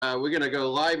We're going to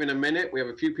go live in a minute. We have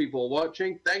a few people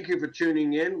watching. Thank you for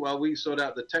tuning in while we sort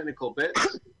out the technical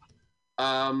bits.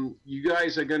 You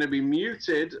guys are going to be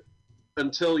muted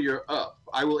until you're up.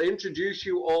 I will introduce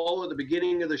you all at the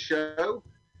beginning of the show.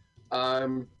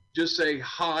 Just say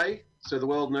hi so the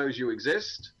world knows you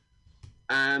exist.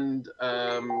 And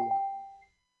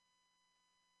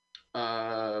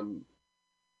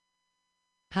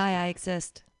Hi, I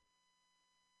exist.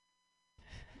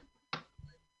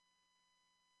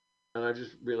 And I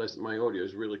just realized that my audio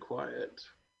is really quiet.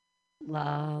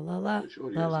 La la la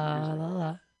la la la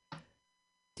la.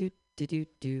 Do do do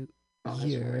do.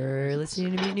 You're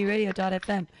listening to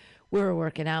MutinyRadio.fm. We're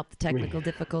working out the technical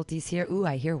difficulties here. Ooh,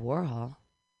 I hear Warhol.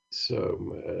 So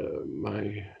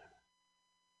my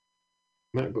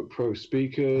MacBook Pro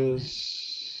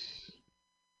speakers,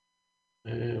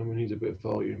 and we need a bit of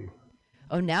volume.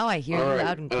 Oh, now I hear you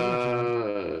loud and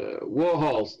clear.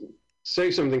 Warhol,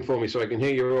 say something for me so I can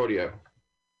hear your audio.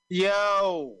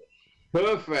 Yo!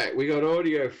 Perfect. We got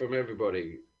audio from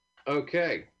everybody.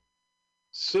 Okay.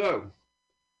 So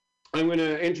I'm going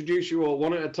to introduce you all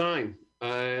one at a time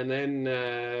and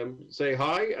then say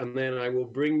hi, and then I will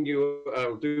bring you,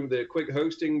 I'll do the quick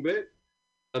hosting bit,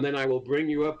 and then I will bring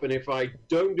you up. And if I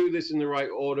don't do this in the right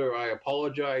order, I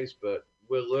apologize, but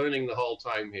we're learning the whole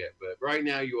time here. But right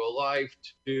now you are live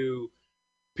to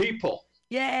people.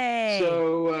 Yay!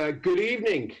 So good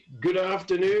evening, good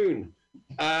afternoon,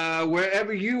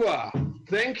 wherever you are.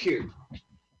 Thank you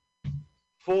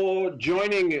for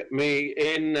joining me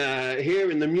in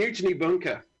here in the Mutiny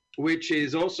Bunker, which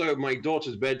is also my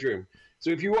daughter's bedroom. So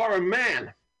if you are a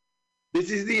man, this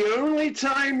is the only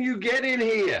time you get in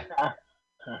here.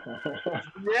 It's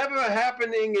never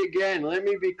happening again. Let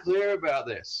me be clear about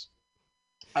this.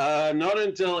 Not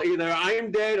until either I am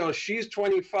dead or she's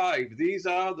 25. These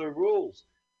are the rules.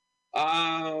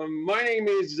 My name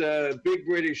is Big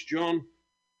British John.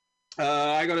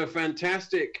 I got a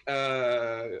fantastic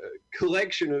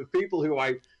collection of people who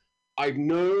I've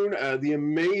known. The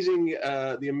amazing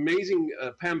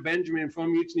Pam Benjamin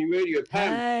from Mutiny Radio.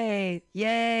 Pam. Hi,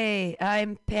 yay!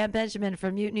 I'm Pam Benjamin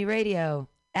from Mutiny Radio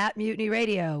at Mutiny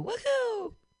Radio.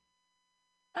 Woohoo!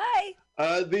 Hi.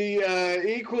 The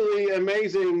equally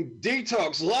amazing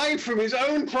Detox, live from his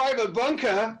own private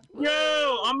bunker.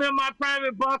 Yo, I'm in my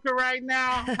private bunker right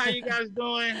now. How you guys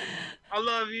doing? I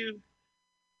love you.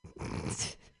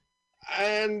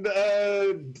 And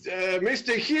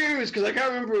Mr. Hughes, because I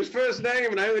can't remember his first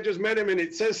name, and I only just met him, and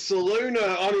it says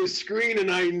Saluna on his screen, and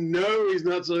I know he's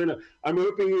not Saluna. I'm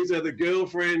hoping he's either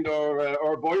girlfriend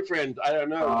or boyfriend. I don't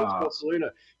know. It's called Saluna.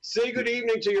 Say good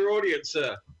evening to your audience,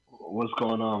 sir. What's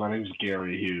going on? My name's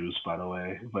Gary Hughes, by the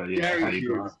way. But yeah, Gary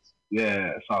Hughes.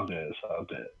 Yeah, it's all good. It's all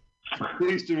good.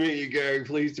 Pleased to meet you, Gary.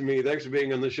 Pleased to meet you. Thanks for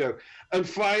being on the show. And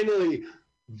finally,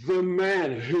 the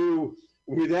man who,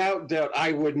 without doubt,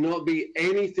 I would not be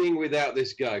anything without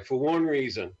this guy for one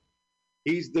reason.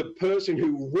 He's the person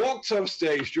who walked off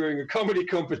stage during a comedy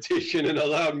competition and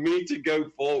allowed me to go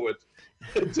forward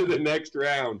to the next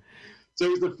round.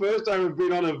 So it's the first time I've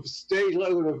been on a stage,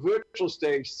 let alone a virtual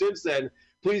stage, since then.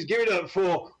 Please give it up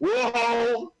for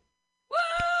Warhol. Woo!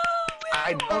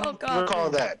 I don't recall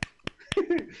that.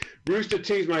 Rooster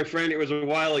Teeth, my friend, it was a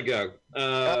while ago.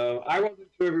 I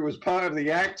wasn't sure if it was part of the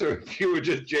act or if you were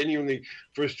just genuinely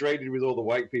frustrated with all the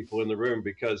white people in the room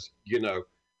because, you know,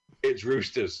 it's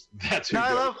Roosters. That's who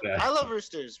No, I love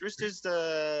Roosters. Roosters,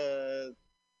 the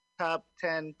top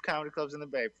 10 comedy clubs in the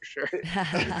Bay, for sure.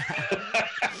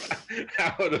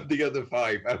 Out of the other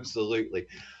 5, absolutely.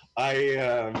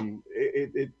 It's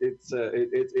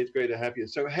great to have you.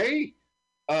 So, hey,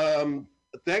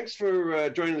 thanks for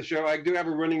joining the show. I do have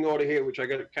a running order here, which I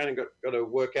got to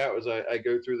work out as I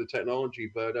go through the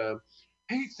technology. But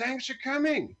hey, thanks for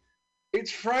coming. It's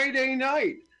Friday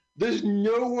night. There's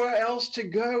nowhere else to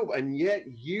go, and yet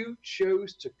you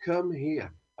chose to come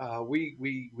here.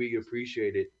 We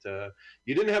appreciate it.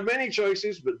 You didn't have many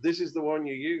choices, but this is the one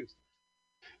you used.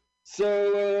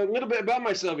 So a little bit about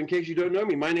myself, in case you don't know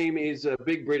me. My name is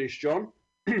Big British John.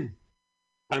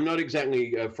 I'm not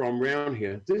exactly from around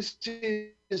here. This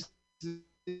is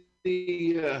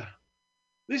the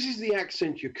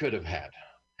accent you could have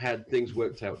had things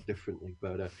worked out differently.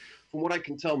 But from what I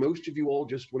can tell, most of you all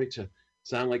just wanted to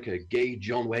sound like a gay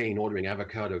John Wayne ordering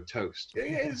avocado toast.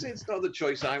 It's not the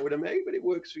choice I would have made, but it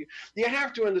works for you. You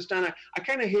have to understand, I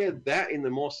kind of hear that in the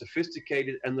more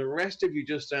sophisticated, and the rest of you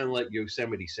just sound like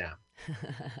Yosemite Sam.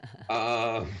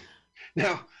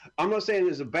 Now, I'm not saying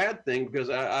it's a bad thing because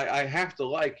I have to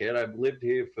like it. I've lived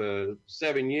here for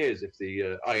 7 years, if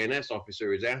the INS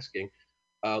officer is asking.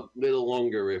 A little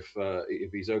longer if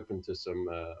he's open to some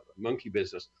monkey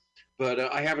business. But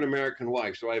I have an American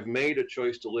wife, so I've made a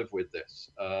choice to live with this.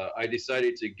 I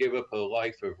decided to give up a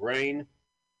life of rain,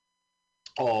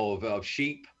 of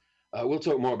sheep. We'll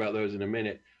talk more about those in a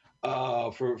minute.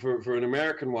 For an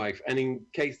American wife, and in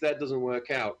case that doesn't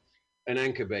work out, an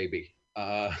anchor baby.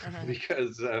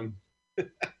 Because and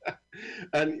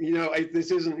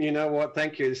this isn't, what,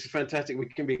 thank you, this is fantastic. We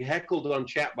can be heckled on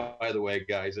chat, by the way,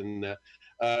 guys, and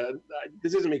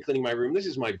this isn't me cleaning my room. This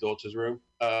is my daughter's room.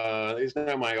 It's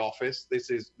now my office. This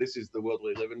is the world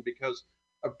we live in, because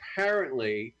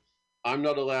apparently I'm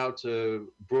not allowed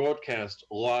to broadcast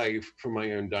live from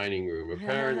my own dining room.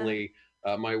 Apparently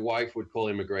my wife would call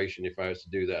immigration if I was to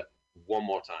do that one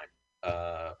more time.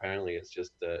 Apparently it's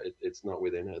just it's not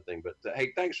within her thing. But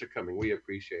hey, thanks for coming. We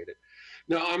appreciate it.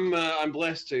 No, I'm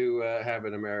blessed to have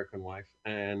an American wife,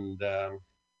 and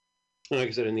like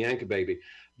I said, in the anchor baby.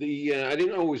 I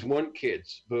didn't always want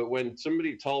kids, but when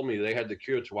somebody told me they had the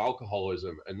cure to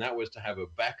alcoholism, and that was to have a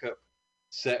backup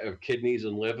set of kidneys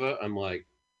and liver, I'm like,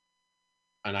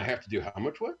 and I have to do how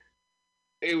much work?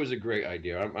 It was a great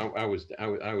idea. I was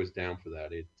down for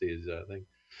that. It is a thing.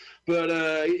 But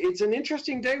it's an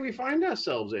interesting day we find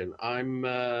ourselves in. I'm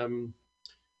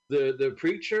the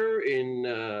preacher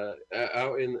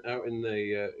out in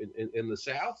the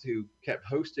South who kept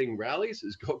hosting rallies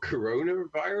has got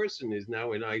coronavirus and is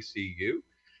now in ICU.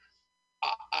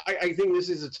 I think this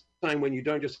is a time when you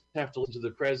don't just have to listen to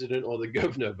the president or the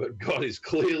governor, but God is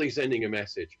clearly sending a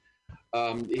message.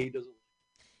 He doesn't.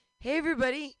 Hey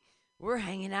everybody, we're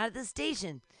hanging out at the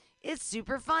station. It's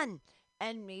super fun.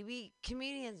 And maybe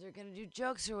comedians are going to do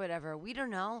jokes or whatever. We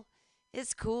don't know.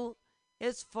 It's cool.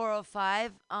 It's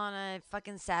 4:05 on a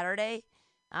fucking Saturday.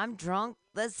 I'm drunk.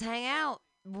 Let's hang out.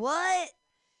 What?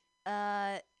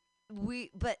 But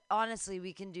honestly,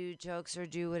 we can do jokes or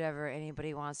do whatever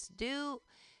anybody wants to do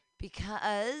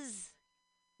because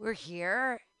we're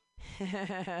here.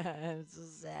 It's a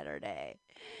Saturday.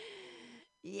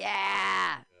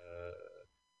 Yeah.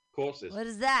 Courses. What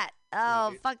is that?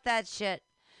 Oh, fuck that shit.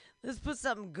 Let's put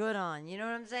something good on. You know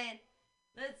what I'm saying?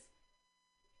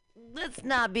 Let's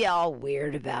not be all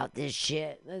weird about this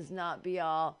shit. Let's not be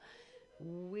all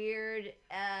weird.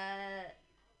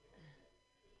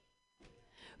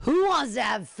 Who wants to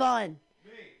have fun?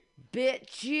 Me.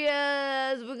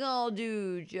 Bitches. We're gonna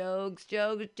do jokes.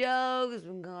 We're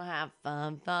gonna have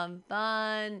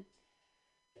fun.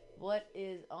 What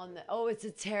is on the? It's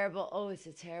a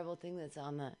terrible thing that's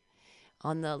on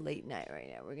the late night right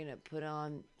now. We're gonna put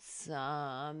on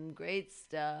some great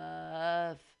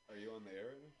stuff. Are you on the air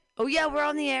right now? Oh yeah, we're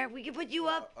on the air. We can put you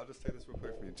up. I'll just take this real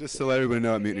quick for you, just to let everybody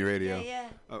know at Mutiny Radio. Yeah.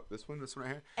 Oh, this one right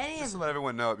here. Just to let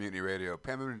everyone know at Mutiny Radio,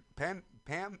 Pam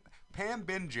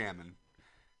Benjamin.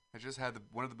 I just had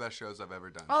one of the best shows I've ever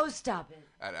done. Oh, stop it.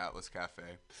 At Atlas Cafe.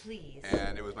 Please.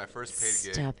 And it was my first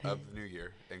paid gig of the new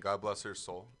year. And God bless her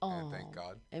soul. And thank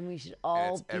God. And we should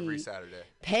all it's every Saturday.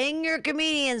 Paying your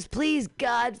comedians. Please,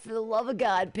 God, for the love of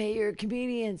God, pay your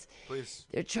comedians. Please.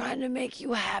 They're trying to make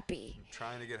you happy.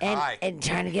 Trying to get high. And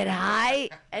trying to get high.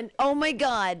 And oh my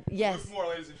God, yes. There's more,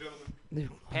 ladies and gentlemen.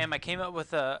 Pam, I came up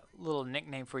with a little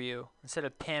nickname for you. Instead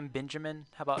of Pam Benjamin,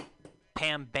 how about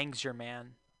Pam Bangs Your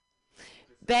Man?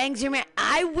 Bangs your man.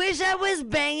 I wish I was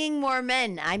banging more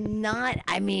men. I'm not.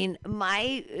 I mean,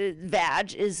 my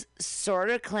vag is sort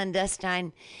of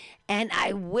clandestine, and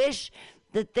I wish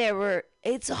that there were.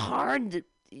 It's hard to,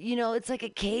 it's like a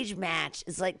cage match.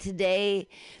 It's like today,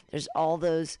 there's all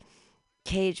those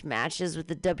cage matches with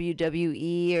the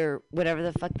WWE or whatever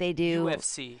the fuck they do.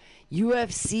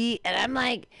 UFC, and I'm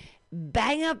like,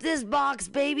 bang up this box,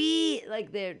 baby.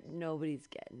 Like nobody's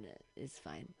getting it. It's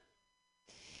fine.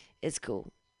 It's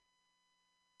cool.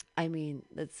 I mean,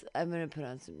 I'm going to put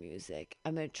on some music.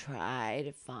 I'm going to try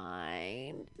to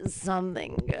find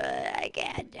something good. I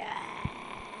can't do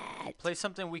it. Play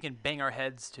something we can bang our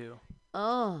heads to.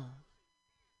 Oh.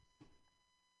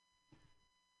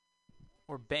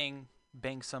 Or bang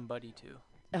somebody to.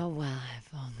 Oh, well,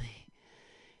 if only.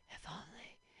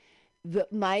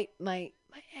 But my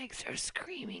eggs are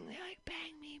screaming. They're like,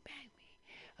 bang me.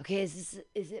 Okay, is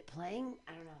it playing?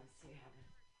 I don't know. Let's see what happens.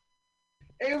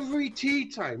 Every tea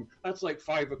time, that's like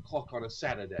 5 o'clock on a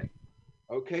Saturday.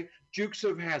 Okay? Dukes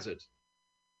of Hazzard,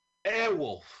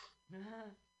 Airwolf,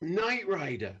 Knight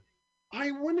Rider.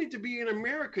 I wanted to be an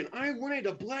American. I wanted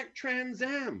a black Trans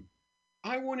Am.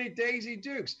 I wanted Daisy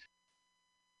Dukes.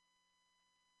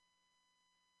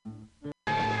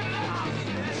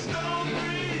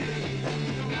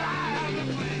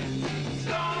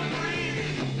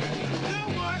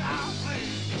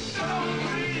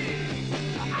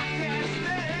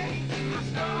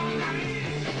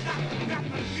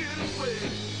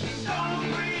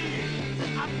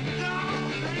 I'm done.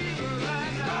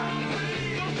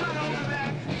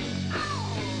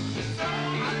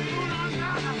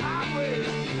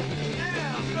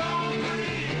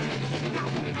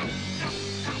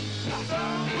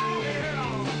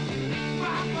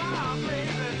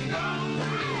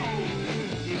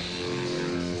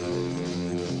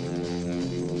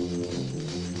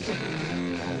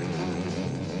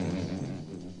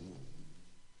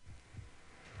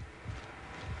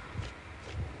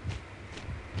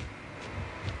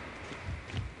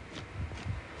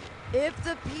 If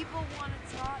the people want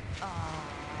to talk,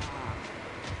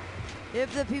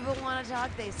 if the people want to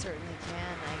talk, they certainly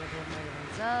can. I can put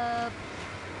microphones up.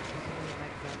 I can make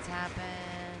microphones happen.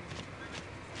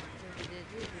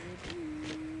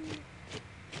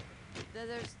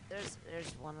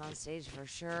 There's one on stage for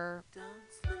sure.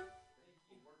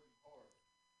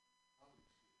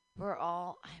 We're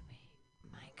all, I mean,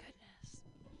 my goodness.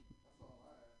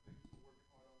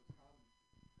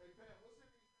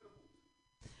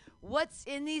 What's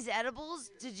in these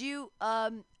edibles? Did you,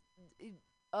 oh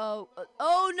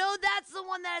no, that's the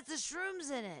one that has the shrooms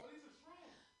in it.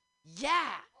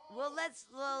 Yeah. Well, let's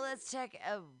check.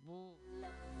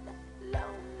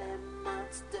 Lonely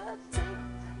monster, take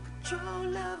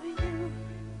control of you.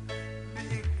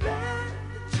 Be glad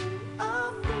that you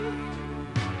are free.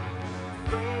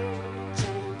 Free to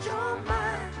change your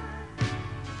mind.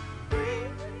 Free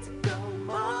to go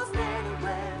most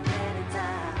anywhere,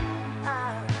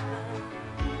 anytime.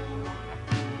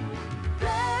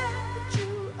 Glad that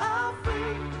you are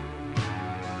free.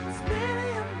 There's many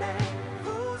a man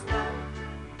who's not.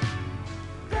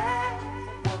 Glad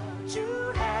for what you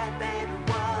had, baby,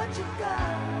 what you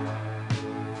got.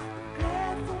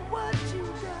 Glad for what you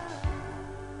got.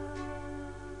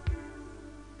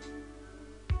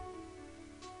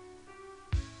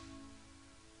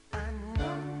 I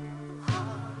know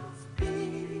heart's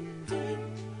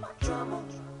beating, my drummer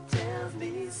tells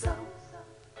me so.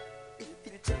 If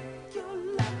you take your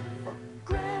life for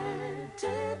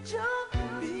granted, your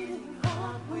beating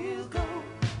heart will go.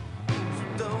 So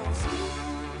don't sleep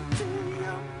till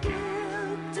you're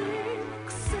guilty,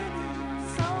 'cause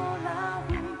sinning's all I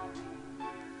will.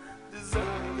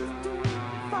 Deserve to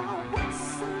fall worse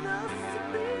than us to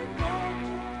be glad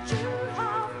that you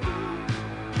are free.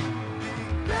 Be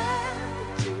glad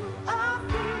that you are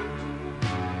free.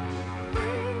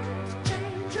 Free to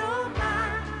change your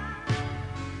mind.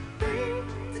 Free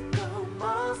to go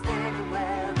most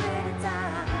anywhere,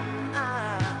 anytime.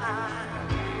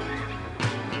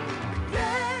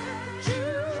 Glad that you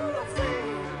are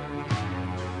free.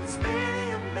 There's many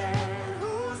a man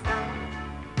who's not.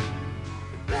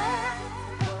 Glad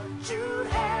for what you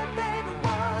had, baby,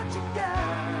 what you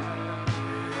got.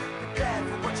 Glad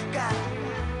for what you got.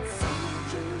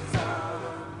 Soldiers are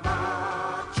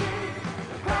marching,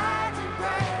 right and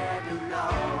grab your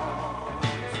laws.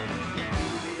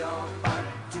 We all fight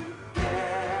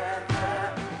together,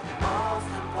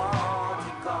 most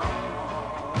important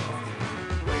cause.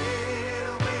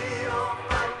 Will we all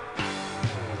fight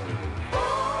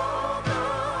for the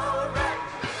right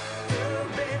to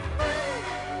be free?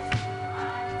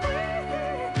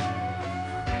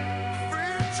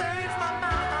 Free to change my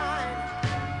mind.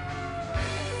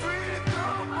 Free to go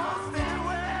most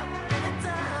anywhere,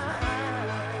 anytime.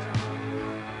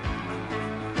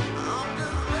 I'm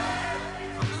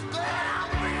just glad I'm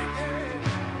free.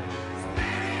 There's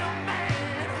many a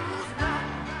man who's not.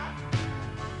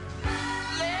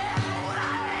 Glad for what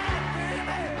I had,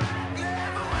 baby. Glad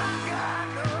for what I got,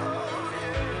 oh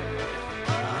yeah.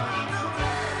 I'm just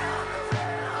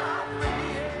glad I'm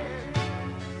free.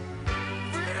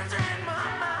 Free to change my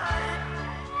mind.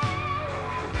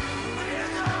 Free to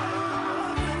go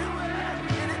anywhere,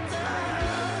 anytime.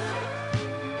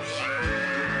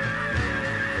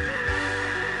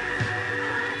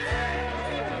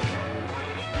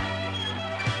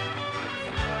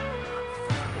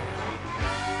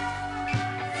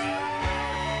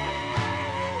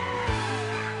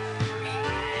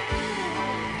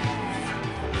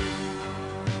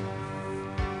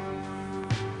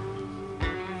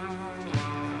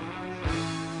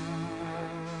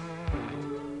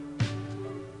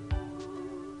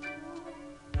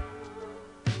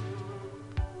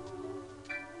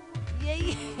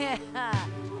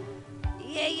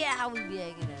 Yeah, how we be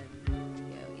hanging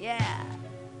out. Yeah.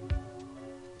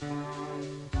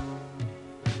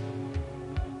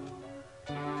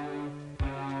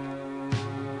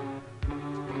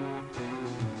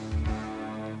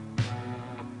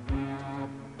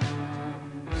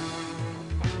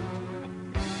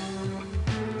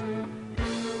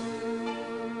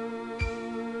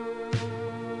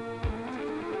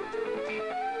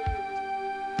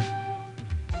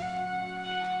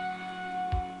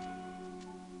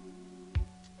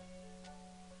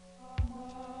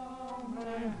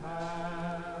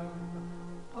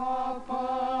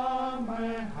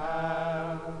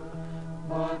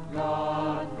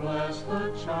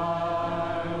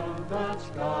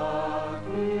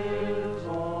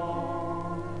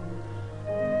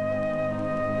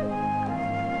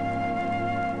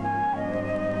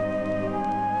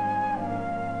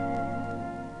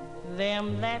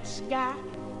 Them that's got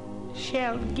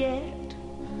shall get,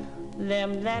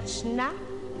 them that's not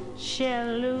shall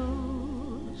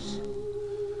lose.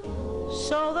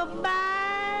 So the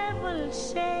Bible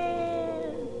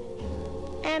said,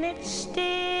 and it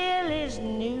still is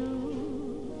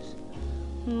news.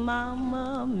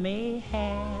 Mama may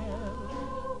have,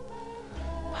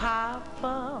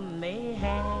 Papa may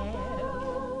have,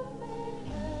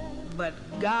 but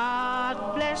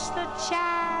God bless the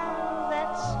child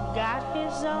that's got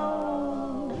his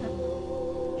own,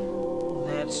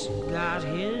 that's got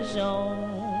his own.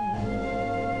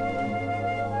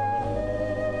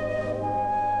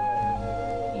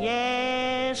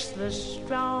 Yes, the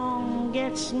strong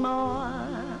gets more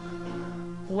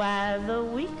while the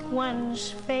weak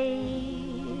ones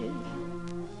fade.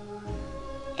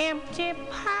 Empty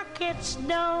pockets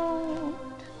don't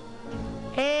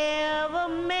ever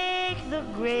make the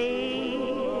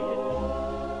grave.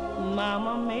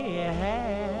 Mama may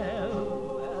have,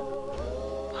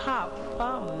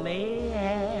 Papa may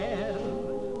have,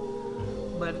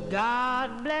 but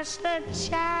God bless the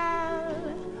child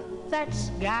that's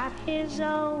got his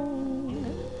own,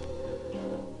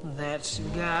 that's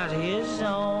got his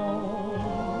own.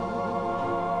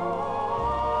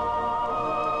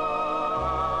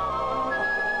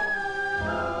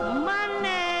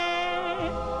 Money,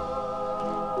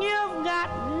 you've got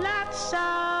lots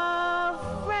of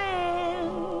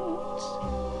friends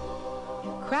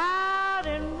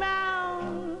crowding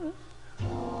round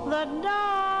the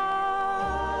door.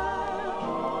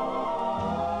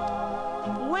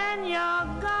 When you're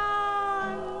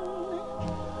gone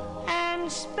and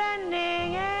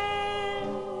spending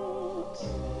ends,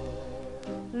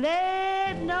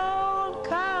 they don't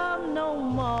come no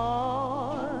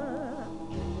more.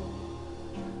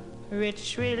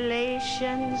 Rich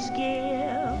relations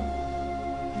give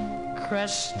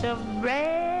crust of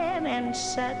bread and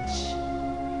such.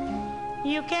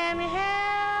 You can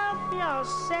help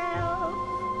yourself,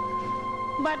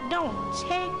 but don't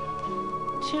take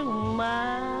too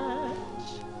much.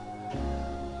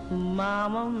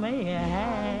 Mama may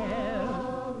have,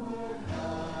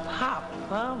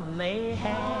 Papa may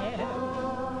have,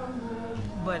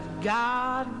 but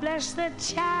God bless the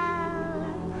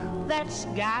child that's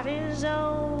got his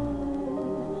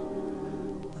own,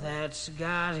 that's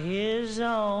got his own.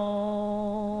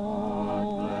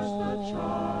 God bless the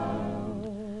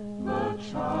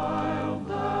child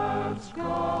that's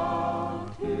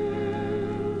got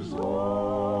his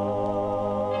own.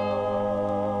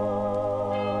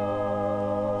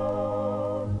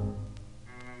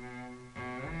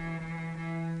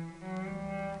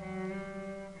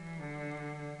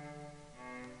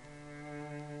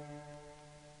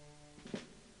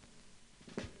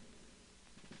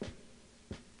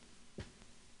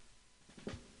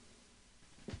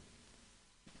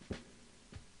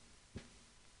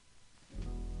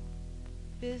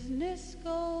 Business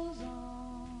goes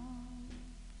on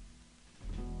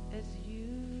as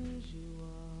usual.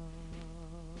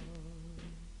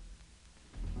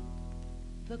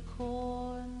 The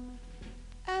corn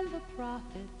and the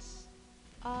profits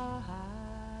are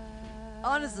high.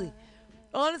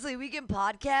 Honestly, we can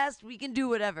podcast, we can do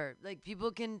whatever. Like,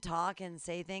 people can talk and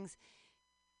say things.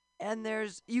 And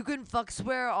you can fuck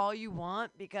swear all you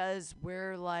want because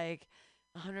we're like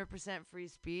 100% free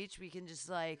speech. We can just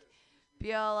like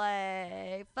be all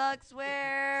like, fuck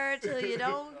swear till you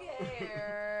don't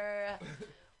care.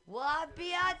 What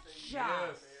biatch?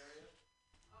 Yes.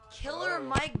 Killer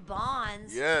Mike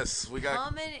Bonds. Yes, we got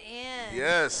coming in.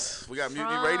 Yes, we got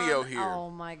Mutiny Radio here. Oh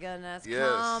my goodness, yes.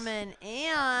 Coming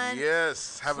in.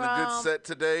 Yes, having a good set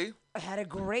today. Had a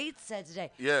great set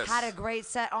today. Yes. Had a great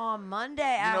set on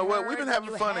Monday. You know what? We've been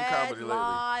having fun in comedy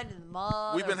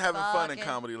lately. We've been having fun in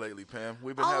comedy lately, Pam.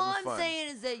 We've been having fun. All I'm saying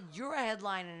is that you're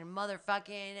headlining in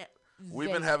motherfucking We've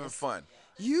Vegas. been having fun.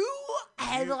 You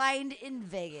headlined in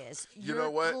Vegas. You know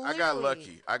what? I got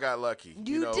lucky.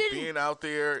 You know, didn't. being out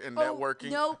there and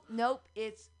networking. Nope.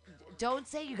 Don't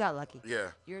say you got lucky.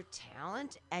 Yeah. Your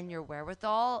talent and your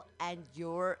wherewithal and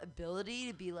your ability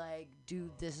to be like,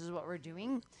 dude, this is what we're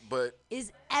doing. But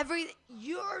is everything.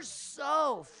 You're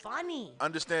so funny.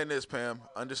 Understand this, Pam.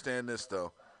 Understand this,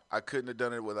 though. I couldn't have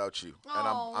done it without you. And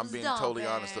I'm being totally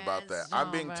honest about that. I'm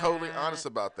being totally honest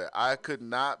about that. I could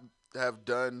not have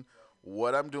done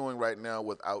what I'm doing right now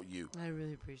without you. I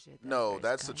really appreciate that. No,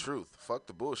 that's the truth. Fuck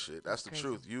the bullshit. That's the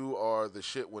truth. You are the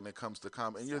shit when it comes to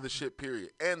comedy. And you're the shit,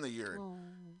 period. And the urine. Oh.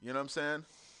 You know what I'm saying?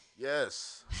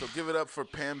 Yes. So give it up for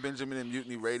Pam Benjamin and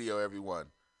Mutiny Radio, everyone.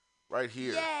 Right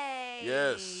here. Yay.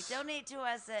 Yes. Donate to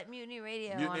us at Mutiny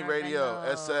Radio. Mutiny Radio,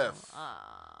 SF.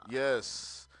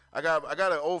 Yes. I got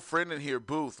an old friend in here,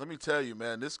 Booth. Let me tell you,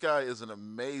 man, this guy is an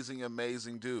amazing,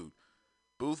 amazing dude.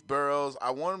 Booth Burrows. I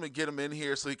want him to get him in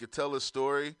here so he could tell his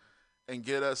story and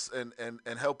get us and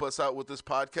help us out with this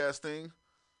podcast thing.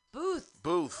 Booth.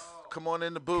 Come on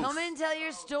in the booth. Come in and tell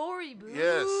your story, Booth.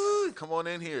 Yes. Come on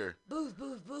in here. Booth.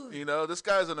 You know, this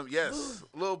guy's a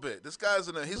little bit. This guy's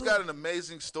he's got an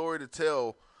amazing story to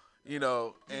tell, you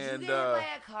know, Did and you get hit by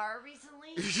a car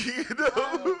recently? you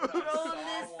know.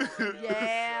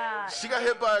 Yeah. She got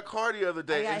hit by a car the other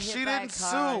day and she didn't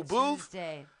sue, Booth.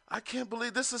 Tuesday. I can't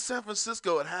believe this is San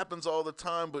Francisco. It happens all the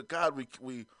time, but God,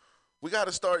 we got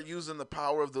to start using the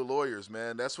power of the lawyers,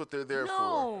 man. That's what they're there for.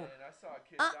 No. I saw a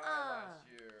kid die last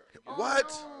year. What?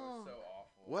 So awful.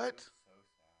 What?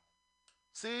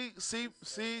 See,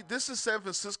 this is San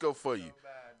Francisco for you.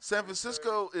 San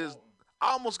Francisco is,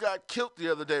 I almost got killed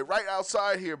the other day right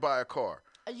outside here by a car.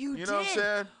 You know what I'm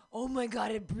saying? Oh my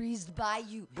God, it breezed by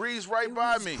you. Breezed right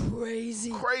by me.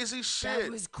 Crazy. Crazy shit.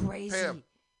 That was crazy. Pam.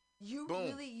 You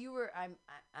were,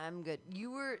 I'm good.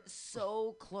 You were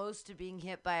so close to being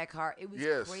hit by a car. It was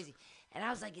crazy. And I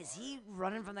was like, is he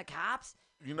running from the cops?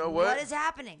 You know what? What is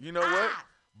happening? You know what?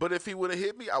 But if he would have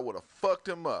hit me, I would have fucked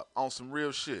him up on some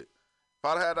real shit. If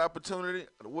I'd had the opportunity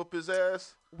to whoop his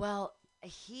ass. Well,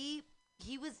 he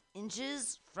was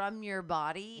inches from your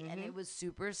body, and it was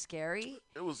super scary.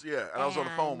 It was, and I was on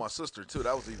the phone with my sister, too.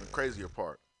 That was the even crazier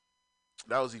part.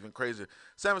 That was even crazier.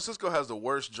 San Francisco has the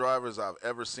worst drivers I've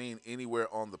ever seen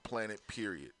anywhere on the planet,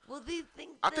 period. Well, they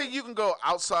think I think you can go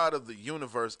outside of the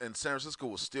universe, and San Francisco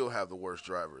will still have the worst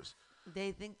drivers.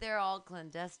 They think they're all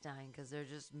clandestine because they're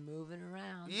just moving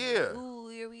around. Yeah. Like, ooh,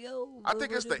 here we go. I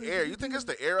think it's the air. You think it's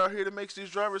the air out here that makes these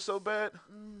drivers so bad?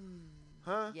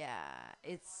 Huh? Yeah.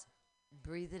 It's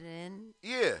breathe it in.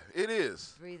 Yeah, it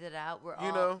is. Breathe it out.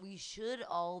 We should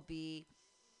all be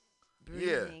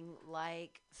breathing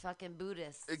like fucking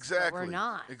Buddhists. Exactly. But we're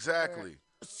not. Exactly.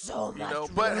 So much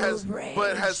but rage.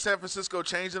 has San Francisco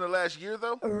changed in the last year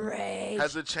though? Rage.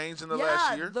 Has it changed in the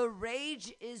last year? The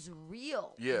rage is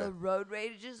real. Yeah. The road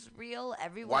rage is real.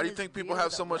 Everyone. Why do you think people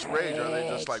have so much rage? Are they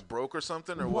just like broke or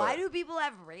something, or what? Why do people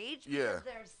have rage? Yeah. Because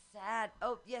they're sad.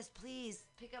 Oh yes, please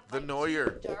pick up the my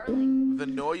Neuer. Darling. The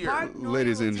Neuer. Mark Neuer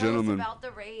Ladies and tell us gentlemen. about the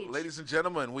rage. Ladies and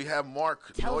gentlemen, we have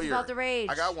Mark Tell Neuer. us about the rage.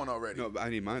 I got one already. No, I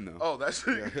need mine though. Oh, that's.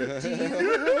 Do you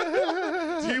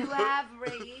have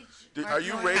rage? Are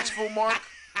you rageful, Mark?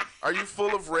 Are you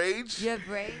full of rage? You have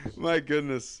rage? My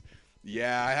goodness.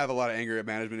 Yeah, I have a lot of anger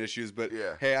management issues, but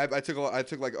hey, I took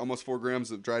like almost 4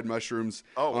 grams of dried mushrooms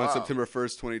on September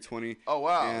 1st, 2020. Oh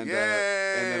wow! And,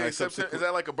 Yay! And then I is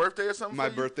that like a birthday or something? My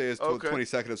birthday is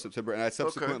 22nd of September, and I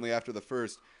subsequently after the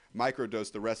 1st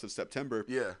microdosed the rest of September.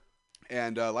 Yeah.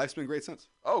 And life's been great since.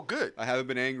 Oh, good. I haven't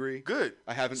been angry. Good.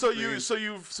 I haven't. So you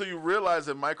realize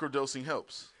that microdosing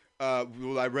helps.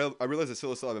 Well, I realize that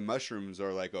psilocybin mushrooms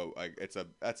are like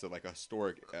that's like a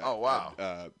historic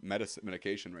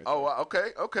medication right there. Oh wow,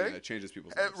 okay. And it changes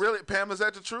people's lives. Really, Pam, is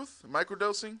that the truth?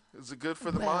 Microdosing, is it good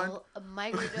for the mind?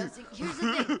 Microdosing.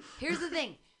 Here's the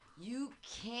thing. You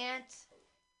can't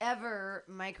ever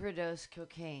microdose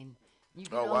cocaine. You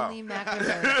can only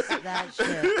macrodose that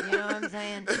shit. You know what I'm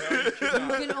saying?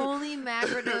 You can only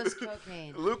macrodose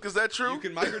cocaine. Luke, is that true? You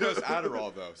can microdose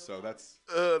Adderall though, so that's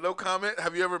no comment.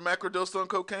 Have you ever macrodosed on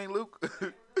cocaine, Luke?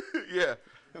 Yeah.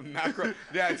 It's a macro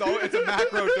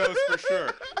dose for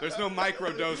sure. There's no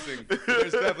micro dosing.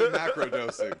 There's definitely macro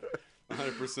dosing.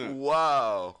 100%.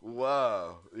 Wow.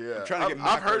 Yeah.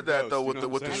 I've heard that though with the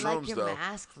shrooms though. I like your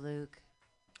mask, Luke.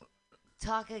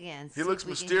 Talk again. He looks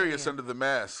mysterious under the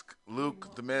mask.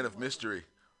 Luke, the man of mystery.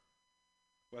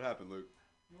 What happened, Luke?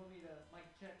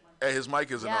 Hey, his mic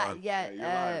isn't on.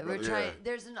 Yeah, we're trying.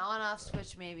 There's an on-off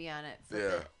switch maybe on it. Flip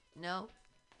it. No?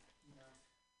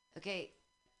 Okay.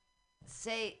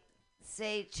 Say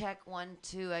check 1,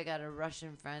 2. I got a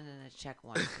Russian friend and a check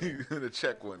 1, 2. And a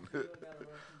check one.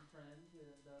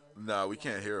 No, we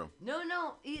can't hear him. No,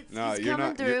 he's you're coming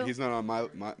not, through. He's not on my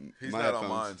He's my not headphones. on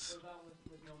mine.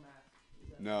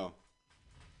 No,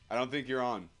 I don't think you're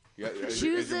on.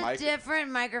 Choose a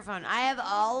different microphone. I have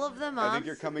all of them up. I think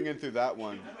you're coming in through that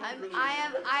one. I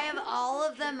have all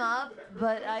of them up,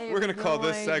 but We're gonna call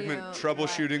this segment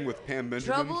 "Troubleshooting with Pam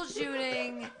Benjamin."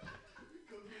 Troubleshooting.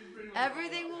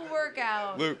 Everything will work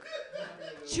out. Luke.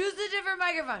 Choose a different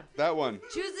microphone. That one.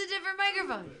 Choose a different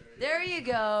microphone. There you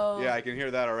go. Yeah, I can hear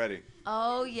that already.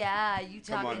 Oh yeah, you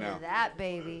talking to that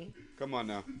baby? Come on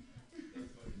now.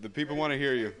 The people want to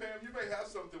hear you. Pam, you may have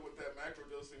something with that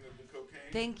macrodosing of the cocaine.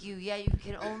 Thank you. Yeah, you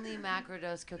can only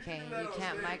macrodose cocaine. You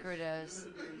can't microdose.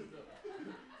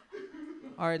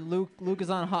 All right, Luke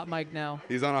is on a hot mic now.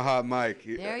 He's on a hot mic.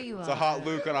 There you It's are. a hot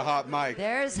Luke on a hot mic.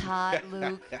 There's hot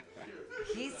Luke.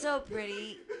 He's so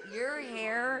pretty. Your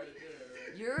hair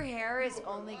Your hair is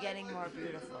only getting more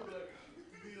beautiful.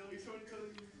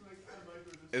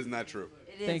 Isn't that true?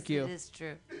 It is. Thank you. It is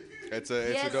true. It's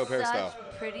a dope hairstyle.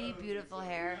 Pretty, beautiful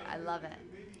hair. I love it.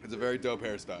 It's a very dope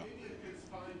hairstyle.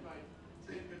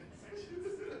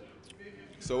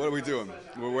 So what are we doing?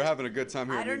 We're having a good time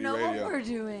here I at don't Mutiny know Radio. what we're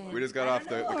doing. We just got off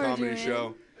the comedy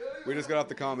show. We just got off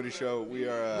the comedy show. We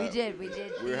are. We did. We the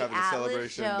were having a Atlas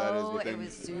celebration show. that is within. It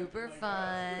was super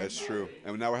fun. That's true.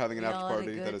 And now we're having an We after all had a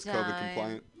party good that is time. COVID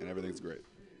compliant, and everything's great.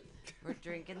 We're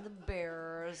drinking the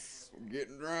beers. We're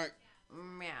getting drunk.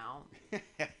 Meow.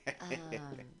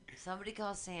 Somebody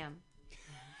call Sam.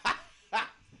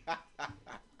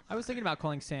 I was thinking about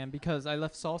calling Sam because I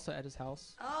left salsa at his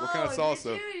house. Oh, What kind of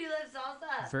salsa? Did you left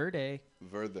salsa? Verde.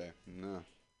 Verde. No.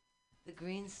 The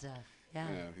green stuff. Yeah.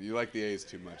 Yeah. You like the A's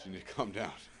too much. You need to calm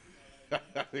down.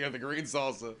 You got the green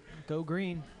salsa. Go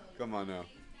green. Come on now.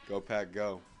 Go Pack,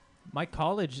 go. My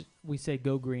college, we say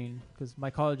go green because my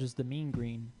college is the mean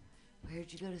green.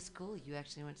 Where'd you go to school? You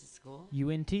actually went to school?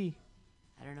 UNT.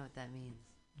 I don't know what that means.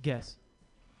 Guess.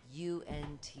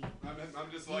 UNT.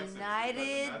 I'm just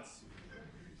United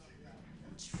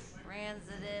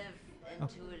Transitive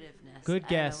Intuitiveness. Good I don't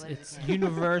guess. know what It's it is.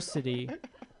 University,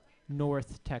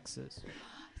 North Texas.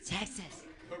 Texas.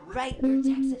 Right, you're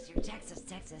Texas.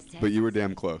 But you were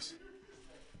damn close.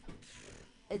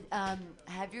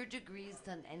 Have your degrees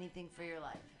done anything for your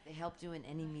life? They helped you in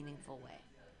any meaningful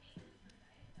way?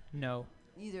 No.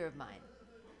 Neither of mine.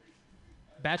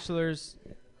 Bachelor's,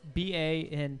 BA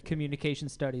in Communication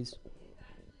Studies.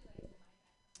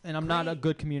 And I'm not a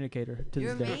good communicator to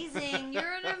You're this day. amazing.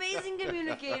 You're an amazing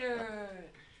communicator.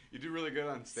 You do really good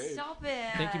on stage. Stop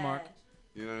it. Thank you, Mark.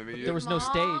 You know what I mean? There was no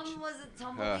stage. Your mom was a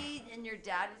tumbleweed and your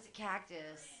dad was a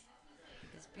cactus.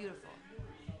 It's beautiful.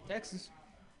 Texas.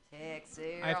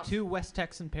 Texas. I have 2 West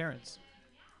Texan parents.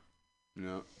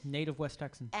 No. Native West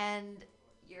Texan. And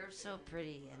you're so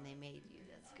pretty, and they made you.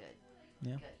 That's good.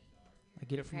 Yeah. Good. I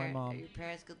get it from my Are mom. your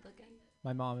parents good looking?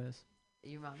 My mom is.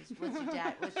 Your mom is. What's your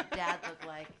dad look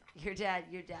like? Your dad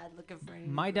looking for you.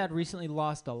 My dad recently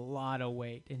lost a lot of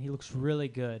weight, and he looks really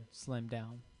good, slimmed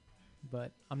down.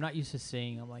 But I'm not used to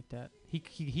seeing him like that.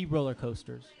 He roller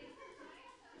coasters.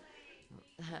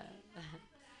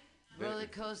 Roller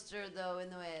coaster, though, in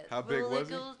the way. How big was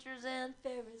he? Roller coasters and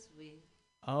Ferris wheel.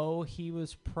 Oh, he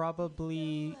was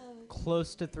probably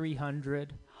close to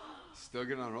 300. Still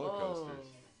getting on roller coasters.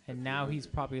 And now he's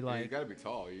probably Yeah, you like gotta be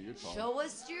tall. You're tall. Show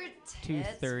us your tits,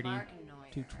 230, Mark Neuer.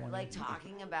 220. Like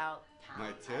talking about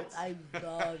My tits? I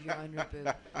love your under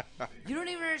boob. You don't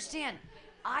even understand.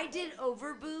 I did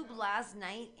over boob last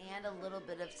night and a little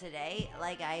bit of today.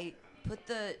 Like I put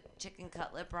the chicken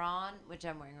cutlet bra on, which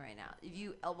I'm wearing right now. If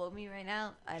you elbow me right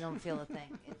now, I don't feel a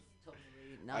thing. It's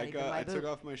totally not even my I boob. took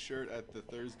off my shirt at the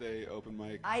Thursday open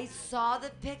mic. I saw the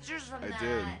pictures from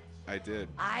that. I did.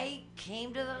 I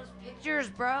came to those pictures,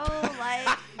 bro. Like,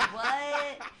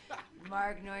 what?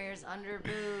 Mark Neuer's under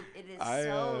boob. It is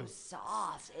so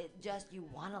soft. It just, you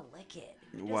want to lick it.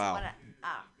 You just Wow. Wanna,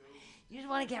 you just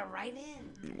want to get right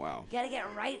in. Wow. You got to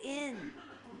get right in.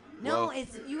 No, Well,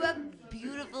 you have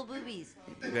beautiful boobies.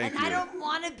 Thank I you. don't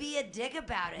want to be a dick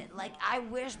about it. Like, I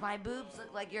wish my boobs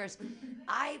looked like yours.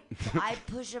 I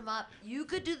push them up. You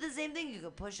could do the same thing. You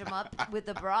could push them up with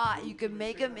a bra. You could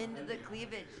make them into the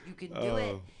cleavage. You can do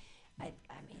it. I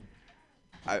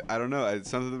mean. I don't know. It's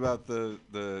something about the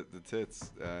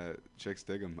tits. Chicks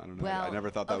dig them. I don't know. Well, I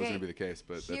never thought that was okay, going to be the case,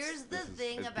 but here's the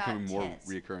thing it's about becoming more tits.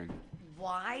 reoccurring.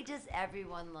 Why does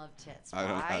everyone love tits?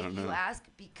 I don't know. You ask?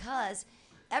 Because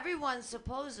everyone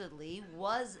supposedly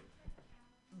was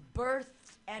birthed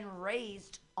and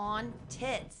raised on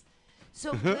tits.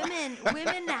 So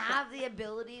women have the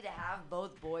ability to have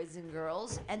both boys and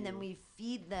girls, and then we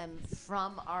feed them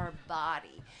from our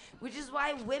body, which is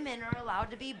why women are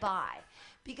allowed to be bi,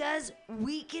 because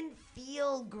we can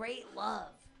feel great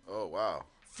love. Oh, wow.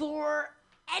 For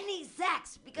any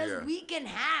sex, because Yeah. we can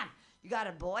have. You got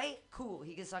a boy? Cool,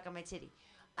 he can suck on my titty.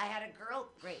 I had a girl?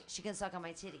 Great, she can suck on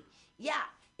my titty. Yeah,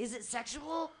 is it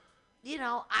sexual? You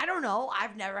know, I don't know.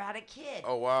 I've never had a kid.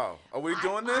 Oh, wow. Are we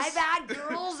doing this? I've had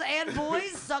girls and boys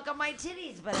suck on my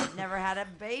titties, but I've never had a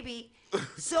baby.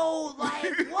 So,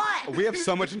 like, what? We have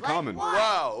so much in Like common. what?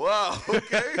 Wow.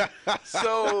 Okay.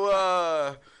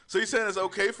 So you're saying it's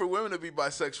okay for women to be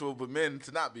bisexual, but men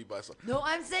to not be bisexual? No,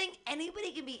 I'm saying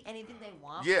anybody can be anything they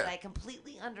want, Yeah. but I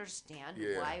completely understand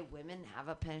Yeah. why women have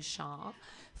a penchant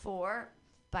for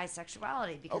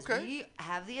bisexuality, because Okay. we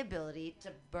have the ability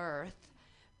to birth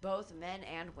both men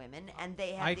and women, and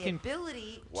they have I the can-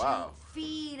 ability Wow. to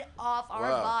feed off our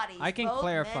Wow. bodies. I can both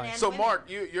clarify. men and So women. Mark,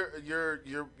 you're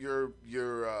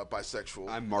bisexual.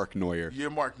 I'm Mark Neuer.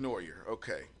 You're Mark Neuer.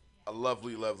 Okay. a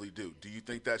lovely, lovely dude. Do you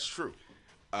think that's true?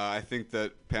 I think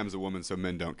that Pam's a woman, so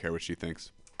men don't care what she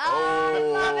thinks. I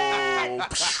love it.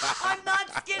 I'm not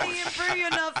skinny and pretty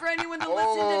enough for anyone to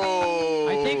listen to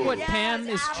me. I think what Pam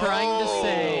is trying to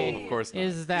say Of course not.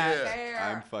 is that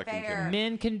I'm fucking kidding.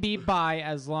 men can be bi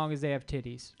as long as they have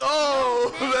titties.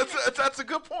 Oh, that's a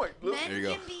good point. Men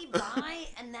can be bi,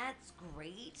 and that's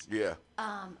great. Yeah.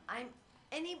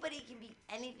 Anybody can be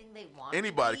anything they want.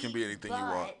 Anybody can be anything you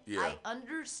want. Yeah. I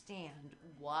understand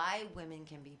why women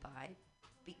can be bi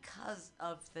because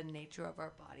of the nature of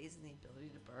our bodies and the ability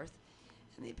to birth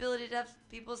and the ability to have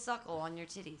people suckle on your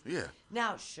titties. Yeah.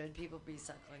 Now, should people be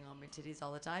suckling on my titties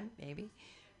all the time? Maybe.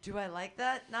 Do I like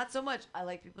that? Not so much. I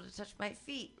like people to touch my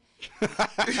feet.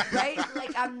 Right?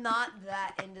 Like, I'm not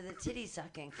that into the titty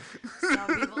sucking.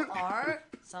 Some people are.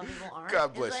 Some people aren't.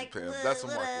 God bless you, Pam. That's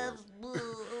what Mark is.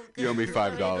 You owe me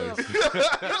 $5.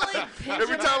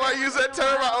 Every time I use that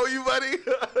term, I owe you money.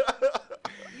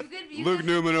 Luke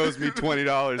Newman owes me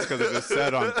 $20 because of his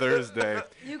set on Thursday.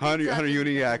 Hunter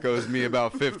Uniac owes me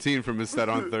about $15 from his set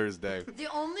on Thursday. The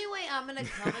only way I'm gonna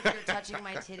come if you're touching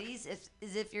my titties is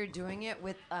if you're doing it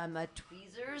with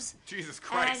tweezers. Jesus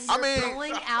Christ! And you're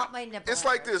pulling out my nipple. It's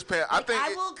like this, Pam. I think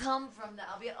I will come from that.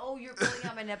 I'll be, you're pulling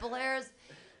out my nipple hairs.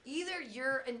 Either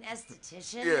you're an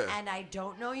esthetician and I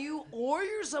don't know you, or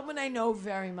you're someone I know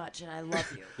very much and I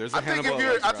love you. I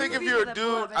think if you're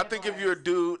a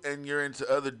dude and you're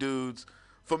into other dudes,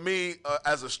 for me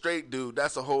as a straight dude,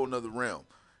 that's a whole nother realm.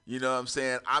 You know what I'm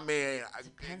saying? I mean,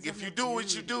 if you do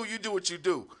what you do, you do what you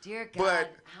do. Dear God,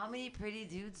 but how many pretty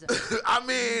dudes are there? I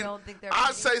mean, you don't think they're I'd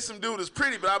pretty? say some dude is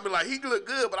pretty, but I'd be like, he look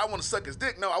good, but I want to suck his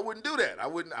dick. No, I wouldn't do that. I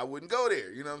wouldn't go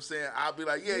there. You know what I'm saying? I'd be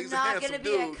like, yeah, he's a handsome dude.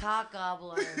 You're not going to be a cock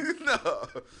gobbler. No.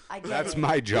 That's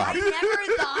my job.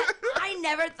 I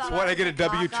never thought. That's what I get a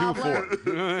W-2 for.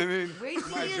 You know what I mean?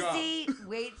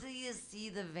 Wait till you see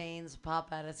the veins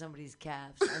pop out of somebody's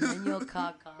calves, and then you'll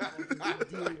cock gobble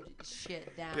dude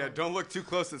shit down. Yeah, don't look too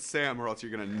close at Sam, or else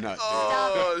you're gonna nut.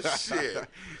 Oh shit!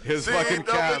 His fucking calves.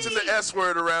 Don't mention the S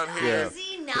word around here.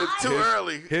 It's too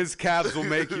early. His calves will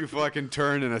make you fucking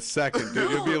turn in a second,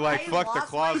 dude. You'll be like, fuck the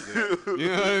closet. You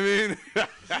know what I mean?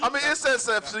 I mean, it's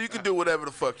SF, so you can do whatever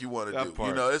the fuck you want to do. Part.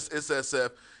 You know, it's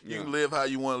SF. You can live how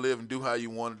you want to live and do how you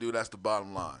want to do. That's the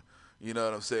bottom line. You know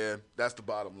what I'm saying? That's the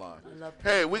bottom line.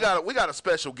 Hey, we got a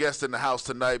special guest in the house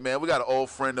tonight, man. We got an old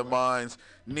friend of mine,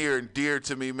 near and dear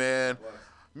to me, man.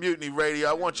 Mutiny Radio.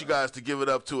 I want you guys to give it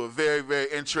up to a very,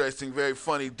 very interesting, very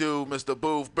funny dude, Mr.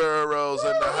 Booth Burrows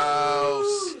in the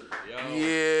house. Yo.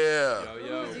 Yeah.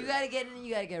 Yo. You gotta get in.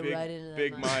 You gotta get right into that.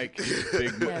 Big Mike.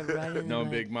 Known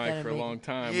Big Mike for a long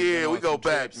time. Yeah, we go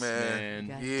back, trips,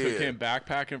 man. Yeah. Took him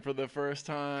backpacking for the first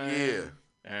time. Yeah.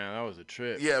 Man, that was a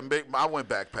trip. Yeah, I went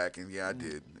backpacking. Yeah, I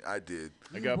did.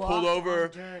 I got pulled over.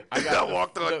 I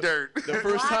walked on dirt. The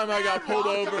first time I got pulled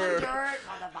over.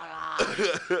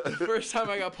 The first time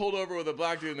I got pulled over with a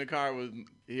black dude in the car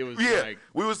he was like,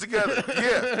 we was together.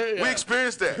 Yeah, we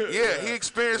experienced that. Yeah, he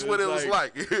experienced what it was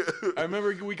like. I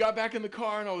remember we got back in the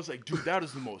car and I was like, dude, that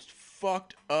is the most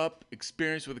fucked up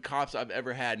experience with the cops I've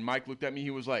ever had. And Mike looked at me. He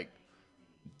was like,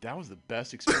 that was the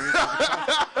best experience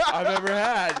I've ever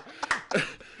had.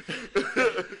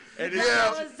 And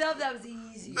that was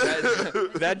easy.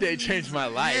 That day changed my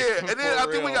life. Yeah, and then I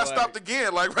think we got stopped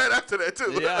again, like right after that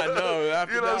too. Yeah, I know.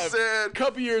 After you know what I'm saying? A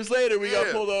couple years later, we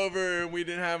got pulled over and we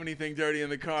didn't have anything dirty in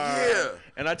the car. Yeah.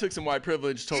 And I took some white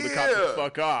privilege, told the cop to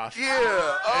fuck off.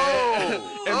 Yeah.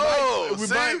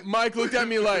 And Mike looked at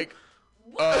me like,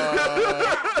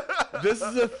 this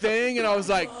is a thing, and I was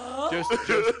like,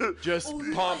 just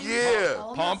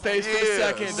palm face for a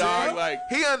second, dog. Like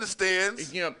he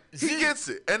understands, you know, he gets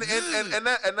it, and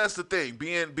that's the thing.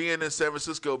 Being in San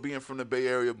Francisco, being from the Bay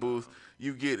Area booth,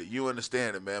 you get it, you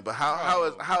understand it, man. But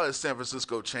how has San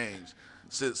Francisco changed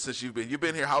since you've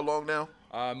been here? How long now?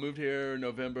 I moved here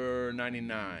November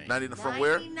 '99. From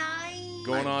where?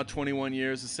 Going on 21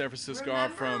 years in San Francisco.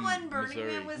 I'm from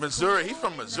Missouri. He's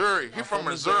from Missouri. He's from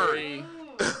Missouri.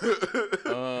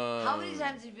 How many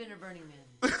times have you been to Burning Man?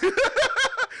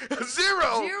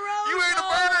 Zero. You ain't a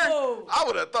burner. I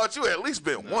would have thought you had at least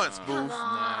been once, Booth. Come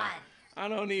on. I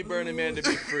don't need Burning Man to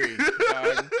be free. You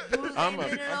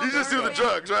just do the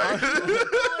drugs, right?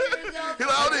 He's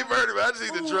like, I don't need Burning Man. I just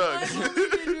need the drugs.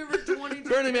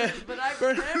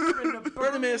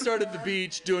 Burning Man started at the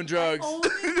beach doing drugs.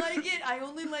 I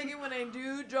only like it when I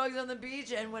do drugs on the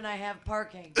beach and when I have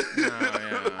parking.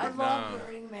 I love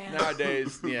Burning Man.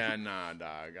 Nowadays, dog.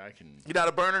 You not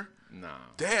a burner? Nah.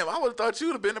 Damn, I would have thought you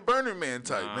would have been a Burning Man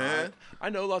type, man. I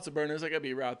know lots of burners. I gotta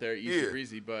be out there, easy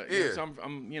breezy. But you know, so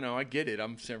I'm I get it.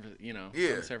 I'm from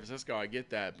San Francisco. I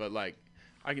get that. But like,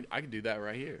 I can do that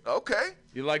right here. Okay.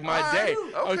 You like my All day?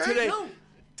 right. Oh, Okay.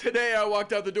 Today I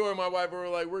walked out the door and my wife were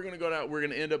like, we're gonna go down. We're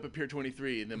gonna end up at Pier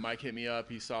 23. And then Mike hit me up.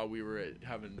 He saw we were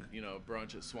having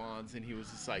brunch at Swans, and he was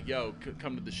just like, "Yo,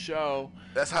 come to the show."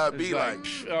 That's how it be like.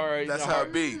 All right. That's how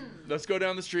it be. Let's go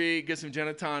down the street, get some gin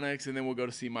and tonics, and then we'll go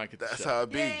to see Mike at the show. That's how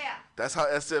it be. Yeah. That's how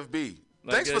SFB.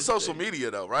 Like Thanks for social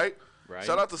media though, right? Right.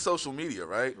 Shout out to social media,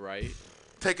 right? Right.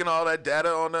 Taking all that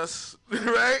data on us,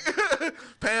 right?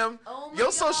 Pam, Oh my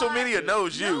your social God. media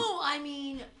knows you. No, I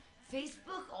mean,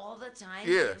 Facebook all the time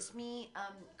Yeah. gives me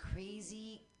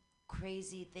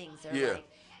crazy things. Yeah.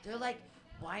 They're like,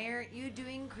 why aren't you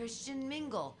doing Christian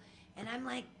Mingle? And I'm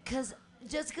like, just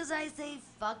because I say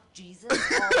fuck Jesus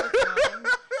all the time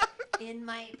in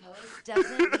my post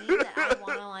doesn't mean that I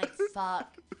want to like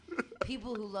fuck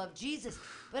people who love Jesus.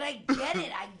 But I get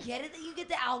it. I get it that you get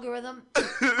the algorithm.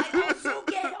 I also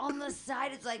get on the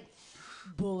side, it's like,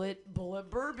 bullet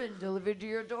bourbon delivered to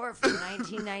your door for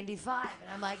 $19.95. And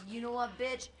I'm like, you know what,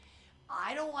 bitch?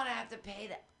 I don't want to have to pay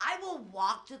that. I will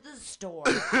walk to the store.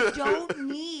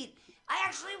 I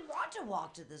actually want to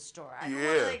walk to the store. I don't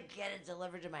want to like get it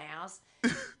delivered to my house.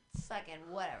 Fucking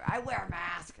whatever. I wear a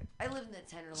mask. I live in the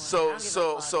Tenderloin.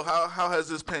 So how has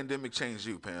this pandemic changed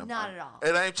you, Pam? Not at all.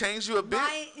 It ain't changed you a bit?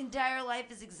 My entire life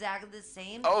is exactly the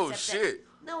same. Oh, except shit.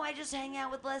 No, I just hang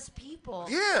out with less people.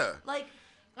 Yeah. Like,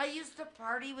 I used to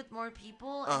party with more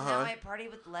people, and now I party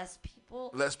with less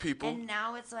people. Less people? And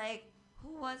now it's like,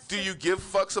 who wants Do to you give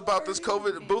fucks about this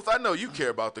COVID? Booth, I know you care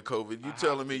about the COVID. You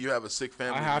telling me you have a sick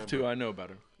family I have member. to. I know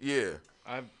better. Yeah.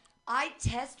 I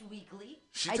test weekly.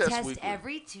 She I tests test weekly.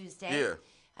 every Tuesday. Yeah.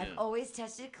 I've always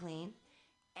tested clean,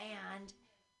 and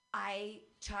I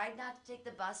tried not to take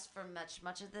the bus for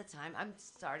much of the time. I'm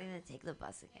starting to take the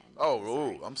bus again.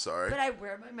 I'm sorry. But I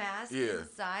wear my mask Yeah.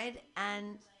 inside,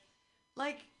 and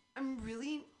like I'm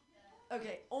really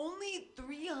okay. Only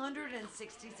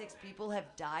 366 people have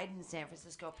died in San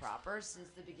Francisco proper since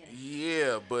the beginning.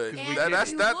 Yeah, but And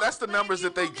that's the numbers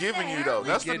that they giving you though.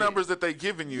 That's the numbers that they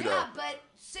giving you though. Yeah, but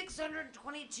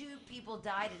 622 people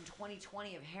died in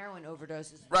 2020 of heroin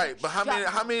overdoses. Right, but how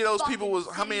many of those people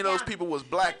was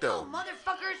black though? No,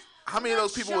 motherfuckers. How many of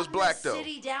those people was black though?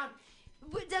 City down.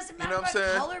 It doesn't matter know what I'm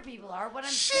saying? color people are. What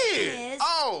I'm Shit. saying is.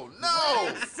 Oh no.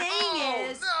 What I'm saying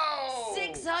is. No.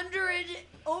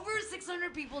 Over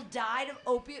 600 people died of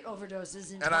opiate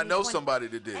overdoses in 2020. And I know somebody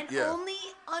that did. And yeah. only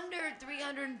under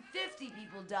 350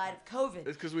 people died of COVID.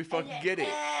 It's because we fucking get it.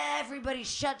 Everybody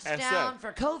shuts That's down it.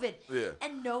 for COVID. Yeah.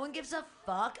 And no one gives a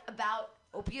fuck about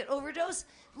opiate overdose.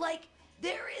 Like,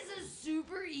 there is a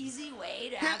super easy way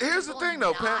to have Here's the people thing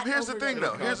though, not Pam. Here's the thing though.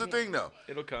 overdose. Here's the thing though.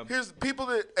 It'll come. Here's people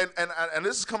that and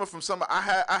this is coming from somebody.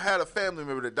 I had a family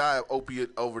member that died of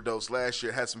opiate overdose last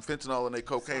year. Had some fentanyl in their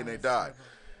cocaine. They died.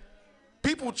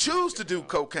 People choose to do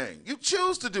cocaine. You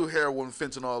choose to do heroin,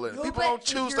 fentanyl in it. No, People but don't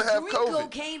choose to have if you're doing COVID.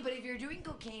 cocaine, but if you're doing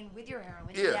cocaine with your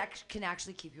heroin, Yeah. it can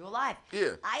actually keep you alive. Yeah.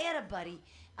 I had a buddy.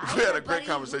 We had a great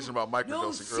conversation about microdosing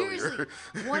No, seriously.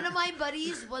 earlier. One of my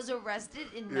buddies was arrested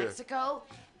in Yeah. Mexico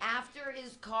after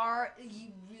his car.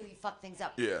 He really fucked things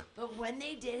up. Yeah. But when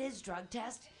they did his drug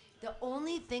test, the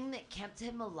only thing that kept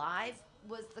him alive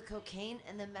was the cocaine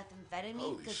and the methamphetamine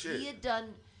Holy because shit. he had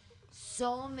done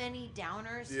so many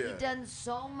downers. Yeah. He'd done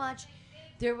so much.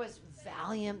 There was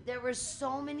Valium. There were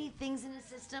so many things in his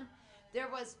system. There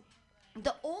was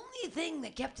the only thing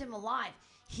that kept him alive.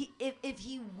 If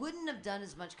he wouldn't have done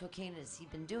as much cocaine as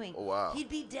he'd been doing, Oh, wow. he'd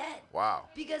be dead. Wow.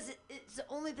 Because it's the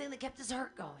only thing that kept his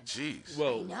heart going. Jeez.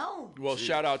 Well, I know. Well,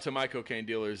 shout out to my cocaine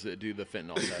dealers that do the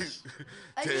fentanyl test.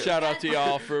 I mean, Shout out to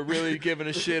y'all for really giving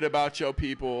a shit about your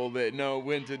people that know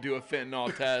when to do a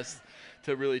fentanyl test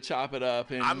to really chop it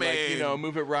up and I mean,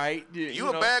 move it right. You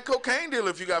know. a bad cocaine dealer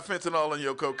if you got fentanyl in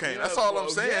your cocaine. Yeah, That's all well, I'm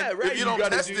saying. yeah, right. If you You don't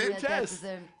gotta test do it. your test.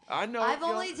 I know. I've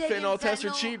only taken fentanyl tests are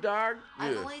fentanyl- cheap, dog.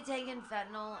 I've Yeah. only taken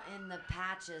fentanyl in the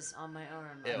patches on my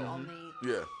arm. Ew. I've only,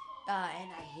 Yeah. and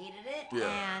I hated it.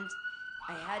 Yeah. And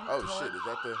I hadn't Oh told, shit, is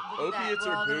that the look at that, Opiates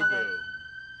we're are all boo gonna live. boo.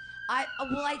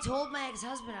 I told my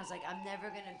ex-husband, I was like, I'm never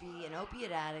going to be an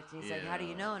opiate addict. And he's like, how do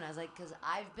you know? And I was like, because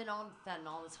I've been on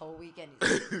fentanyl this whole weekend.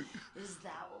 He's like, is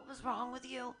that what was wrong with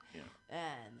you? Yeah.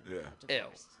 And Yeah. got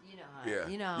divorced. You know how, Yeah.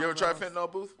 you know You ever how tried it goes.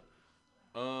 fentanyl, Booth?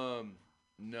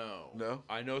 No. No?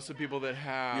 I know some people that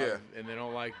have, Yeah. and they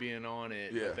don't like being on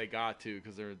it, Yeah. but they got to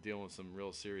because they're dealing with some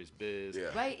real serious biz. Yeah.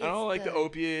 Right, I don't it's like the the-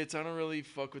 opiates. I don't really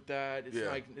fuck with that. It's Yeah.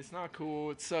 like it's not cool.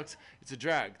 It sucks. It's a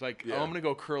drag. Like Yeah. I'm gonna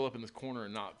go curl up in this corner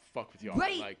and not fuck with y'all.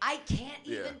 Right. Like I can't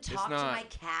Yeah. even It's talk to not- my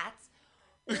cats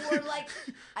Or like,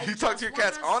 you talk to your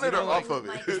cats on it or off of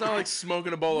it? It's not like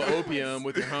smoking a bowl of opium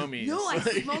with your homies. No, I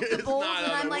smoke the bowls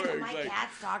and I'm like, works. my Like,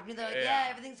 cats talk to me. They're like, yeah. yeah,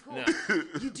 everything's cool. No.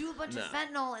 You do a bunch of No.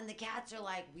 fentanyl and the cats are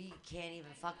like, we can't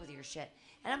even fuck with your shit.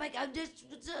 And I'm like, just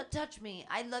touch me.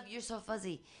 I love you're so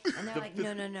fuzzy. And they're like,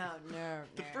 no.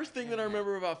 The first thing that I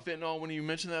remember about fentanyl, when you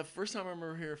mentioned that, first time I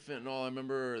remember hearing fentanyl, I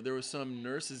remember there was some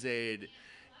nurse's aide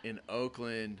in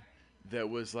Oakland that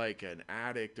was like an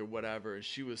addict or whatever, and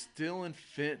she was stealing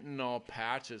fentanyl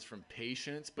patches from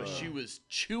patients, but she was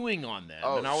chewing on them.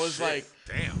 Oh, and I was shit. like,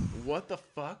 damn, what the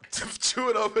fuck?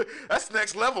 Chewing over, that's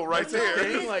next level right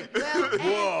there. Like,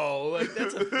 whoa, like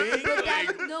that's a thing.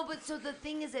 But so the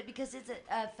thing is that because it's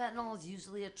fentanyl is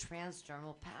usually a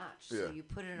transdermal patch, so you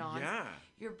put it on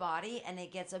your body and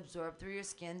it gets absorbed through your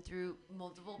skin through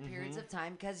multiple periods of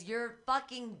time because you're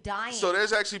fucking dying. So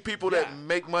there's actually people that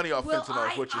make money off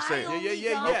fentanyl, is what you're saying.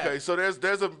 Yeah. Okay, so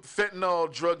there's a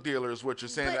fentanyl drug dealer, is what you're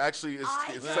saying. Actually,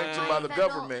 it's sanctioned by the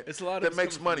government it's a lot that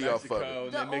makes money off of Mexico,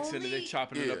 it. And they mix it and they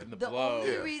chopping it up in the blow.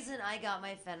 The only reason I got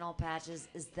my fentanyl patches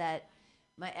is that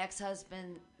my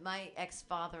ex-husband, my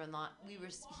ex-father-in-law, we were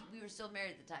still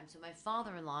married at the time, so my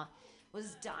father-in-law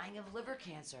was dying of liver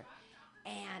cancer,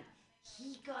 and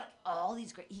he got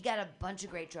he got a bunch of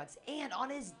great drugs, and on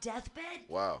his deathbed,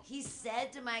 he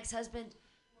said to my ex-husband,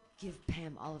 "Give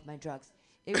Pam all of my drugs."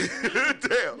 It was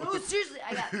damn. No, seriously,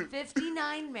 I got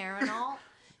 59 Marinol.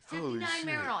 59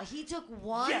 Marinol. He took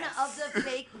one of the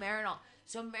fake Marinol.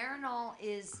 So Marinol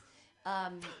is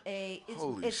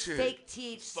it's fake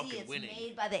THC. It's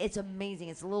made by it's amazing.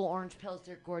 It's little orange pills.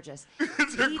 They're gorgeous.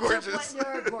 They're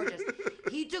gorgeous.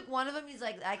 He took one of them. He's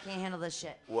like, I can't handle this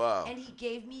shit. Wow. And he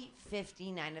gave me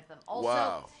 59 of them.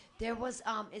 Also, there was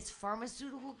it's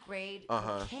pharmaceutical grade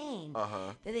cocaine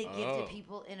that they give to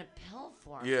people in a pill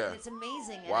form. Yeah. And it's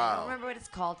amazing. And I don't remember what it's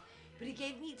called. But he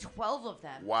gave me 12 of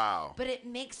them. Wow. But it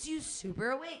makes you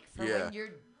super awake for when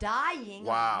you're dying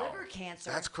of liver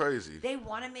cancer. That's crazy. They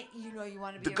want to make you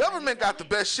want to be. The government got the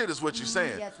best shit, is what you're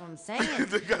saying. That's what I'm saying.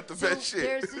 They got the best shit.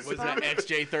 There's this was that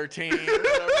XJ13 or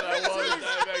whatever that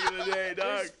was back in the day, dog?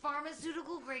 There's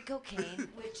pharmaceutical grade cocaine,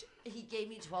 which he gave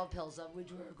me 12 pills of,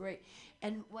 which were great.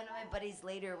 And one of my buddies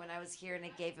later, when I was here and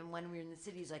I gave him when we were in the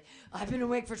city, he's like, I've been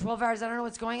awake for 12 hours. I don't know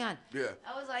what's going on. Yeah.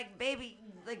 I was like, baby,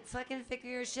 like fucking figure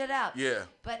your shit out. Yeah.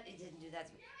 But it didn't do that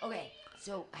to me. Okay,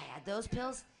 so I had those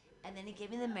pills, and then he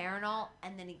gave me the Marinol,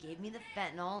 and then he gave me the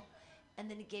fentanyl, and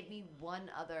then he gave me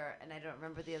one other, and I don't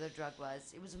remember what the other drug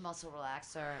was. It was a muscle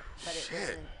relaxer, but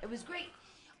it was great.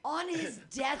 On his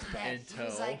deathbed, he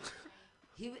was like,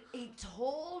 he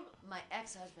told my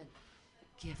ex-husband,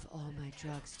 give all my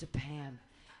drugs to Pam.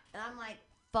 And I'm like,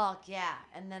 fuck yeah.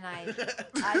 And then I moved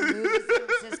to San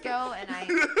Francisco, and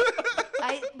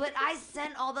I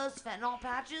sent all those fentanyl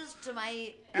patches to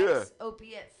my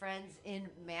ex-opiate friends in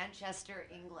Manchester,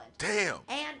 England. Damn.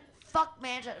 And fuck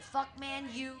Manchester, fuck Man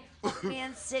U, fuck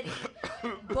Man City.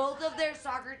 Both of their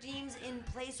soccer teams in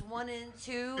place 1 and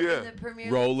 2 in the Premier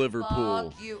League. Roll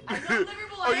Liverpool. Fuck you. I know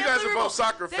Liverpool. Oh, you guys are both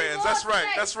soccer fans. That's right.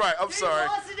 That's right. I'm sorry.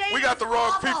 We got the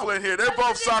wrong people in here. They're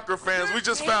both soccer fans. We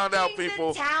just found out,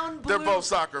 people. They're both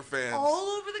soccer fans.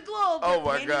 All over the globe. Oh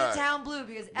my God. God. The town blue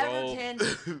because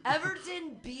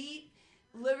Everton beat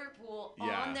Liverpool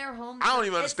on their home. I don't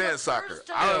even understand soccer.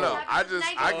 I don't know.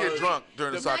 I get drunk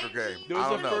during the soccer game. I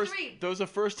don't know. That was the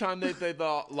first time that they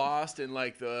lost in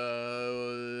like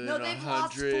the No, they've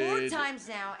lost 4 times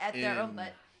now at their own.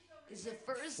 But it's the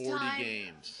first 40 time.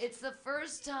 games. It's the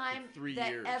first time that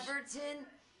years. Everton.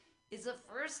 Is the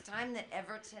first time that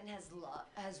Everton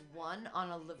has won on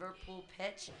a Liverpool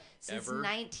pitch since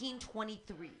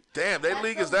 1923. Damn, their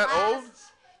league is that old?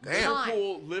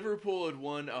 Damn. Liverpool had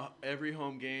won every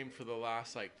home game for the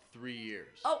last like 3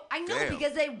 years. Oh, I know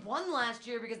because they won last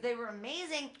year because they were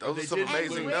amazing. Those are some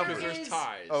amazing numbers. There's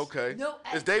ties. Okay. No,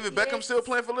 is David Beckham still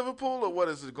playing for Liverpool, or what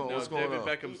is it going? No, what's going David on?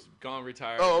 Beckham's gone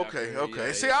retired. Oh, okay, okay.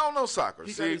 Yeah, See, I don't know soccer.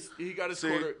 He got his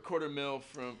quarter mil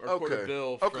from quarter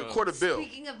bill. Okay, quarter bill.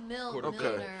 Speaking of Milner,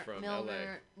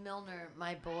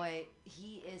 my boy,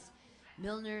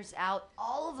 Milner's out.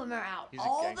 All of them are out.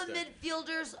 All the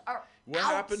midfielders are out. What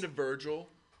happened to Virgil?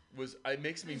 It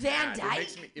makes me Van mad.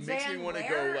 Dyke. It makes me want to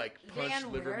go like punch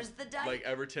like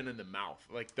Everton in the mouth.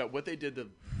 Like that. What they did to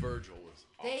Virgil was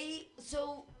awesome.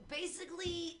 So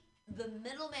basically the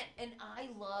middleman, and I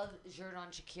love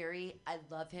Xherdan Shaqiri. I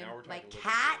love him. My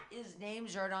cat is named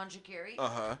Xherdan Shaqiri.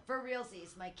 For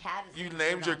realsies, my cat is. You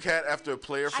named your cat after a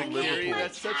player from Liverpool.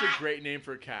 That's such a great name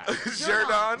for a cat.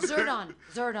 Xherdan.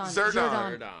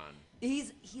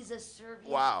 He's a Serbian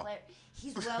player.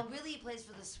 Really, he plays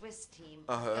for the Swiss team.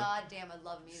 Uh-huh. God damn, I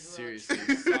love him. He's Seriously,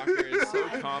 soccer is so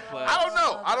complex. I don't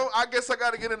know. I guess I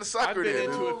got to get into soccer. I've been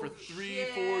then. into it for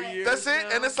 3-4 years. That's it,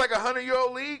 now. and it's like a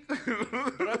 100-year-old league.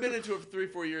 But I've been into it for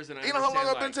 3-4 years, and you know how long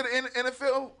I've been to the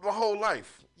NFL? My whole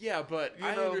life. Yeah, but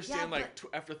I understand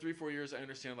after 3-4 years, I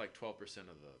understand 12% of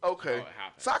the how it happens.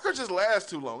 Soccer just lasts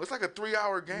too long. It's like a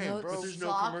 3-hour game, bro. But there's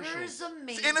no commercials.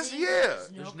 Amazing. And it's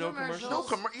There's no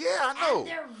commercials. Yeah, I know.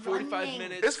 45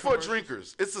 minutes. It's for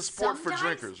drinkers. It's a sport for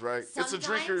drinkers, right? It's a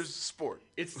drinkers sport.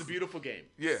 It's the beautiful game.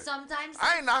 Yeah. Sometimes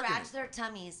I they ain't knocking scratch it. their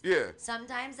tummies. Yeah.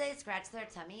 Sometimes they scratch their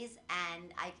tummies,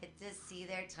 and I get to see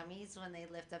their tummies when they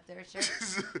lift up their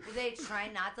shirts. They try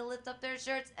not to lift up their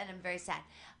shirts, and I'm very sad.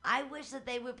 I wish that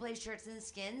they would play shirts and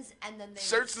skins, and then they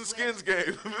shirts and skins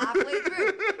game. Halfway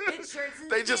through, it's shirts and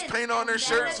they just paint on their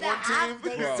shirts one team.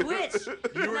 They switch.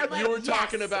 You were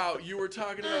talking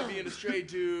about being a straight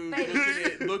dude,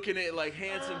 looking at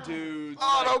handsome dudes.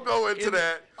 Oh, don't go into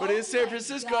that. But in San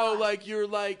Francisco, you're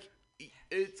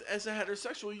it's as a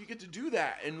heterosexual, you get to do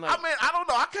that, and I mean, I don't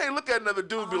know. I can't look at another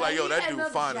dude and be like, "Yo, that dude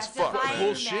fine as fuck."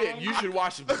 Bullshit. You should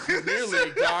watch the Premier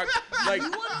League, dog.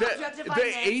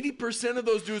 The 80% of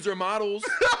those dudes are models.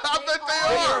 I bet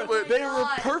they are. But they were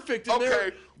perfect. And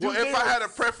okay. Well, if I had a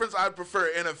preference, I'd prefer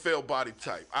NFL body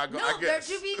type. I guess.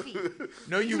 They're too beefy.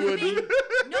 No, you wouldn't.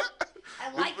 Nope.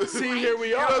 I like the See, here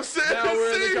we are. You know what I'm saying? Now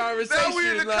we're in the conversation. Now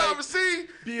we're in the conversation.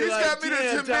 He's got me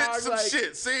to admit some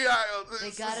shit. See,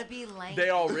 they gotta be lame. They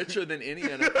all richer than any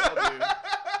NFL dude.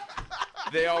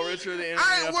 They all richer than any NFL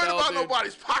I ain't worried about dude.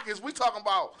 nobody's pockets. We talking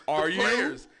about the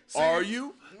players. See, are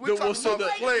you? We talking about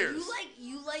the players.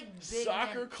 You like big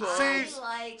soccer club.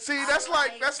 See, that's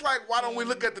like why don't we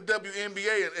look at the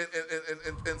WNBA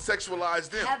and sexualize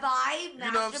them? Have I? You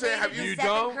know what I'm saying? Have you?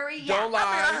 Don't lie. I mean,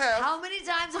 I have. How many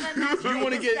times have I masturbated? You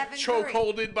want to get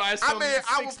chokeholded by some?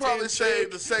 I would probably say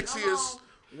the sexiest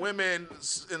women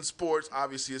in sports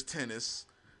obviously is tennis.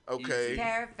 Okay.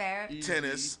 Fair.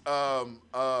 Tennis.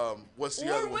 What's the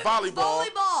other one? Volleyball.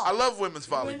 I love women's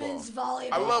volleyball.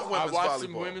 I love women's volleyball. I watch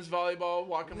some women's volleyball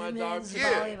walking my dog.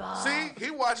 Yeah. See,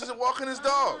 he watches it walking his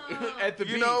dog at the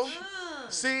beach. You know.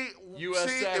 See,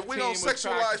 if we don't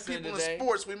sexualize people in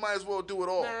sports, we might as well do it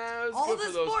all. All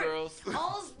the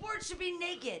sports should be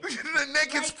naked.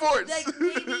 Naked sports.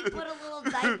 Maybe put a little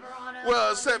diaper on them.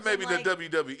 Well, except maybe the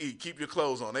WWE. Keep your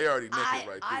clothes on. They already naked right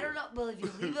there. I don't know. Well, if you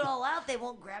leave it all out, they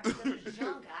won't grab each other's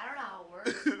junk. I don't know how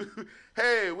it works.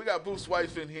 Hey, we got Booth's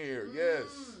wife in here. Yes.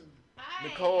 Hi.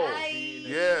 Nicole. Hi.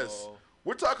 Yes.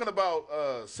 We're talking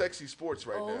about sexy sports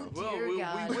right now. Well, we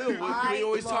will. We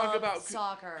always talk about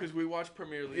soccer because we watch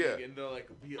Premier League, and they're like,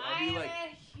 I'm a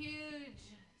huge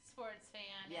sports fan,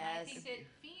 yes. and I think that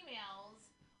females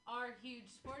are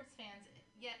huge sports fans,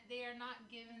 yet they are not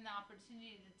given the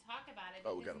opportunity to talk about it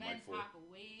because men talk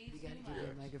way too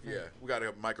much. Yeah, we got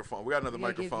a microphone. We got another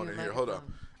microphone in here. Hold on.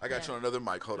 I got you on another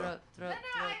mic. Hold on. I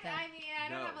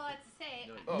don't have a lot to say.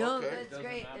 No, that's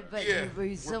great. But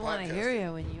we still want to hear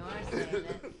you when you are saying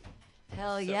it.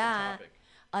 Hell yeah.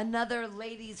 Another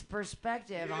lady's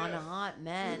perspective on hot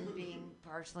men being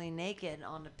partially naked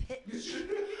on a pitch.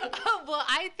 Well,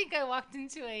 I think I walked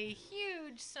into a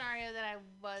huge scenario that I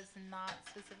was not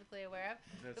specifically aware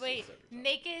of. Wait,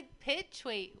 naked pitch?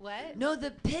 Wait, what? No,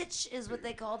 the pitch is what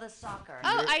they call the soccer.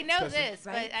 Oh, I know this,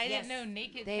 right? but I didn't know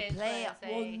naked they pitch. Play.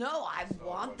 Well, no, I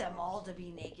want them all to be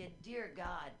naked. Dear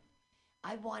God,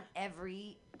 I have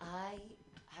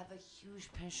a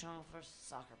huge penchant for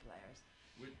soccer players.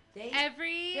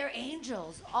 They're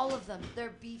angels, all of them.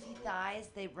 They're beefy thighs.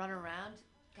 They run around.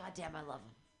 God damn, I love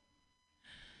them.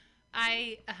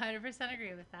 I 100%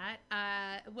 agree with that.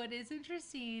 What is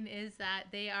interesting is that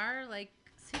they are like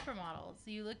supermodels.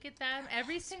 You look at them,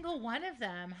 every single one of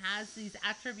them has these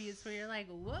attributes where you're like,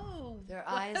 whoa, their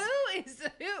eyes. Who is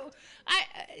who?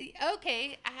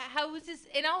 Okay, how is this?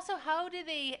 And also, how do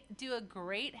they do a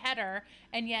great header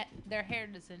and yet their hair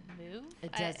doesn't move?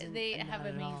 It doesn't. They have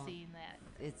amazing that.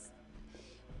 It's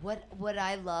what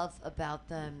I love about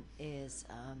them is,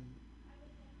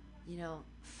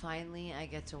 finally I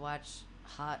get to watch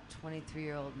hot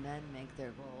 23-year-old men make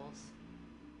their goals.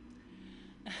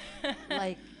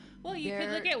 Like, well, you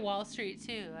could look at Wall Street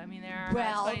too. I mean, there are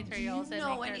 23-year-olds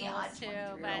that make their goals too.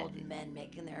 23-year-old men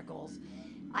making their goals.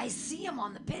 I see them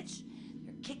on the pitch.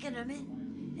 They're kicking them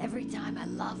in every time. I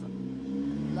love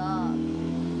them.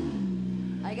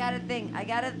 I got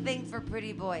a thing for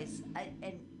pretty boys.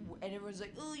 And everyone's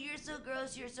like, "Oh, you're so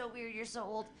gross. You're so weird. You're so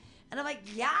old." And I'm like,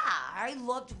 "Yeah, I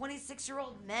love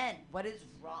 26-year-old men. What is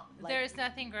wrong?" There's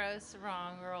nothing gross,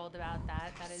 wrong, or old about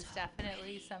that. That is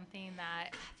definitely something that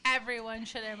everyone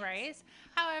should embrace.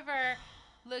 However,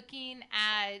 looking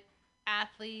at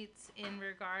athletes in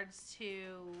regards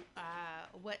to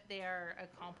what they're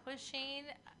accomplishing,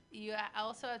 you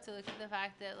also have to look at the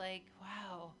fact that, like,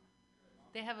 wow,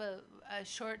 they have a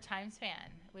short time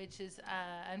span, which is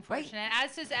unfortunate. Right.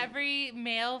 As does every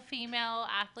male, female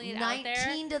athlete out there.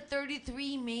 19 to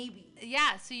 33, maybe.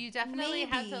 Yeah, so you definitely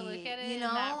have to look at it, you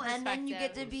know, and then you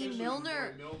get to be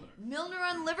Milner. Milner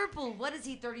on Liverpool. What is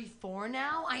he, 34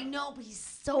 now? I know, but he's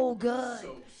so good.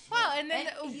 Well, and then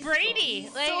Brady.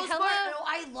 He's so smart. No,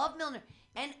 I love Milner.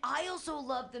 And I also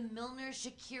love the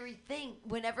Milner-Shaqiri thing.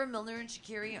 Whenever Milner and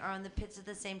Shaqiri are on the pitch at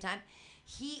the same time,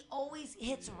 he always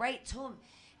hits right to him.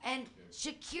 And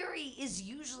Shaqiri is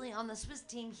usually on the Swiss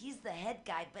team. He's the head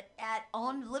guy. But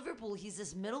on Liverpool, he's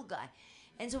this middle guy.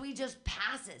 And so he just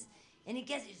passes. And he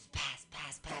just pass.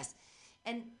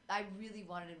 And I really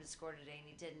wanted him to score today, and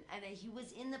he didn't. And then he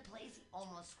was in the place. He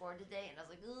almost scored today. And I was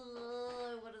like,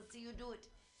 oh, I want to see you do it.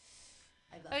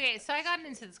 Okay, so I got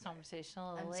into this conversation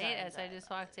a little late as I just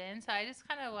walked in. So I just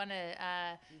kind of want to,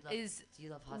 do you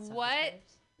love hot soccer players?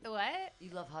 What?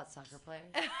 You love hot soccer players?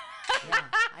 Yeah,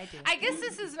 I do. I guess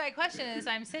this is my question is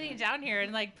I'm sitting down here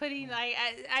and like putting like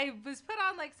I was put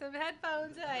on like some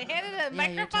headphones and I handed a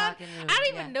microphone. I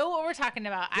don't even know what we're talking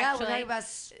about actually. Yeah, we're talking about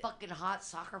fucking hot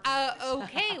soccer players.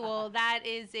 Okay, well that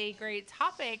is a great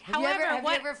topic. Have you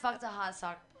ever fucked a hot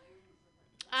soccer player?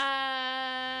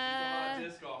 He's a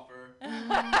disc golfer.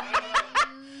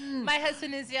 My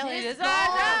husband is yelling. Disc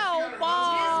golf.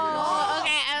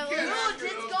 Okay,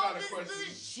 disc golf is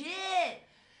the shit.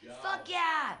 Yeah. Fuck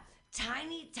yeah.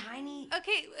 Tiny.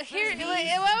 Okay, here's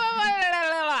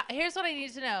what I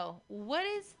need to know. What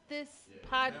is this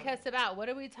podcast about? What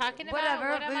are we talking about?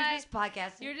 Whatever. We're just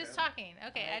podcasting. You're just talking.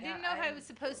 Okay, I didn't know if I was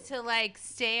supposed to like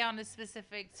stay on a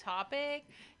specific topic.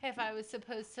 If I was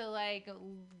supposed to like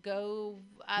go.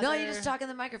 No, you just talk in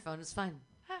the microphone. It's fine.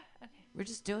 Okay. We're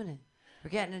just doing it.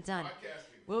 We're getting it done.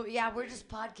 Well, yeah, we're just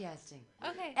podcasting.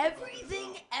 Okay.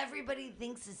 Everything everybody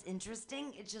thinks is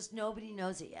interesting. It's just nobody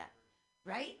knows it yet.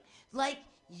 Right? Like,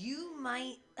 you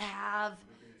might have,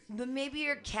 but maybe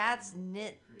your cats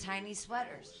knit tiny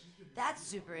sweaters. That's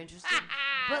super interesting.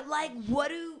 But, like,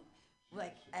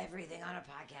 everything on a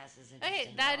podcast is interesting.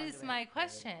 Okay, that is my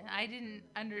question. I didn't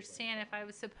understand if I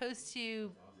was supposed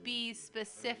to be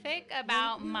specific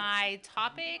about my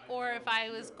topic or if I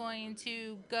was going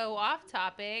to go off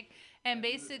topic and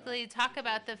basically talk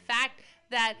about the fact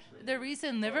that the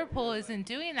reason Liverpool isn't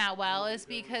doing that well is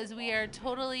because we are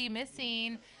totally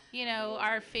missing,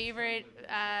 our favorite,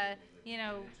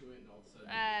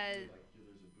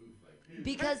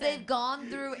 because they've gone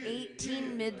through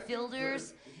 18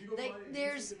 midfielders.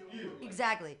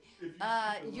 Exactly.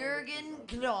 Jurgen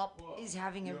Klopp is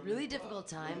having a really difficult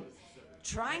time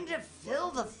trying to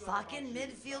fill the fucking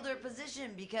midfielder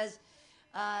position because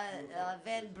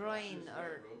Van Bruyne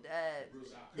or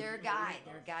their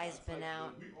guy's been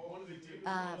out.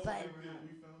 But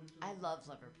I love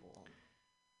Liverpool.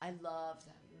 I love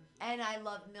them. And I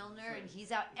love Milner, and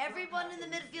he's out. Everyone in the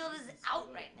midfield is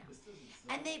out right now.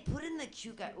 And they put in the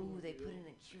cute guy. Ooh, they put in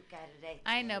a cute guy today.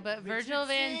 I know, but Virgil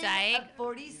van Dijk.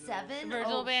 47.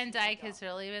 Virgil van Dijk has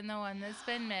really been the one that's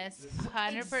been missed.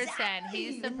 100%. Exactly.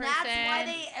 He's the person. That's why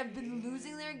they have been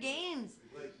losing their games.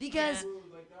 Because,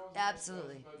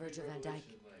 absolutely, Virgil van Dijk.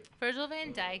 Virgil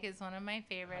van Dijk is one of my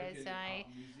favorites. I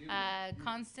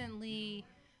constantly,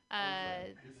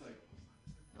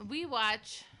 we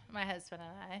watch, my husband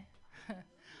and I,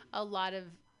 a lot of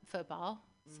football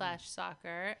 /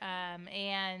 soccer.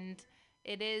 And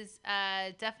it is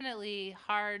definitely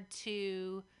hard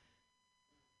to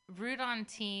root on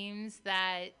teams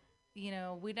that,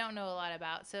 we don't know a lot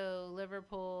about. So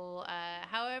Liverpool,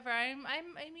 however,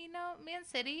 Man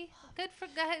City. Good for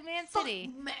Man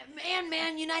City.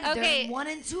 Man United. Okay. They're 1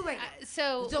 and 2 right now.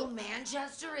 So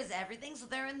Manchester is everything. So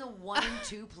they're in the 1 and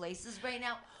 2 places right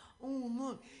now. Oh,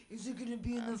 look. Is it going to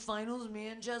be in the finals,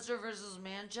 Manchester versus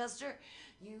Manchester?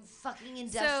 You fucking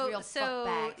industrial fuckbags.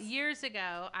 So years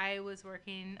ago, I was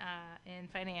working in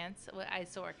finance. Well, I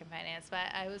still work in finance,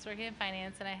 but I was working in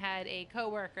finance, and I had a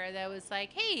coworker that was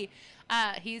like, "Hey,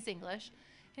 he's English,"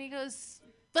 and he goes,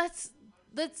 "Let's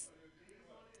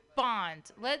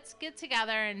bond. Let's get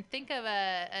together and think of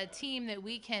a team that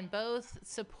we can both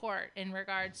support in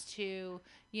regards to."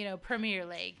 Premier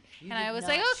League. And I was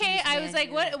like, okay. I was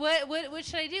like, what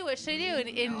should I do? What should I do?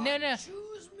 And no.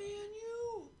 Choose Man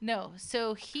U. No.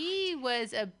 So he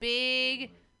was a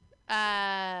big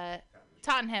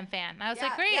Tottenham fan. I was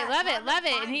like, great, love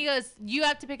it. And he goes, you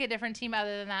have to pick a different team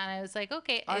other than that. And I was like,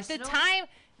 okay. Arsenal?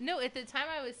 At the time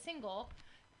I was single.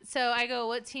 So I go,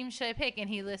 what team should I pick? And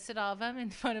he listed all of them,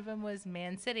 and one of them was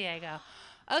Man City. I go,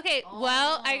 Okay,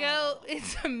 well, I go,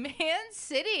 it's a Man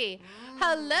City.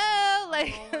 Hello.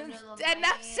 Like,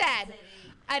 enough said.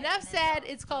 Enough said.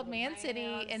 It's called Man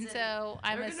City, and so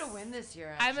They're gonna win this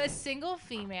year. I'm a single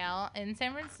female in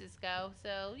San Francisco,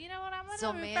 so you know what? I'm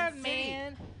gonna root for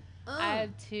Man. I have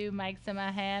 2 mics in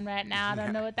my hand right now. I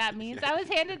don't know what that means. I was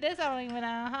handed this. I don't even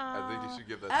know. I think you should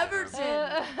give that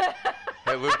Everton.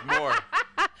 Hey, Luke Moore.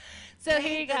 So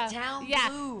here you go. Yeah.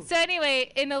 Blue. So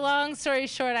anyway, in a long story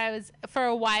short, for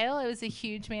a while I was a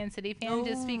huge Man City fan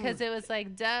just because it was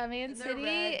like, duh, Man City.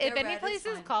 If any place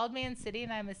is called Man City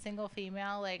and I'm a single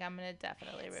female, like I'm gonna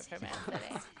definitely root for Man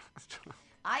City.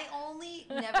 I only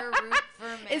never root for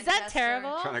Manchester. Is that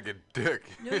terrible? Trying to get dick.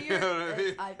 No, you know what I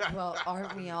mean? Well,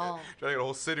 aren't we all? Trying to get a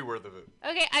whole city worth of it.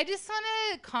 Okay, I just want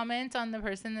to comment on the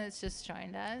person that's just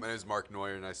joined us. My name is Mark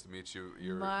Neuer. Nice to meet you.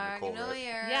 You're Mark Nicole, Neuer.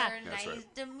 right? Yeah. Nice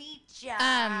to meet ya.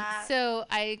 So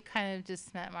I kind of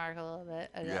just met Mark a little bit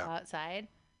outside.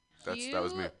 That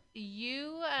was me.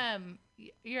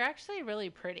 You're actually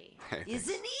really pretty.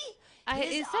 Isn't he?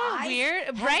 Is that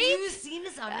weird? Right? Have you seen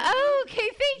his underboob? Oh, okay,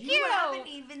 thank you. You haven't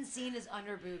even seen his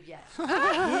underboob yet. his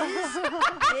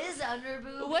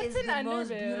underboob What's is the most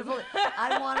beautiful.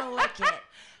 I want to lick it.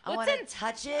 I want to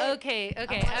touch it. Okay. All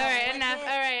right, enough. All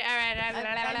right.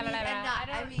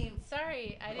 I mean,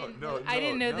 sorry, I didn't. No, I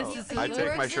didn't know this is. I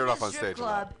take my shirt off on stage.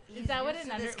 Is that what an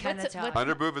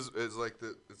underboob is like?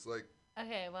 It's like.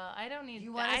 Okay, well, I don't need.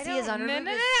 You want to see his underboob?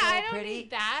 No, I don't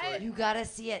need that. You gotta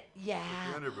see it. Yeah.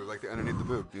 The underboob, like the underneath the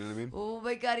boob. You know what I mean? Oh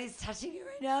my God, he's touching it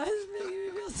right now. It's making me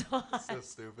feel so hot. So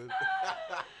stupid.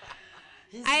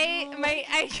 I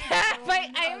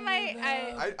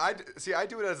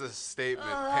do it as a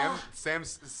statement.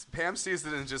 Pam sees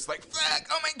it and just like, fuck,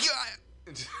 oh my God.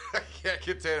 I can't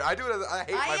contain it. I do it as I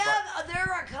hate my butt. There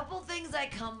are a couple things I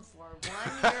come for.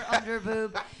 One, your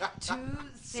underboob. 2,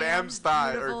 Sam's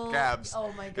thigh or calves.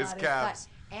 Oh my God, his calves.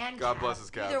 And God bless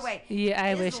his calves. Either way. Yeah,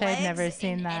 I wish I'd never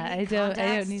seen that. I don't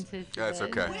need to. Yeah, it's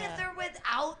okay. With or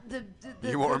without the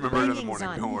you won't remember it in the morning.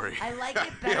 On. Don't worry. I like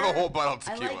it better. You have a whole bottle of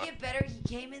tequila. I like it better. He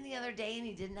came in the other day and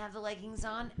he didn't have the leggings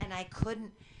on, and I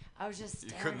couldn't. I was just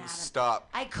staring You couldn't at him. stop.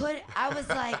 I could. I was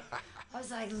like,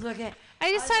 look at. I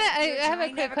have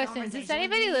a quick question. Does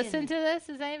anybody listen to this?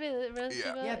 Does anybody listen to this?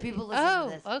 Yeah, people listen to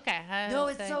this. Oh, okay. No,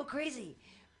 it's so crazy.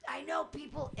 I know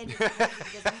people, and it's crazy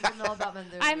because people know about men.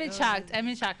 I'm in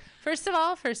shock. First of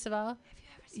all,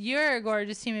 you're a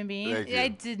gorgeous human being. I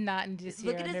did not induce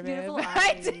your underboob. Beautiful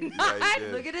I did not.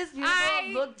 Look at his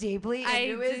beautiful. Look deeply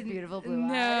into his beautiful blue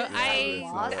eyes.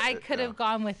 I could have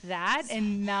gone with that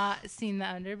and not seen the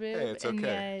underboob. Hey, it's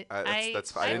okay.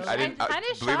 That's fine. I didn't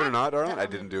believe it or not, darling. I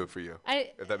didn't do it for you.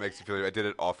 If that makes you feel, I did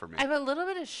it all for me. I'm a little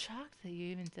bit of shocked that you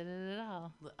even did it at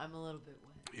all. I'm a little bit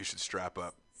wet. You should strap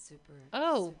up. Super.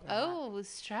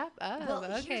 Strap up. Well,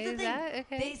 okay, here's the thing.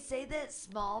 okay. They say that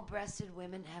small-breasted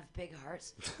women have big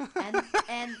hearts, and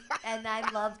I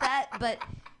love that. But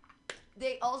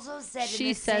they also said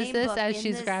she says this as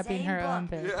she's grabbing her own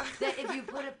boob. That if you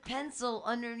put a pencil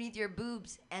underneath your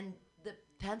boobs and the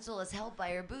pencil is held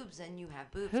by your boobs, and you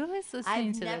have boobs. Who is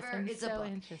listening to this? I'm it's so a book.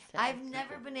 interested. I've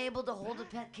never been able to hold a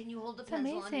pen. Can you hold a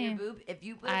pencil under your boob? If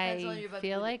you put a pencil on your boob, I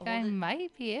feel like I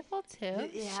might be able to.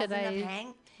 Should I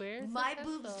hang? Where's my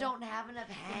boobs don't have enough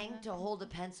hang to hold a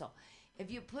pencil. If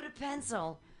you put a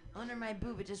pencil under my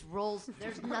boob, it just rolls.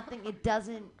 There's nothing. It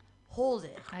doesn't hold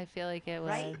it. I feel like it would.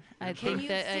 Right? I think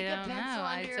that I don't know.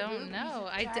 I don't know.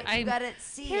 You gotta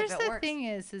see Here's if it the works. thing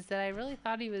is that I really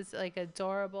thought he was like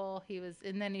adorable.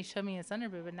 And then he showed me his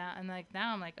underboob, and now I'm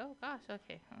like, oh gosh,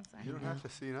 okay. You don't have to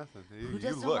see nothing. Who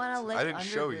doesn't looked. wanna lick I didn't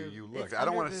show you. underboob? You looked. It's I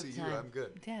don't want to underboob see you. time. I'm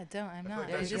good. Yeah,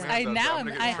 I'm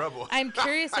not. I'm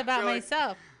curious about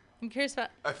myself. I'm curious about.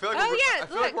 I feel like I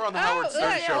feel like we're on the Howard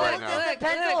Stern show right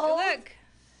now. Look.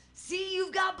 See,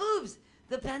 you've got boobs.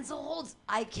 The pencil holds.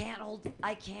 I can't hold a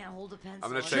pencil.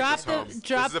 I'm gonna take this home.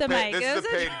 Drop the mic. This is a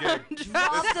paid gig.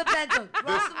 Drop the pencil. Drop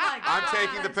the mic. I'm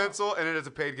taking the pencil, and it is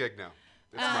a paid gig now.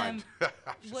 It's mine.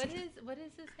 What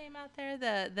is his name out there?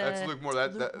 That's Luke Moore. I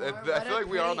feel like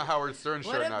we are on the Howard Stern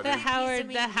show now. The Howard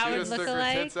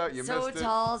lookalike. So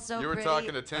tall, so pretty. You were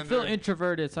talking to Tinder. I feel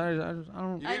introverted. So I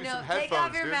don't. I know. Take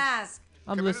off your mask.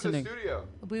 I'm listening.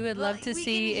 We would love to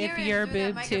see if your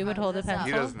boob too would hold a pencil.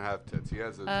 He doesn't have tits. He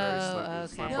has a very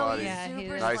slim body.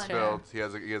 Nice build. He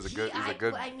has a good. He's a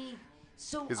good. I mean,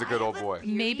 so he's a good old boy.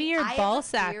 Maybe your ball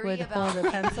sack would hold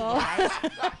a pencil.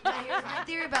 Now here's my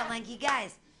theory about lanky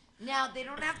guys. Now they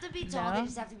don't have to be tall; they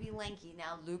just have to be lanky.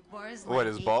 Now Luke Moore is lanky. What,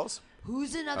 his balls?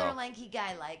 Who's another lanky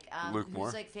guy like Luke Moore?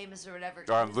 who's like famous or whatever?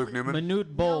 Luke Newman.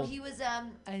 Manute Bol. No, he was a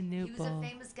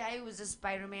famous guy who was a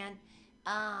Spider-Man.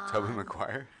 Tobey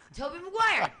Maguire. Tobey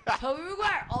Maguire. Tobey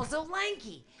Maguire, also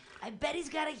lanky. I bet he's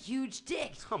got a huge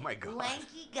dick. Oh my God.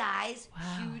 Lanky guys,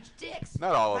 huge dicks.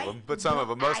 Not all right? of them, but some of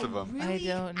them, most of them.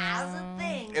 Really, I don't know. As a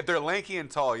thing. If they're lanky and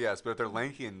tall, yes, but if they're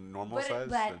lanky and normal size,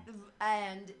 then...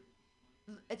 and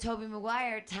Tobey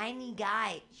Maguire, tiny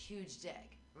guy, huge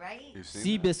dick, right? You've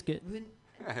seen Seabiscuit.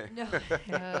 No.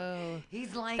 Oh.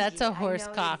 He's lanky. That's a I horse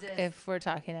know he cock exists. if we're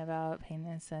talking about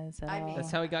penises at all.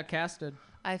 That's how he got casted.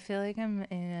 I feel like I'm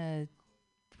in a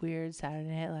weird Saturday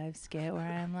Night Live skit where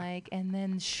I'm like, and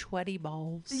then sweaty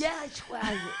balls. Yeah,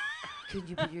 could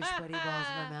you put your sweaty balls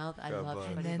in my mouth? I love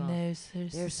sweaty balls. And then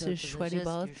there's They're so sweaty delicious,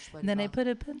 balls. your sweaty And then I balls. put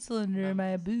a pencil under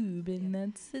my boob, and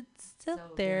it's So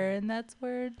up there, good. and that's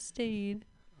where it stayed.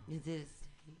 It is.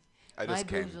 I My just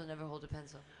came. boobs will never hold a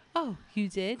pencil. Oh, you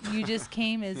did? You just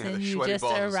came as Yeah, in the you sweaty just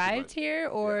balls is too arrived much. here,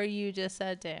 or you just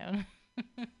sat down?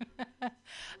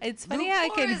 It's funny Luke how I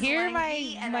Moore can is hear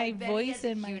lanky, and I my bet he voice has a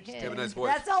in my huge head. have a nice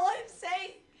voice. That's all I'm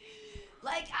saying.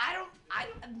 Like,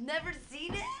 I've never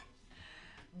seen it,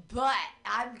 but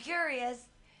I'm curious.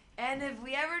 And if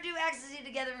we ever do ecstasy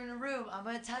together in a room, I'm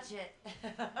going to touch it.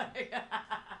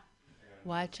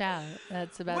 Watch out.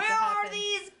 That's about Where to happen. are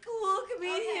these cool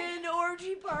comedian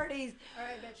orgy parties? All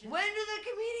right, bitches. When do the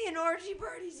comedian orgy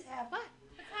parties happen?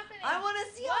 What's happening? I want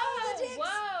to see all the dicks.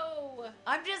 Whoa.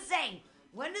 I'm just saying,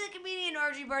 when do the comedian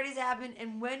orgy parties happen,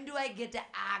 and when do I get to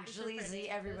actually see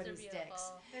everybody's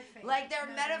dicks? Like, their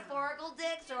metaphorical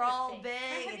dicks are all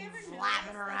big and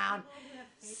flapping around.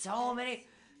 So many.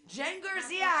 Jen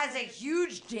Garcia has a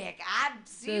huge dick. I've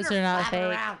seen Those her are not flapping fake.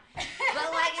 around.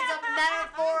 But, like, it's a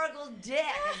metaphorical dick.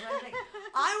 Is what I'm saying.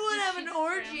 I want to have an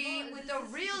orgy with the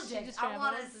real dicks. I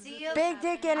want to see them. Big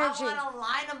dick energy. I want to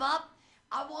line them up.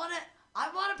 I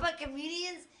want to put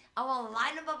comedians. I want to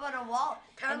line them up on a wall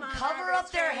and cover up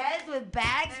their heads with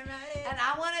bags. And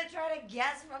I want to try to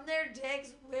guess from their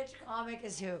dicks which comic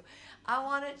is who. I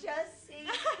want to just see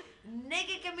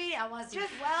naked comedians. I want to see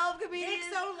 12 comedians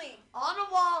Dicks only. on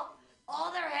a wall.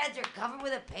 All their heads are covered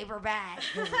with a paper bag.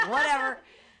 'Cause whatever.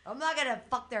 I'm not going to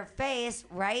fuck their face,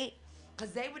 right?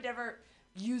 Because they would never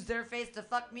use their face to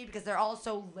fuck me because they're all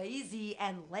so lazy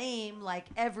and lame like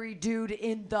every dude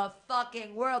in the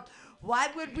fucking world. Why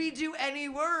would we do any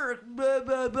work? Blah,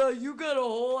 blah, blah. You got a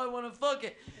hole, I want to fuck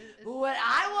it. But what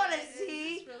I want to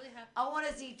see, I want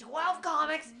to see 12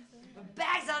 comics with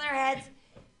bags on their heads,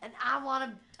 and I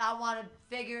want to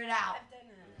figure it out.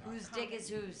 Whose dick is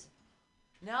whose?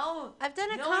 No? I've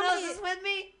done a no one comedy. else is with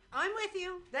me? I'm with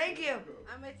you. Thank you.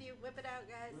 I'm with you. Whip it out,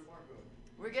 guys.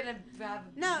 We're going to have...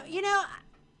 No, you know,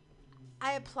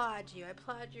 I applaud you. I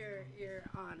applaud your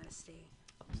honesty.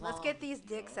 Let's get these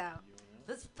dicks out.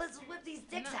 Let's whip these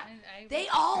dicks out. They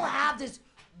all have this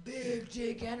big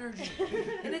dick energy.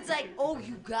 And it's like, oh,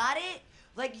 you got it?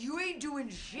 Like, you ain't doing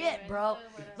shit, bro.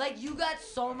 Like, you got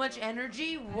so much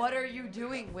energy. What are you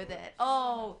doing with it?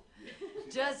 Oh,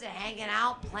 just hanging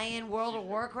out, playing World of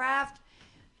Warcraft?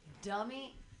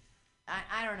 Dummy.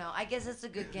 I don't know. I guess it's a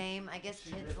good game. I guess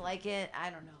kids like it. I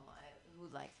don't know. Who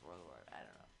likes World of Warcraft? I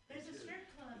don't know. There's a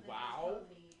strip club. Wow.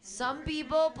 Some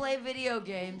people play video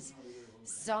games.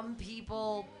 Some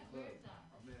people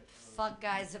fuck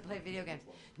guys that play video games.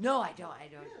 No, I don't.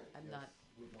 I'm not.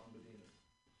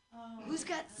 Who's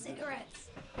got cigarettes?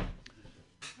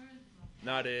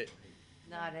 Not it.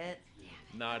 Not it.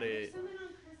 Not it.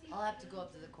 I'll have to go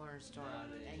up to the corner store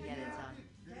and get it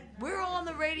done. We're on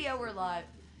the radio. We're live.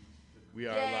 We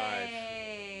are live.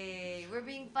 Yay! We're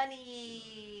being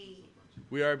funny.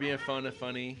 We are being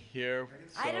funny here.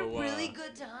 So, I had a really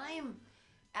good time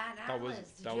at Atlas.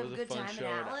 Did that you was have a a good fun time show.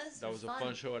 at Atlas? That It was a fun.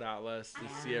 fun show at Atlas to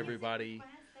see everybody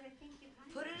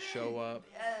Put it show up.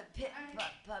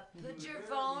 Put your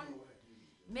phone.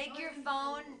 Make your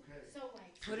phone.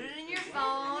 Put it in your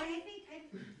phone.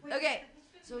 Okay,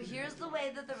 so here's the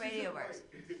way that the radio works.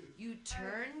 You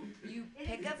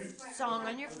pick a song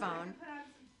on your phone.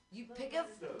 You pick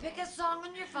a song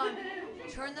on your phone,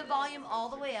 turn the volume all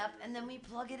the way up, and then we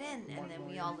plug it in, and then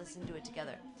we all listen to it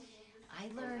together.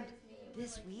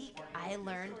 This week, I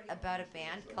learned about a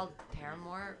band called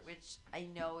Paramore, which I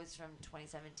know is from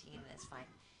 2017, and it's fine.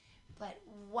 But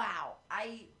wow,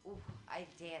 I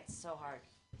danced so hard.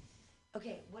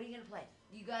 Okay, what are you gonna play?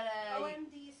 You gotta.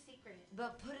 OMD's Secret.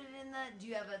 But put it in the. Do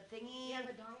you have a thingy? You have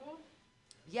a dongle?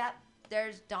 Yep.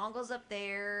 There's dongles up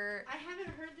there. I haven't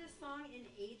heard this song in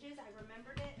ages. I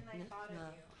remembered it and I thought of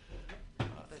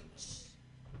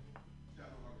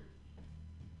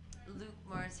you. Luke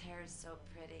Moore's hair is so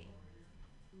pretty.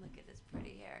 Look at his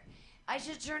pretty hair. I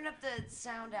should turn up the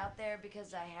sound out there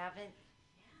because I haven't,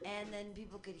 and then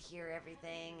people could hear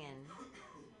everything. And someone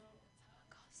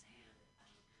call Sam.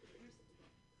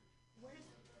 Where's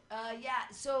Yeah.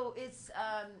 So it's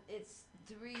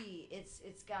 3.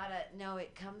 It's gotta. No,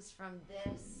 it comes from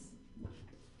this.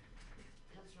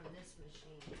 It comes from this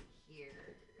machine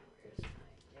here. Where's my?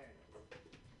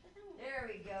 There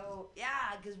it is. There we go. Yeah,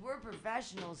 because we're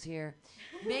professionals here.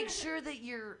 Make sure that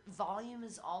your volume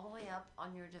is all the way up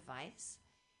on your device,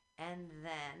 and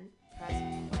then press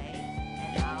play,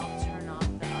 and I'll turn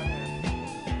off the other.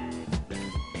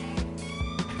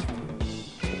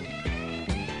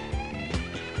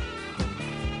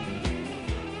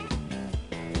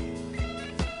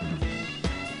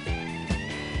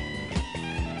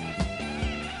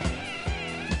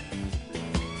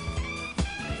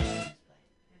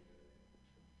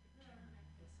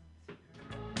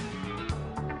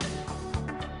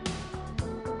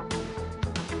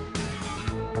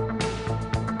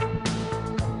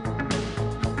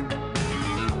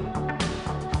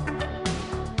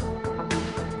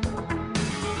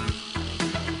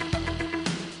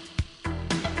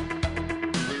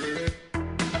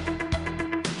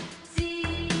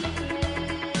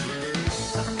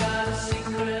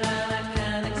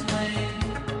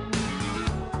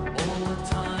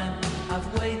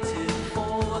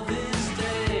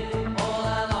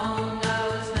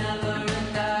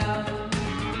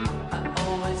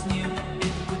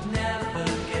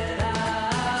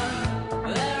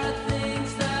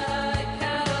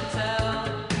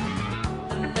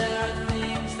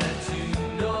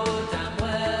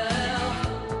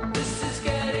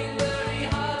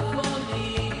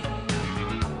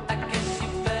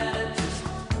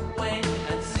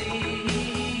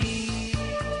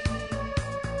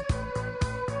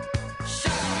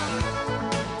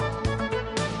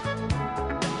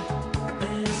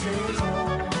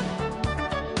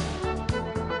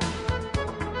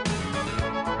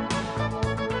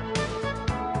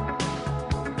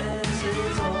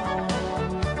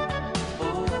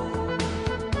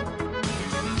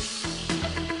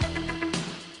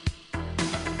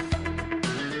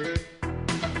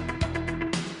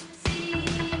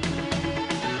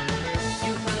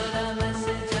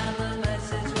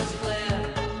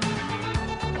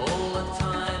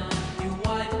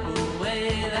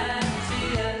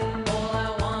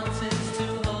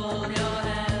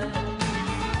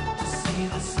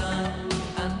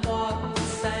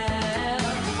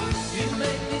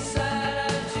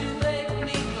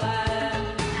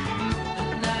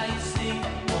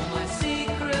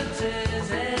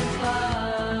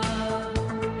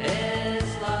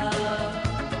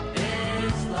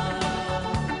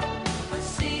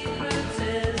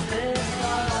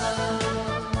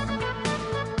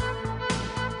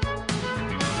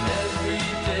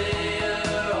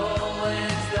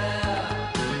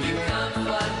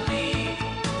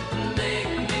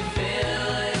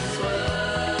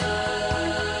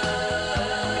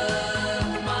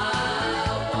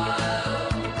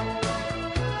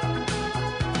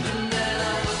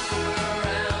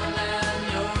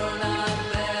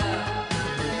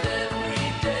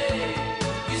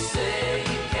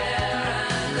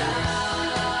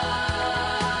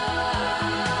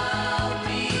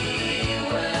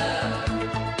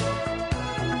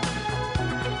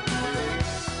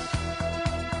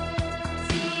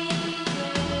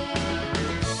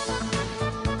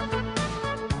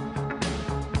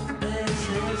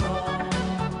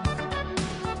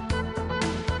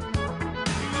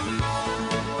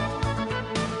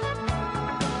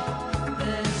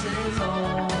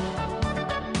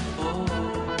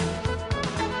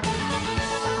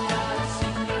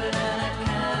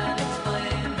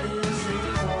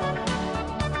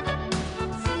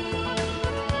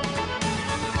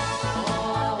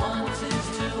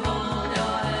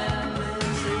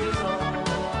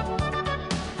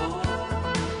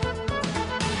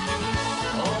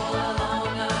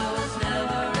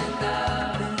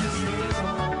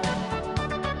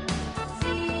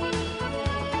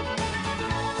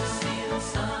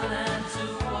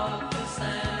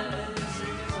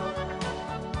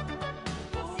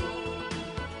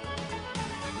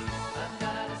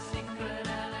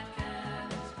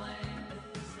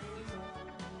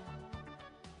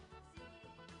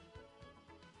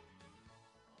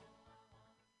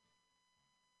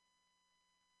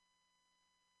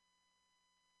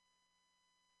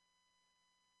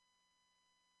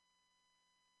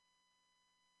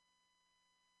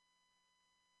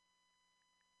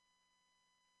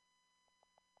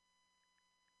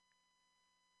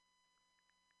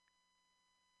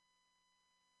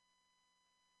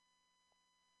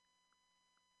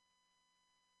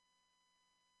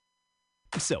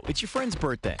 So, it's your friend's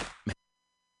birthday.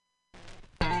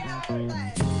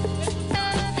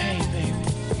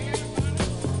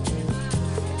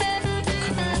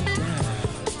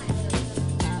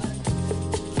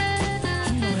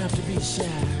 the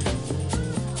shack.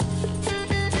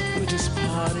 We're just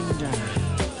partying down.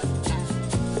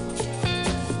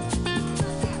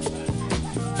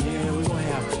 Yeah, we're gonna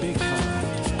have big fun.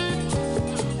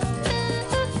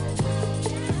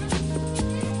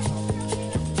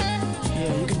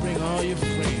 Yeah, you can bring all your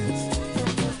friends.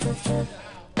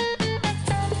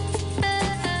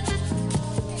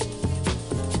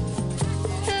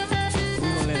 We're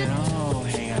gonna let it all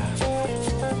hang out.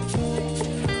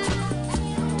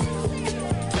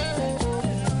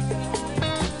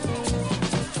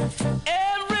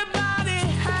 Everybody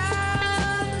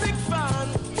have big fun.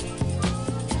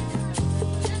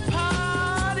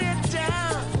 Party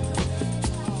down.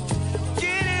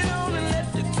 Get it on and let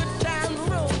the good times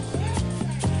roll.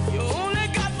 You only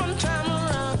got one time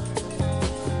around.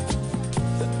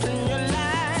 So turn your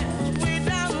lights way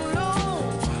down low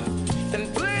and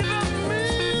play the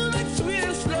music sweet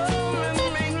and slow and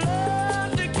make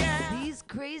love together.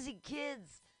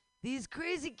 These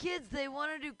crazy kids, they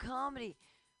want to do comedy.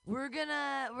 We're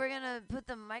gonna put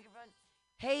the microphone.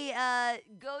 Hey,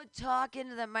 go talk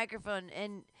into the microphone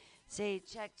and say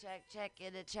check, check, check,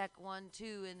 and a check 1,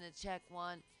 2, and a check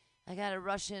 1. I got a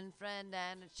Russian friend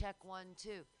and a check 1,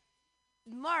 2.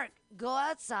 Mark, go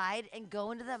outside and go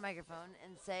into that microphone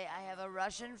and say, I have a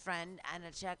Russian friend and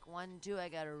a check 1, 2. I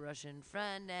got a Russian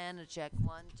friend and a check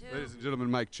 1, 2. Ladies and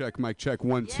gentlemen, mic check, 1,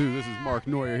 2. This is Mark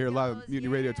Neuer here live at Mutiny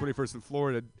Radio, 21st in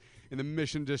Florida, in the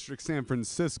Mission District, San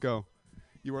Francisco.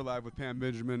 You are live with Pam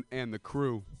Benjamin and the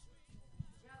crew.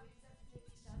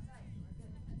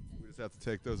 We just have to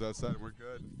take those outside and we're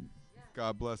good.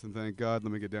 God bless and thank God.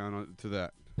 Let me get down to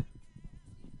that.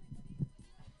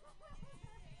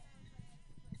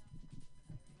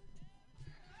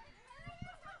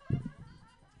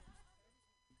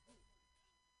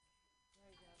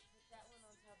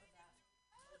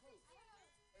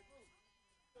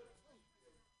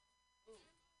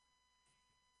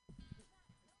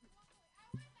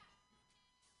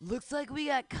 Looks like we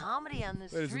got comedy on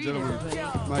this Ladies and street. gentlemen,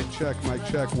 everybody. mic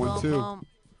check, 1, 2. Bum.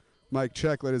 Mic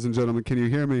check, ladies and gentlemen. Can you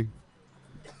hear me?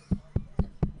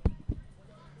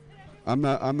 I'm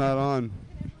not on.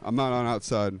 I'm not on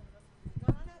outside.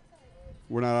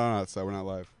 We're not on outside. We're not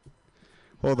live.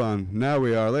 Hold on. Now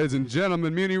we are. Ladies and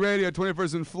gentlemen, Mutiny Radio,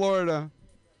 21st in Florida.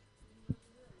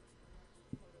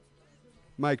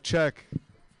 Mic check.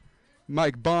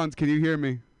 Mike Bonds, can you hear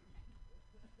me?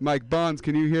 Mike Bonds,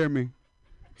 can you hear me?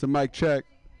 It's a mic check.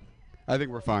 I think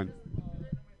we're fine.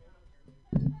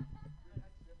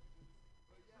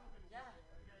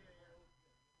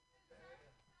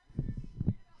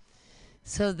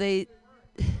 So they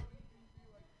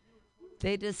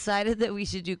decided that we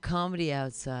should do comedy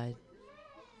outside.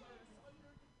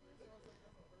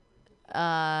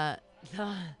 The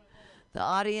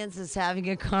audience is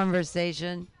having a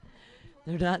conversation.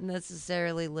 They're not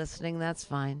necessarily listening. That's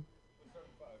fine.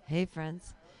 Hey,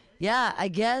 friends. Yeah, I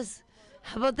guess.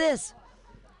 How about this?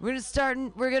 We're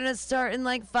gonna start in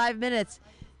like 5 minutes.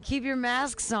 Keep your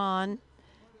masks on.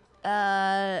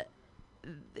 We're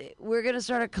gonna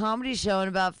start a comedy show in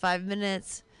about 5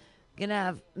 minutes. Gonna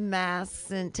have masks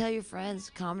and tell your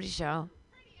friends. Comedy show.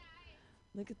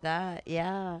 Look at that.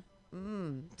 Yeah.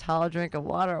 Tall drink of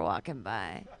water walking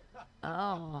by.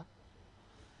 Oh.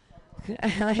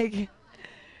 Like,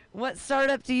 what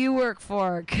startup do you work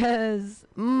for? Cause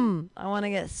I want to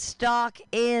get stock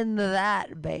in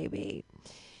that baby.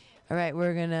 All right,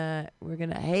 we're gonna.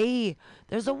 Hey,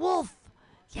 there's a wolf.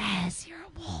 Yes, you're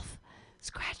a wolf.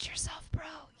 Scratch yourself, bro.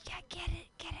 Yeah, get it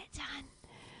done.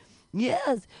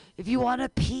 Yes, if you want to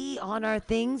pee on our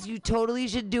things, you totally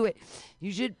should do it.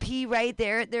 You should pee right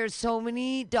there. There's so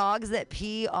many dogs that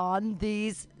pee on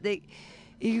these.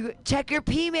 You check your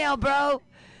pee mail, bro.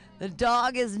 The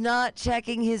dog is not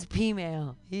checking his pee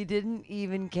mail. He didn't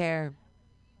even care.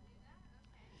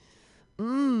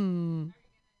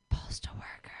 Postal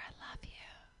worker, I love you.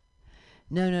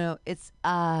 No, it's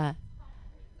I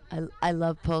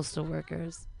love postal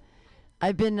workers.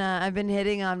 I've been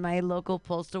hitting on my local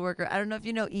postal worker. I don't know if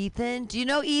you know Ethan. Do you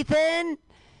know Ethan?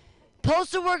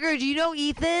 Postal worker, do you know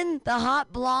Ethan? The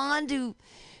hot blonde who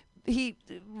he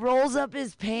rolls up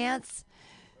his pants.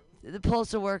 The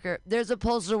postal worker. There's a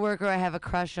postal worker I have a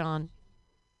crush on.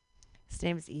 His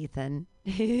name's Ethan.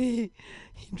 He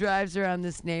drives around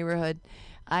this neighborhood.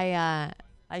 I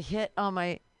hit on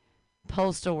my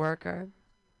postal worker.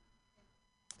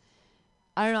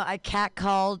 I don't know. I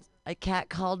catcalled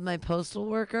my postal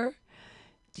worker.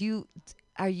 Do you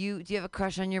have a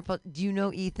crush on your do you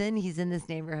know Ethan? He's in this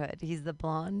neighborhood. He's the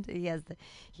blonde. He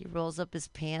rolls up his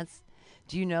pants.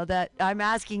 Do you know that? I'm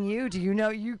asking you. Do you know?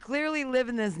 You clearly live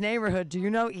in this neighborhood. Do you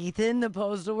know Ethan, the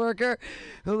postal worker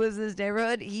who lives in this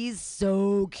neighborhood? He's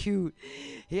so cute.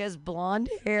 He has blonde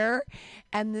hair,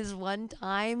 and this one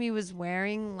time he was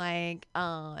wearing like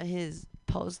his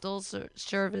postal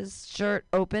service shirt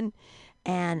open,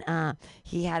 and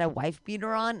he had a wife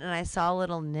beater on, and I saw a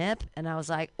little nip, and I was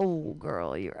like, "Oh,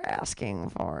 girl, you're asking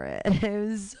for it." It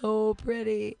was so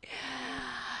pretty,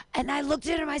 and I looked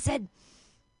at him. I said,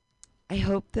 I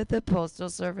hope that the Postal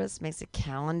Service makes a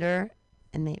calendar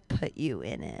and they put you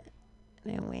in it.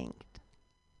 And I winked.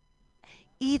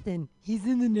 Ethan, he's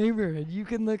in the neighborhood. You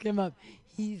can look him up.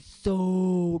 He's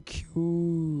so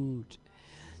cute.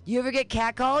 You ever get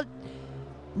catcalled?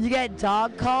 You get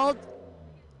dog called?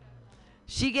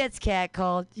 She gets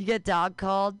catcalled. You get dog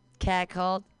called, cat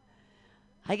called.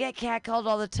 I get catcalled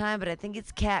all the time, but I think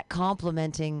it's cat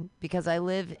complimenting because I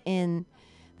live in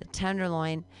the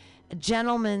Tenderloin. A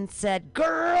gentleman said,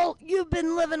 "Girl, you've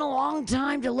been living a long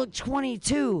time to look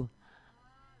 22.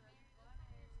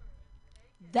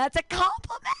 That's a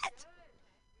compliment.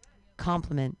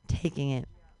 Compliment, taking it.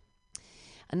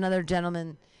 Another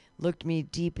gentleman looked me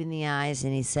deep in the eyes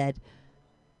and he said,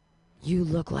 "You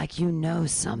look like you know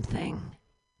something."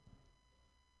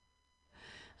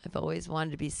 I've always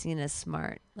wanted to be seen as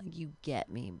smart. Like, you get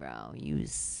me, bro. You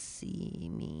see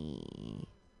me.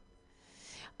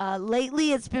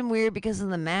 Lately, it's been weird because of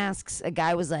the masks. A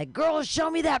guy was like, "Girl, show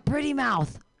me that pretty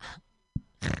mouth."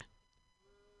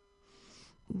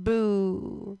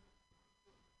 Boo.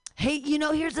 Hey,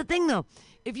 here's the thing, though.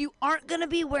 If you aren't going to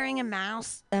be wearing a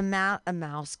mask,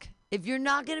 if you're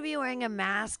not going to be wearing a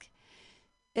mask,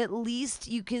 at least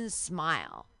you can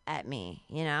smile at me,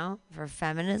 for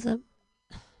feminism.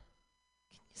 Can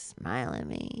you smile at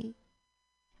me?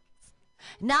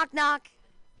 Knock, knock.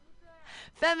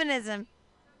 Feminism.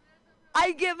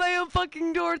 I get my own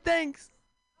fucking door, thanks.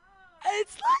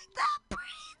 It's like the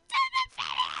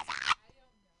feminism.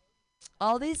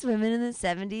 All these women in the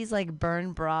 70s like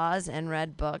burned bras and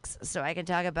read books so I can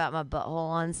talk about my butthole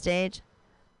on stage.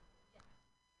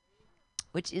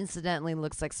 Which incidentally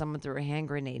looks like someone threw a hand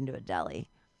grenade into a deli.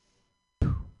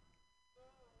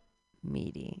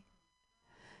 Meaty.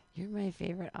 You're my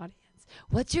favorite audience.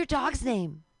 What's your dog's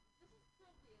name?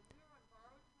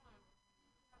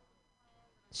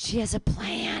 She has a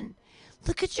plan.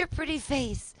 Look at your pretty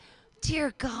face.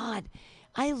 Dear God,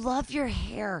 I love your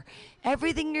hair.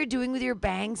 Everything you're doing with your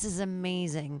bangs is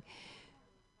amazing.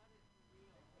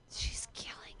 She's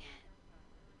killing it.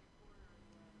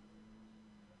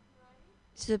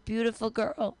 She's a beautiful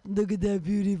girl. Look at that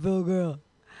beautiful girl.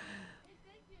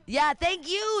 Yeah, thank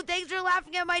you. Thanks for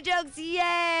laughing at my jokes.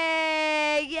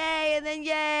 Yay, yay, and then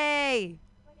yay.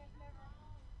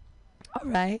 All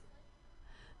right.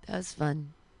 That was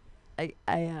fun.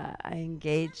 I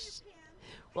engaged.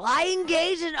 Well, I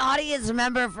engaged an audience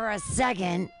member for a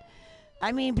second.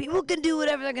 I mean, people can do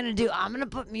whatever they're gonna do. I'm gonna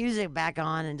put music back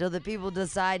on until the people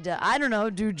decide to, I don't know,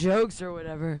 do jokes or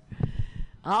whatever.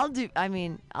 I'll do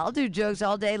jokes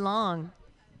all day long.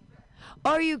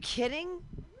 Are you kidding?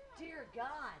 Dear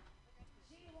God.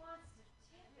 She wants to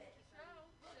tip it.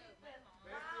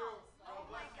 Wow. Oh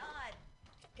my God.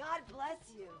 God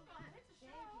bless you.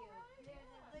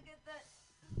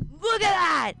 Look at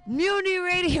that! Mutiny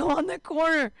Radio on the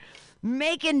corner,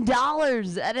 making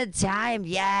dollars at a time.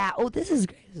 Yeah. Oh, this is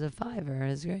great. It's a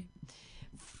 $5. It's great.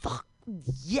 Fuck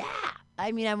yeah!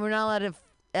 I mean, we're not allowed to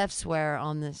F swear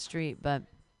on the street, but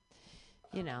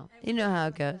you know how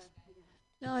it goes.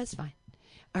 No, it's fine.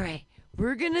 All right,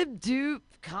 we're gonna do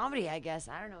comedy, I guess.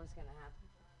 I don't know what's gonna happen.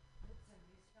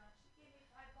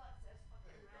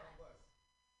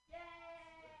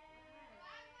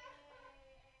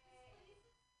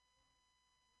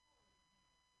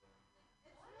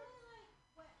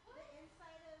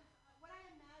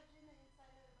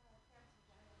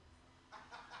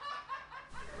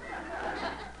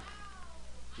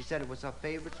 She said it was her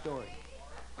favorite story.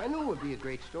 I knew it would be a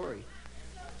great story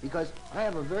because I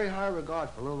have a very high regard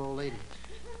for little old ladies.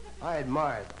 I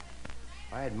admire them.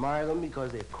 I admire them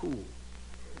because they're cool.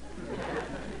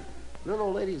 Little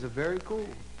old ladies are very cool.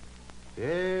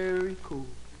 Very cool.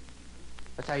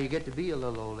 That's how you get to be a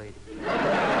little old lady.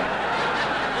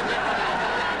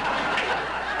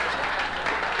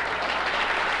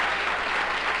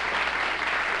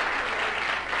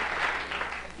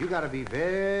 You gotta be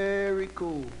very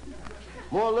cool.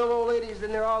 More little old ladies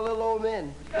than there are little old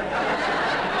men.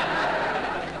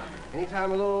 Anytime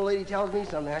a little old lady tells me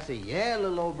something, I say, "Yeah,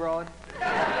 little old broad."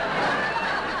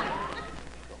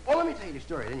 Well, let me tell you the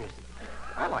story, then you see.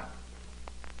 I like it.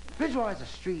 Visualize a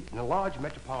street in a large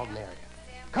metropolitan area.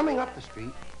 Coming up the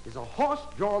street is a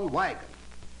horse-drawn wagon.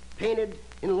 Painted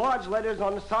in large letters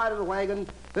on the side of the wagon,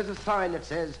 there's a sign that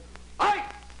says, "Ice!"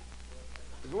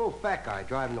 There's a little fat guy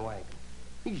driving the wagon.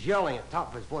 He's yelling at the top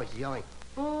of his voice. He's yelling,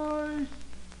 "Ice!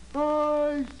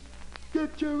 Ice!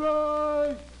 Get your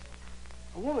ice!"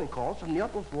 A woman calls from the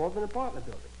upper floor of an apartment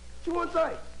building. She wants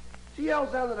ice. She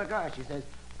yells down to the guy. She says,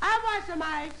 "I want some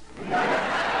ice."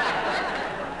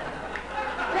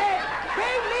 Said,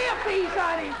 "Bring me a piece,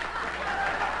 honey."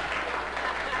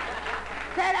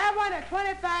 Said, "I want a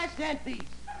 25-cent piece."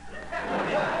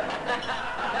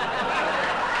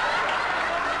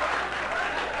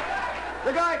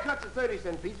 The guy cuts a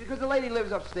 30-cent piece because the lady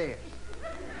lives upstairs.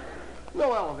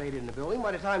 No elevator in the building.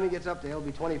 By the time he gets up there, he'll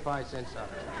be 25 cents up.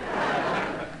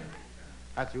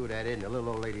 I threw that in. The little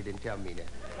old lady didn't tell me that.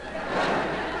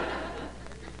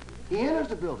 He enters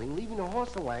the building, leaving the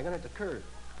horse and wagon at the curb,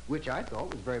 which I thought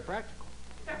was very practical.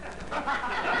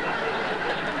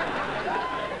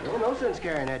 No sense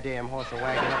carrying that damn horse and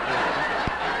wagon up there.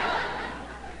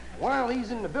 While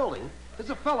he's in the building,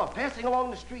 there's a fella passing along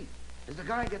the street. As the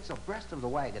guy gets abreast of the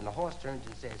wagon, the horse turns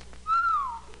and says,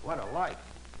 "What a life."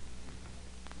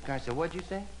 The guy said, "What'd you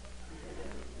say?"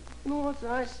 "No,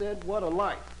 I said, what a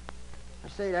life." I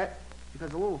say that because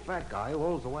the little fat guy who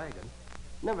owns the wagon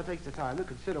never takes the time to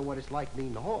consider what it's like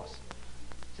being the horse.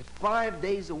 He said 5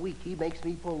 days a week he makes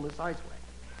me pull this ice wagon.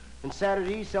 And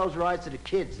Saturday he sells rides to the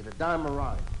kids at $1 a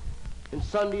ride. And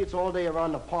Sunday it's all day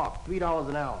around the park, $3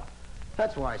 an hour.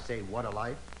 That's why I say, what a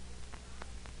life.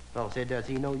 The fellow said, "Does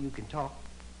he know you can talk?"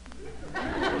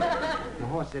 The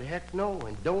horse said, "Heck no,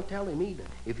 and don't tell him either.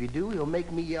 If you do, he'll make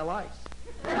me yell ice."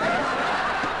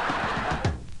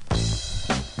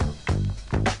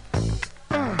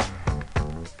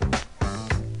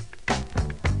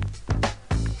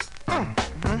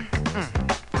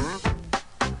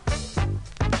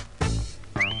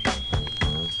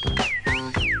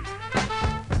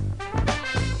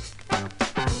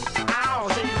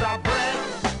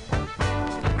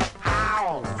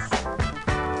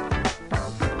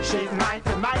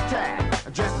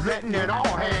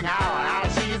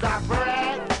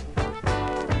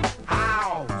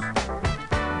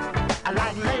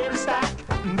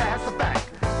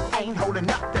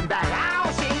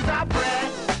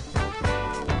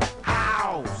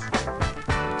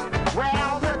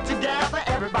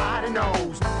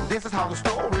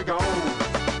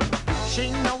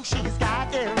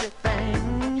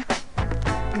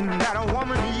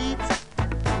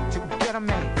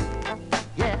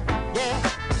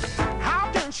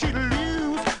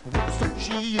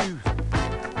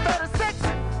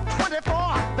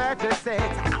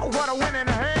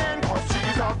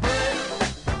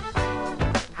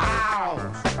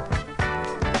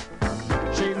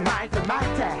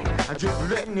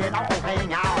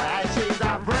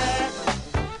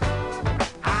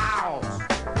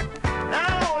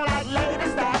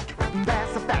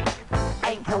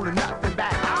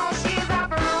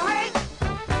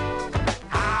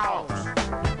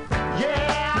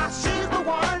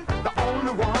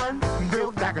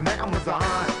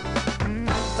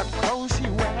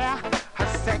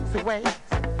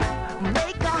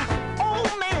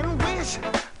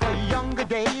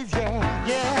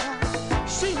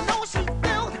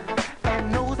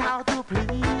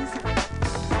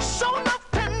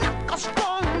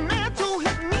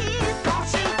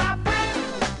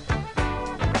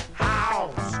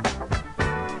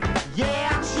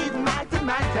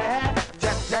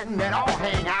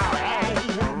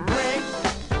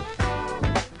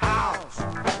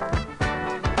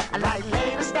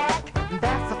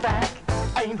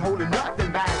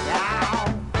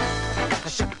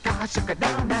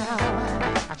 Down,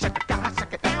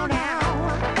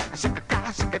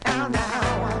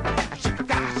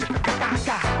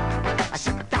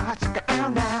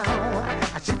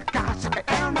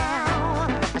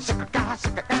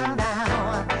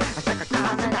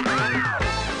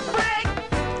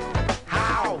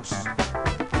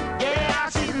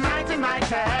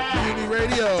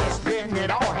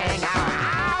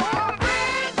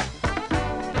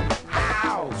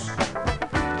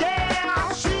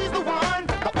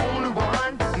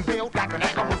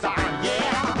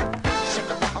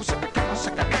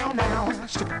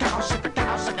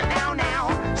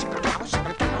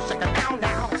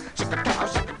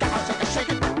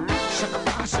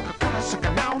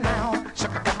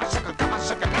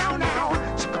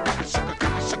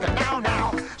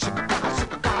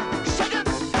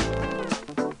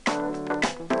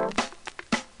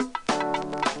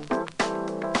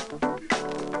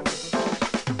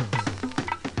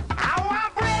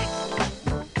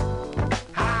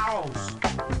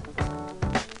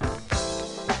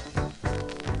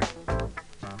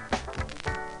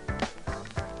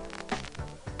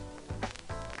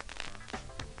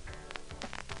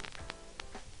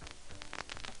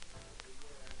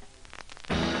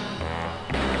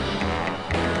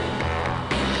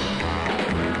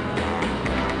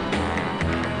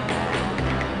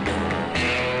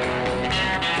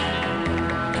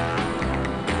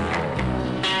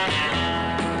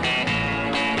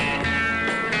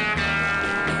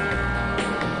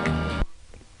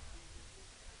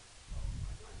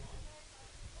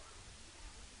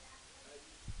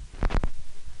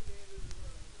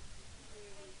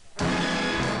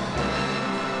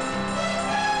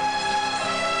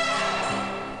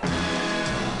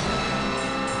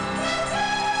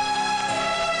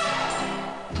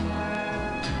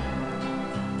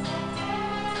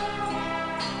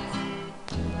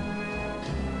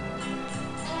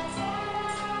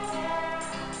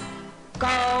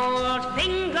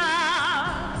 Goldfinger.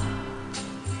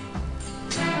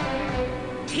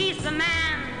 He's the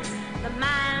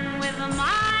man with the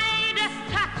Midas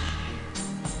touch.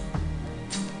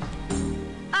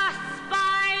 A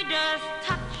spider's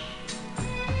touch.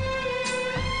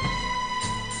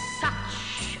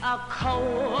 Such a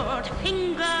cold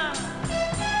finger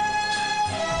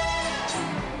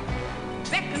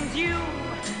beckons you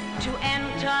to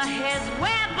enter his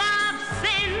web of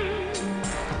sin.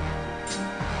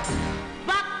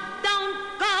 But don't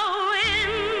go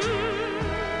in.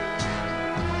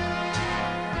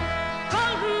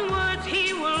 Golden words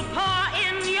he will pour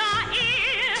in your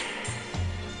ear,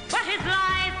 but his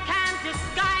lies can't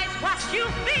disguise what you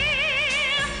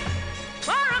feel.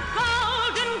 For a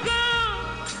golden girl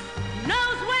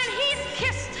knows when he's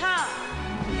kissed her,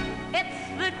 it's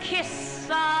the kiss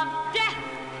of death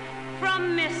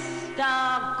from Mr.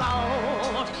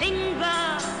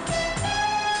 Goldfinger.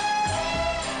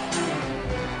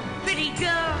 Pretty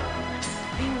girl,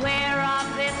 beware of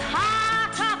this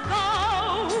heart of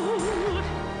gold.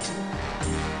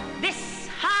 This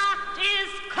heart is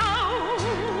cold.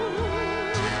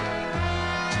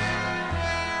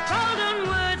 Golden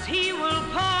words he will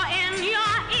pour in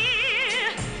your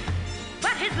ear,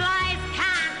 but his lies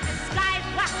can't disguise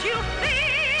what you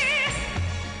fear.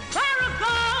 For a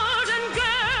golden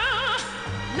girl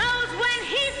knows when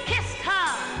he's kissed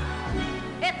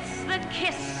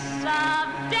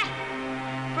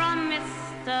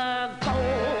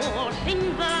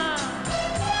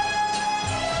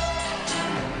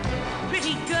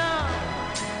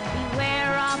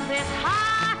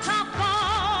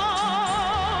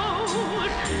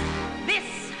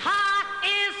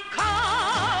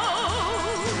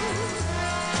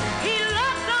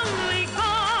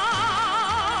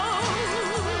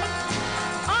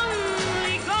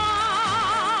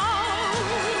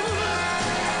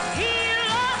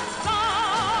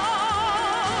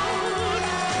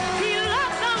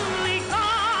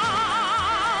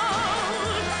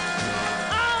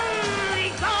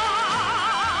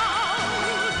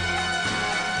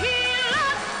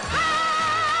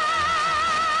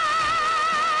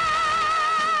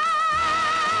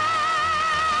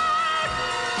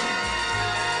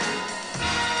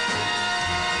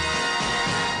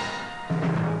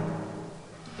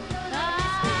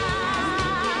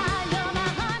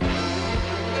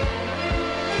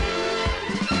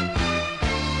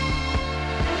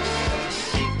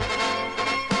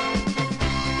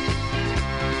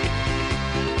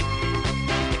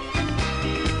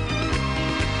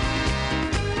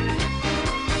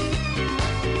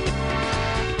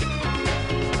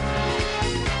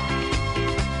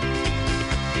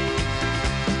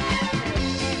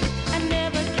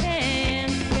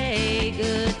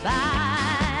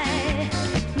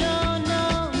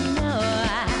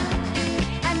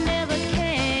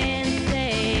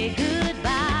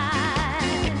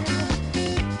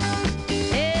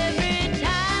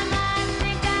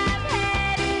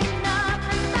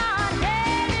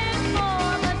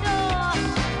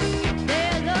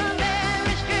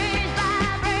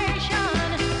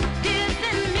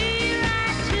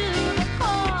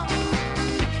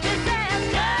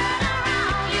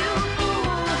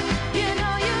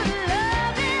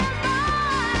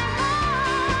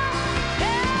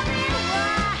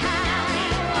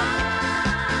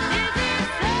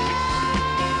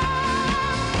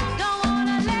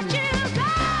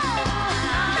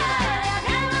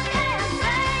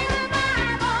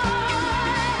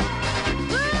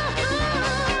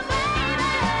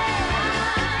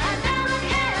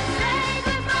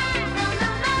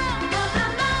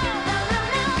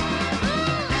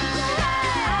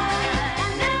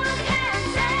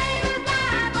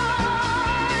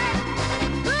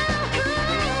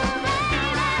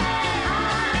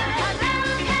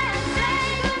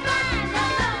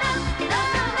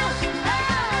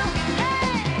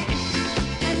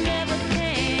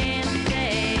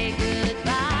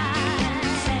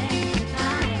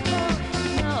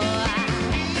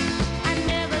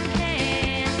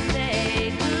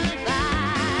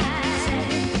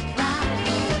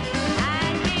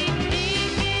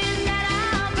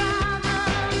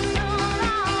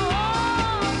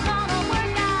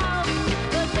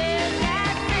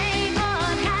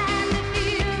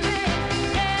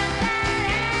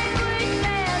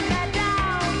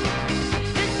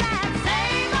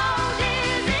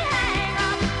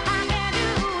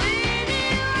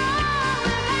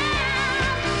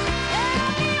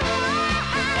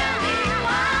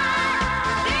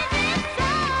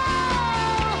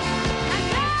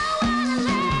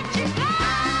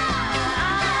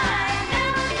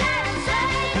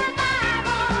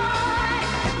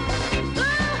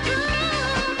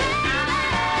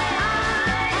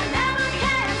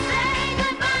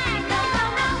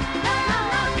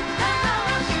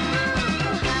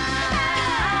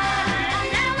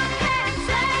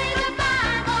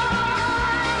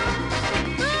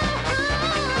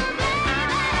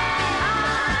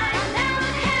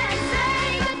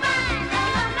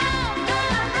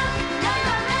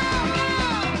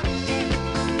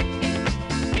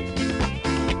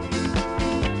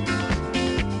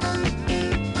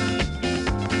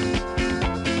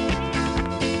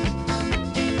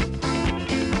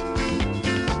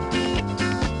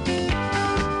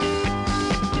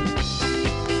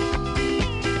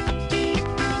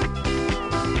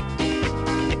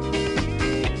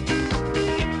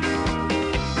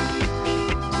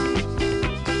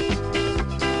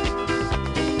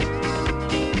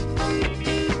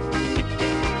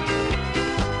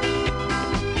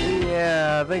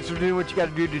you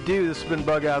got to do. This has been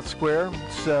Bug Out Square.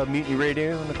 It's Mutiny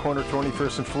Radio in the corner of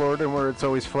 21st and Florida, where it's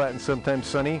always flat and sometimes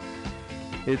sunny.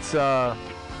 It's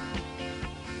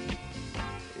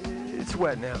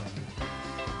wet now.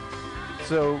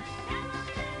 So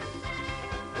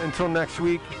until next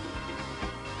week,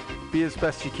 be as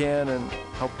best you can and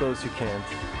help those who can't.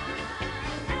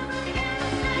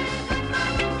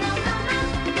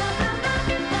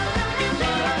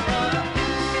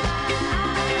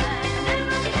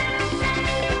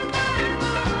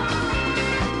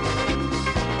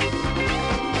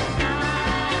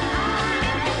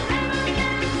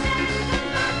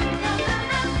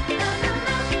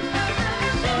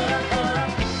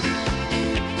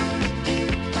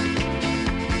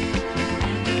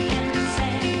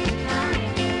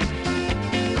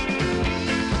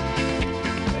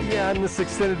 In this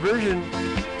extended version,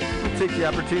 we'll take the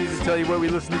opportunity to tell you what we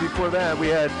listened to before that. We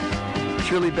had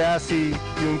Shirley Bassey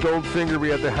doing Goldfinger. We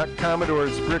had the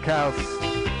Commodores, Brick House,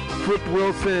 Flip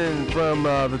Wilson from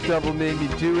The Devil Made Me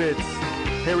Do It,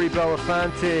 Harry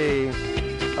Belafonte,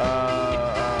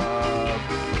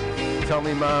 Tell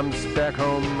Me Mom's Back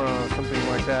Home, something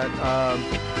like that.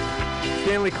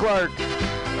 Stanley Clarke.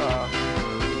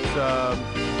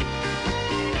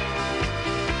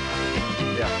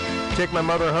 Take My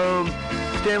Mother Home,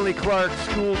 Stanley Clarke,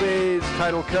 School Days,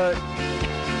 Title Cut,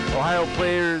 Ohio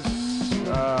Players,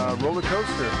 Roller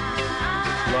Coaster,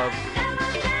 Love.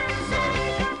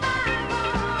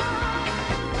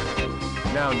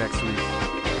 Now next week.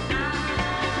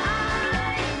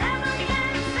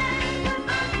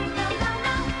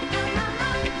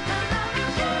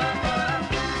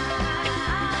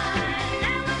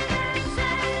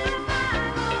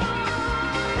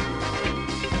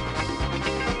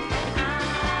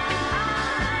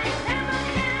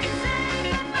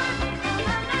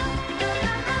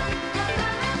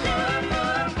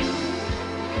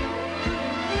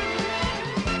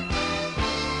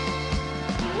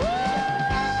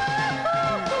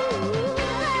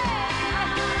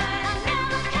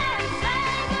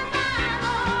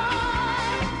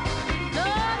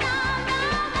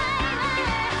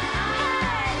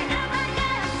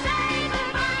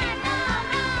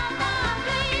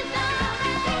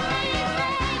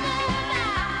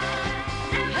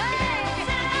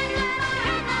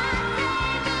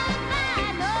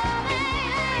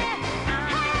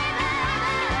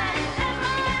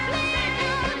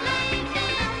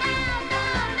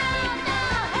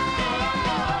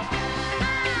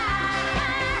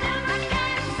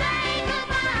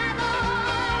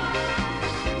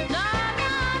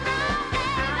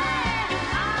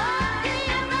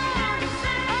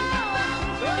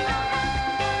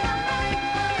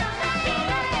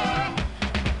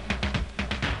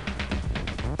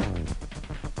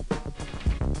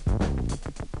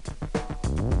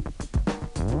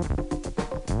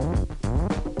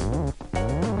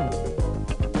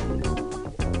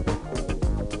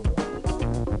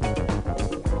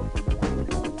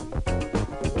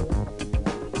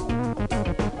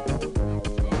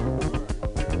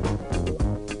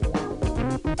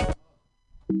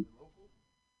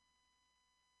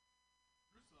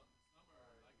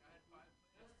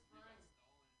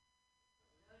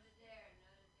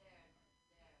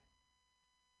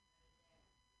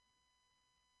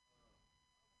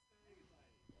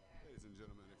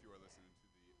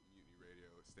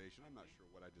 I'm not sure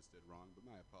what I just did wrong, but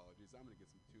my apologies. I'm going to get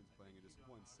some tunes playing in just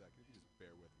 1 second. If you just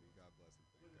bear with me. God bless and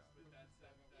thank God.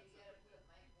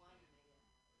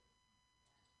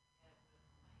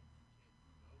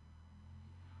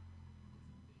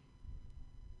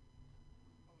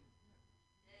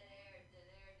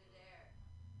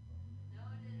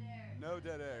 No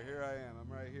dead air. Here I am.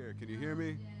 I'm right here. Can you hear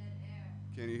me?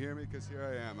 Can you hear me? Because here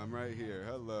I am. I'm right here.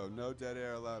 Hello. No dead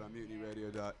air allowed on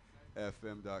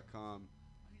MutinyRadio.fm.com.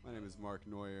 My name is Mark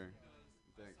Neuer.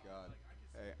 Thank God.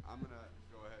 Hey, I'm going to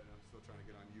go ahead, and I'm still trying to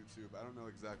get on YouTube. I don't know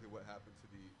exactly what happened to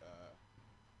the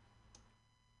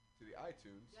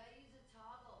iTunes. You gotta use the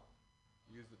toggle.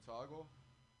 Use the toggle?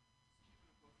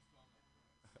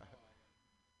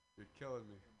 You're killing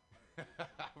me.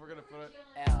 We're gonna put it.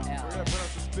 We're gonna put up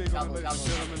the speaker, ladies and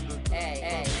gentlemen.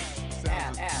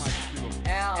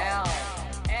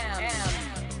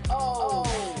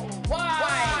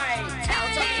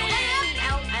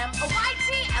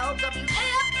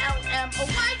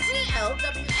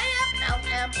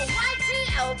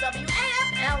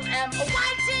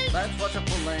 Let's watch a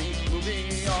full-length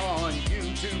movie on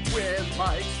YouTube with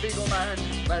Mike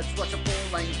Spiegelman. Let's watch a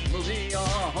full-length movie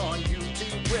on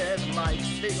YouTube with Mike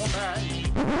Spiegelman.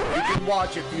 You can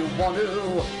watch if you want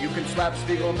to. You can slap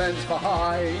Spiegelman's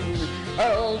behind.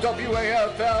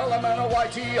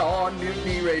 LWAFLMNOYT on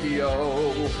Mutiny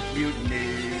Radio.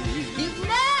 Mutiny.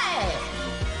 Mutiny!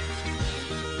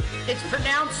 It's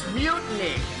pronounced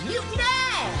mutiny. Mutiny!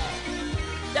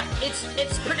 No,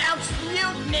 it's pronounced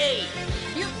mutiny.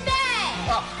 Mutiny!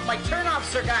 Oh, my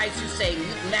turnoffs are guys who say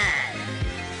mutiny.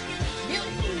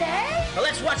 Mutiny? Well,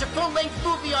 let's watch a full-length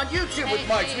movie on YouTube with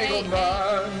Mike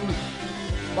Spiegelman.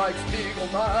 Mike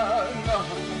Spiegelman.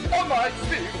 Oh, Mike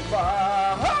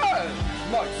Spiegelman.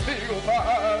 Mike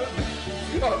Spiegelman.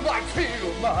 Oh, Mike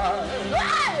Spiegelman.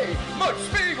 Hey! Mike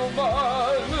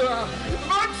Spiegelman.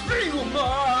 Mike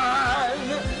Spiegelman.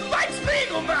 Mike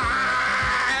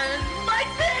Spiegelman.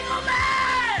 Mike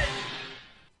Spiegelman.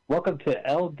 Welcome to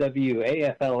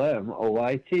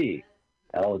LWAFLMOYT.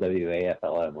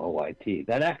 LWAFLMOYT.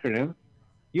 That acronym,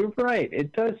 you're right.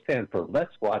 It does stand for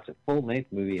Let's Watch a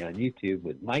Full-Length Movie on YouTube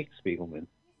with Mike Spiegelman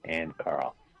and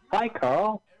Carl. Hi,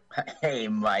 Carl. Hey,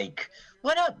 Mike.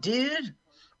 What up, dude?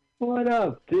 What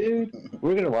up, dude?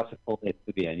 We're going to watch a full-length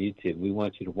movie on YouTube. We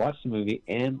want you to watch the movie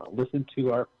and listen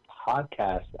to our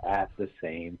podcast at the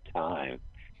same time.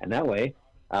 And that way,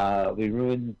 we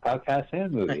ruin podcasts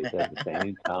and movies at the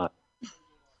same time.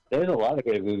 There's a lot of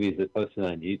great movies that posted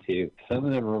on YouTube. Some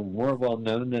of them are more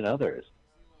well-known than others.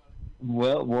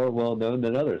 More well-known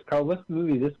than others. Carl, what's the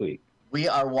movie this week? We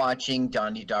are watching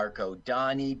Donnie Darko.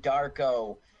 Donnie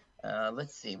Darko.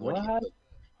 Let's see. What? Do you put?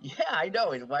 Yeah, I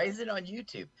know. Why is it on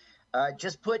YouTube?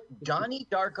 Just put Donnie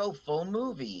Darko full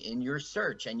movie in your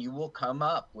search, and you will come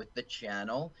up with the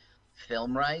channel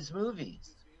FilmRise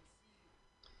Movies.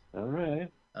 All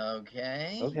right.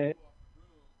 Okay. Okay.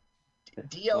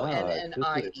 DONNIE.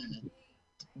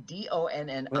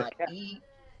 DONNIE.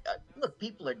 Look,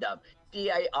 people are dumb.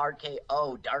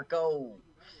 DIRKO. Darko.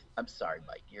 I'm sorry,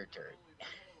 Mike. Your turn.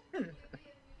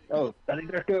 Oh, Donnie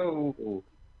Darko.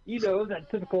 You know,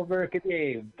 that typical American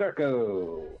name,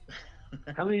 Darko.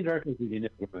 How many Darkos did you know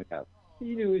growing up?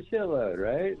 You knew a shitload,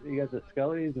 right? You got the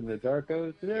Scullys and the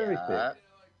Darkos and everything.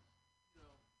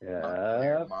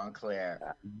 Yeah.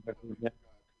 Montclair.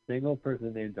 Single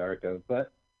person named Darko,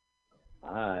 but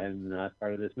I'm not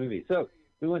part of this movie. So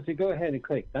we want you to go ahead and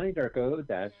click Donnie Darko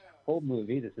 - full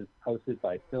movie. This is hosted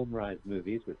by FilmRise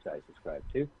Movies, which I subscribe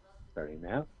to, starting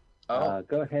now.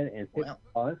 Go ahead and hit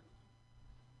pause.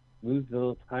 Move the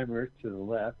little timer to the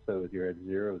left so you're at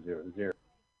 000.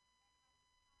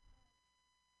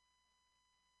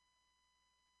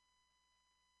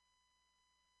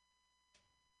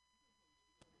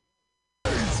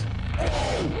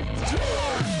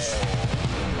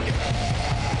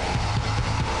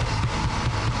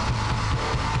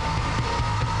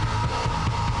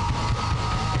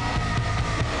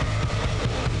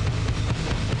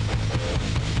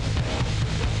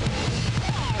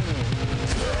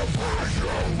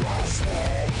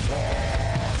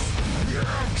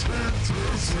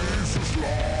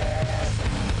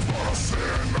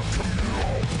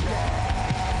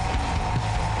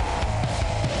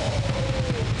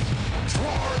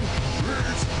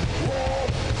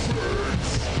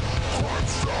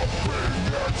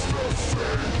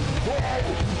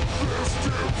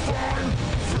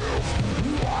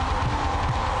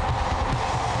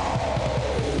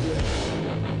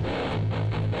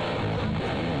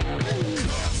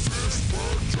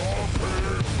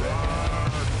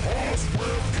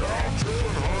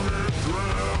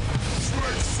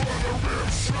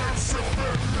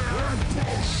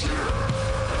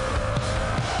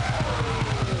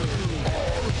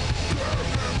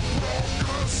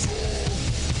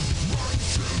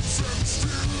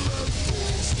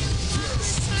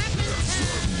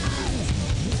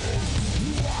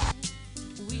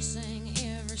 We sang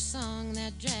every song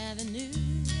that Javi knew.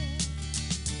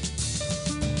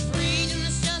 Freedom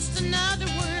is just another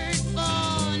word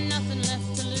for nothing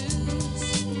left to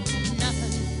lose.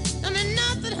 Nothing, I mean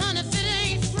nothing, honey, if it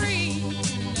ain't free.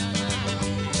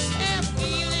 Yeah,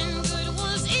 feeling good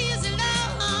was easy,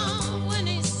 love, when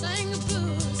he sang the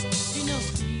blues. You know,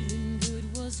 feeling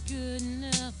good was good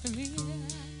enough for me.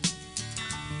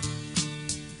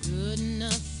 Good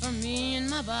enough for me and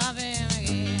my Bobby.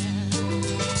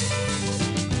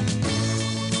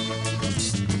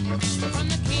 From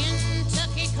the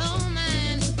Kentucky coal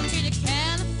mines to the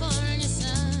California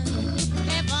sun,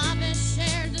 hey, Bobby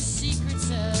shared the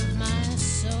secrets of my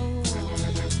soul.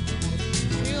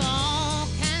 Through all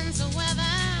kinds of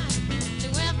weather,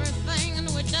 through everything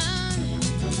that we've done,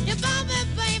 yeah, Bobby,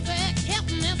 baby,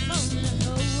 kept me from the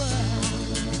whole.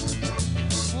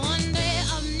 One day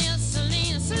up near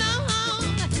Salinas,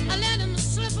 long, I let him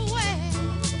slip away.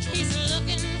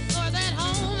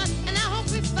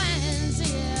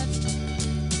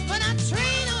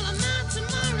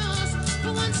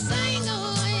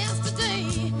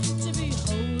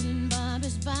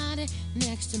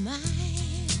 next to mine.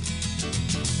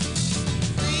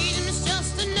 Freedom is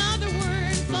just another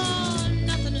word for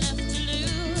nothing left to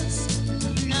lose.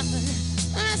 Nothing.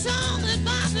 That's all that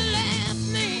Bobby left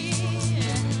me.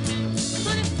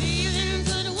 But if feeling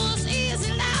good was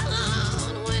easy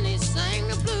loud when he sang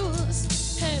the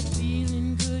blues, hey,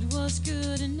 feeling good was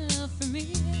good enough for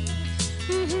me.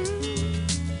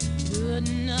 Good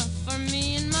enough for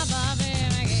me and my Bobby.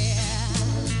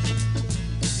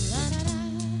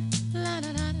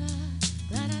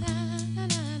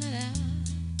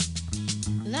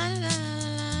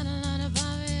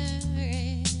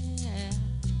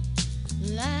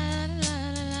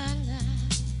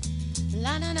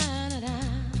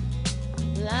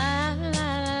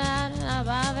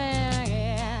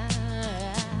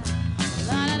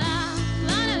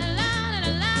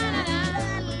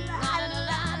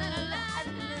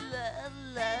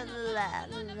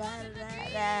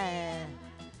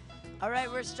 All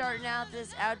right, we're starting out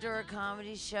this outdoor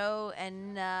comedy show,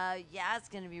 and yeah, it's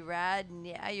gonna be rad, and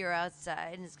yeah, you're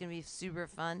outside, and it's gonna be super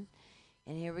fun.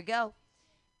 And here we go.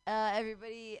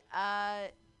 Everybody,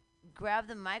 grab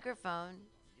the microphone,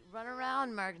 run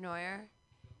around, Mark Neuer.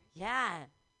 Yeah.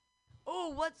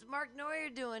 Oh, what's Mark Neuer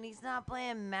doing? He's not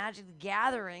playing Magic the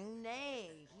Gathering.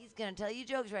 Nay, he's gonna tell you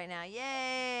jokes right now.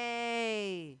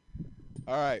 Yay!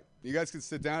 All right, you guys can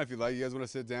sit down if you like. You guys want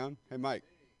to sit down? Hey, Mike.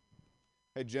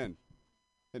 Hey, Jen.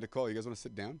 Hey, Nicole, you guys want to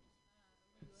sit down?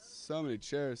 So many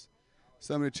chairs.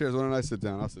 So many chairs. Why don't I sit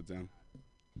down? I'll sit down.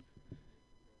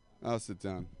 I'll sit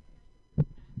down.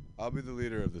 I'll be the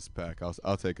leader of this pack.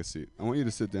 I'll take a seat. I want you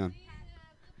to sit down.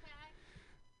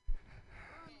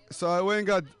 So I went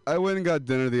and got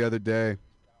dinner the other day.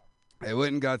 I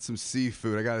went and got some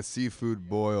seafood. I got a seafood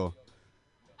boil.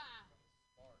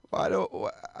 I don't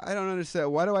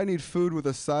understand. Why do I need food with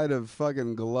a side of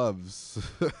fucking gloves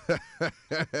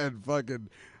and fucking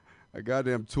a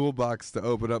goddamn toolbox to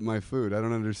open up my food? I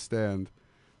don't understand.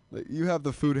 Like, you have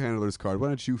the food handler's card. Why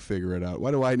don't you figure it out?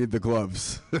 Why do I need the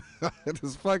gloves?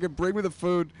 Just fucking bring me the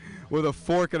food with a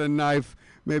fork and a knife,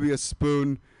 maybe a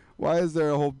spoon. Why is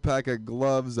there a whole pack of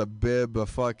gloves, a bib, a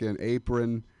fucking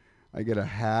apron? I get a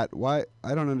hat. Why?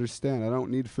 I don't understand. I don't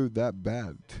need food that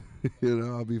bad.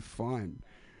 I'll be fine.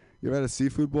 You ever had a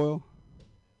seafood boil?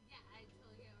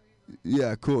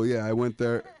 Yeah, cool. Yeah, I went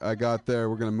there. I got there.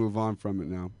 We're going to move on from it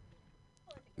now.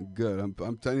 Good.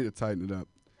 I'm telling you to tighten it up.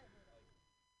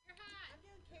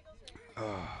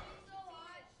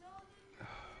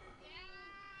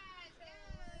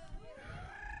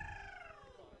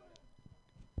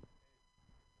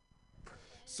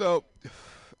 So,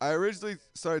 I originally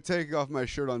started taking off my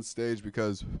shirt on stage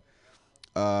because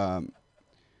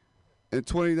in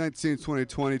 2019,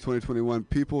 2020, 2021,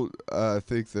 people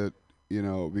think that,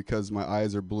 because my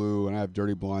eyes are blue and I have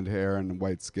dirty blonde hair and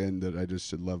white skin, that I just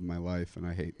should love my life, and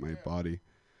I hate my body.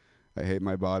 I hate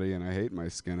my body and I hate my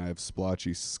skin. I have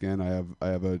splotchy skin. I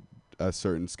have a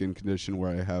certain skin condition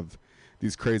where I have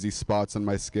these crazy spots on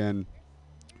my skin.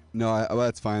 No, well,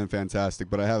 that's fine and fantastic,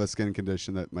 but I have a skin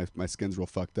condition that my skin's real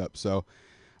fucked up. So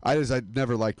I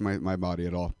never liked my body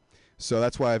at all. So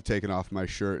that's why I've taken off my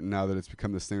shirt, and now that it's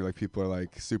become this thing, like, people are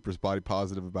like super body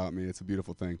positive about me. It's a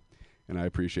beautiful thing, and I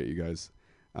appreciate you guys.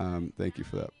 Thank you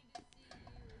for that.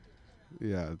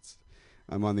 Yeah,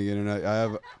 I'm on the internet.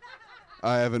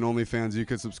 I have an OnlyFans you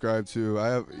can subscribe to.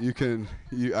 I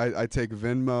take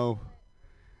Venmo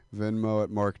at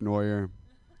Mark Neuer.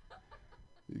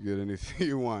 You get anything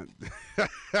you want.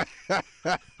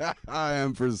 I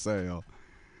am for sale.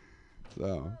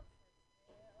 So.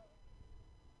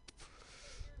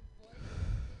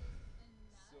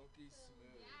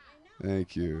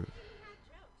 Thank you.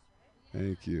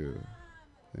 Thank you.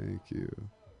 Thank you.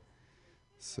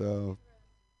 So,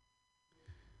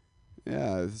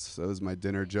 yeah, that was my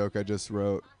dinner joke I just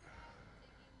wrote.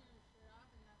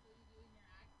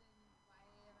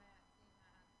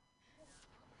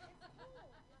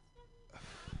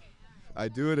 I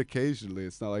do it occasionally.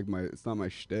 It's not my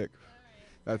shtick.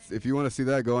 That's, if you want to see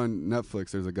that, go on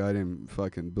Netflix. There's a guy named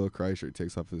fucking Bill Kreischer. He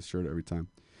takes off his shirt every time.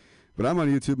 But I'm on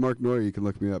YouTube, Mark Neuer. You can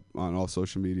look me up on all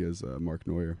social medias, Mark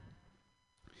Neuer.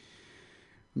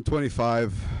 I'm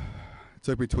 25. It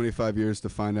took me 25 years to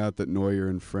find out that Neuer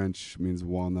in French means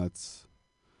walnuts,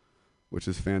 which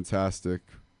is fantastic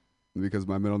because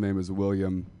my middle name is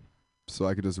William, so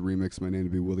I could just remix my name to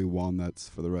be Willy Walnuts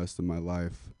for the rest of my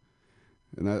life.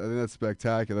 And I think that's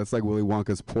spectacular. That's like Willy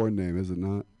Wonka's porn name, is it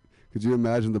not? Could you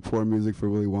imagine the porn music for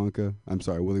Willy Wonka? I'm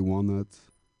sorry, Willy Walnuts.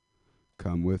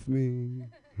 Come with me.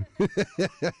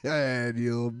 And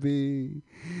you'll be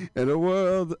in a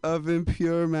world of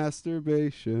impure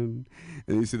masturbation.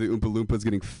 And you see the Oompa Loompas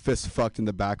getting fist fucked in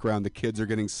the background. The kids are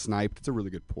getting sniped. It's a really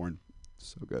good porn.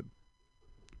 So good.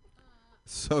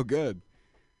 So good.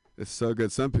 It's so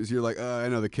good. Some people, you're like, I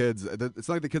know the kids. It's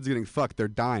not like the kids are getting fucked. They're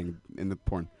dying in the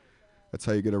porn. That's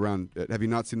how you get around it. Have you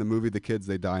not seen the movie? The kids,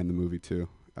 they die in the movie too.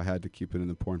 I had to keep it in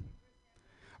the porn.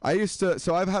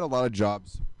 So I've had a lot of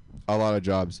jobs.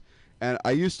 And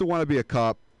I used to want to be a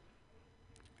cop,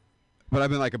 but I've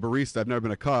been like a barista. I've never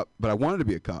been a cop, but I wanted to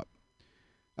be a cop.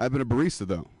 I've been a barista,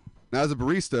 though. Now, as a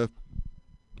barista,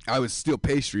 I would steal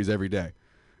pastries every day.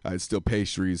 I'd steal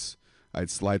pastries. I'd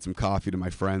slide some coffee to my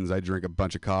friends. I'd drink a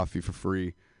bunch of coffee for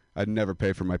free. I'd never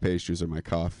pay for my pastries or my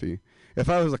coffee. If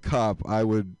I was a cop, I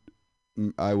would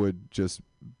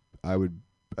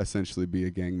essentially be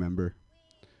a gang member.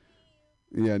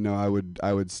 Yeah, no,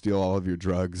 I would steal all of your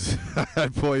drugs.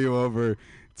 I'd pull you over,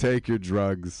 take your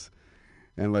drugs,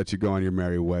 and let you go on your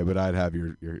merry way. But I'd have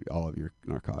your all of your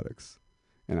narcotics,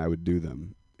 and I would do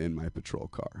them in my patrol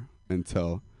car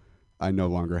until I no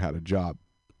longer had a job.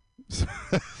 So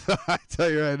I tell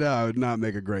you right now, I would not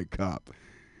make a great cop.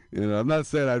 You know, I'm not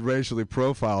saying I'd racially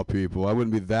profile people. I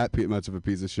wouldn't be that much of a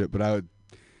piece of shit, but I would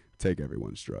take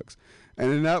everyone's drugs.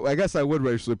 And in that, I guess I would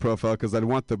racially profile because I'd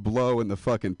want the blow and the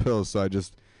fucking pills. So I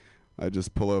just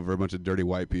pull over a bunch of dirty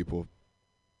white people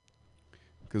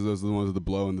because those are the ones with the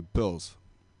blow and the pills.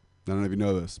 I don't know if you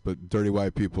know this, but dirty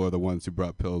white people are the ones who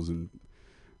brought pills and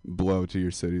blow to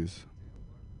your cities.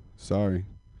 Sorry.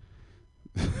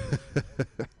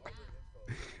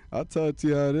 I'll tell it to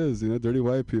you how it is. You know, dirty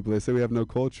white people. They say we have no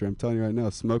culture. I'm telling you right now,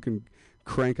 smoking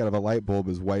crank out of a light bulb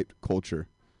is white culture.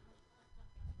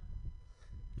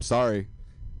 Sorry.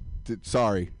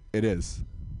 Sorry. It is.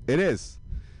 It is.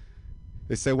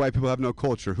 They say white people have no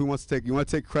culture. Who wants to take? You want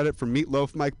to take credit for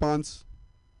Meatloaf, Mike Bonds?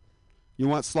 You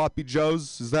want Sloppy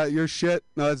Joes? Is that your shit?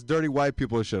 No, that's dirty white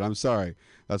people shit. I'm sorry.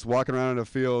 That's walking around in a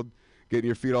field, getting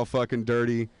your feet all fucking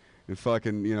dirty, and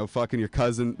fucking, you know, fucking your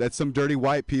cousin. That's some dirty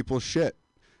white people shit.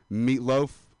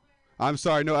 Meatloaf. I'm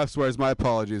sorry. No F swears. My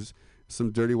apologies.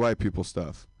 Some dirty white people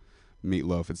stuff.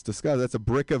 Meatloaf. It's disgusting. That's a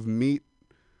brick of meat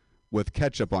with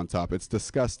ketchup on top. It's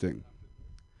disgusting.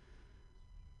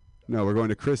 No, we're going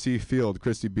to Chrissy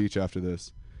Beach after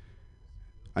this.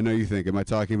 I know you think, am I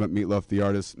talking about Meatloaf the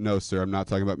artist? No, sir, I'm not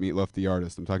talking about Meatloaf the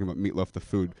artist. I'm talking about Meatloaf the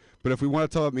food. But if we want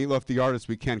to talk about Meatloaf the artist,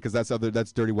 we can, because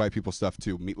that's dirty white people stuff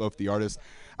too. Meatloaf the artist.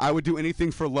 I would do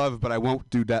anything for love, but I won't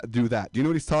do that. Do you know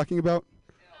what he's talking about?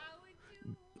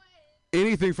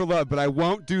 Anything for love, but I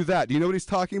won't do that. Do you know what he's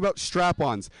talking about?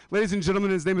 Strap-ons. Ladies and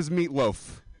gentlemen, his name is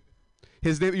Meatloaf.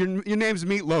 His name, your name's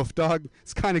Meatloaf, dog.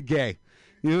 It's kind of gay.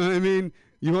 You know what I mean?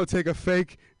 You won't take a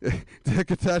fake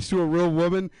dick attached to a real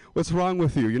woman? What's wrong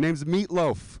with you? Your name's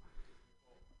Meatloaf.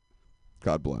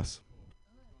 God bless.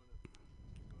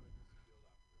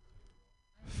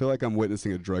 I feel like I'm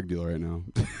witnessing a drug deal right now.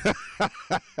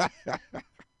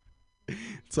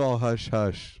 It's all hush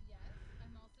hush.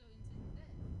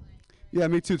 Yeah,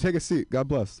 me too. Take a seat. God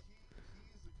bless.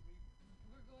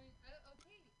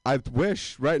 I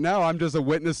wish. Right now, I'm just a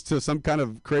witness to some kind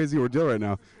of crazy ordeal right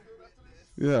now.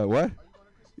 Yeah, what?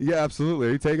 Yeah, absolutely.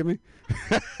 Are you taking me?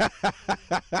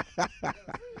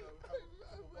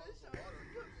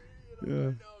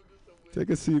 Yeah. Take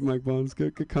a seat, Mike Bonds.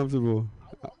 Get comfortable.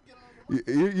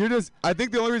 You're just. I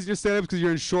think the only reason you're standing up is because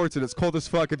you're in shorts and it's cold as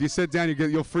fuck. If you sit down,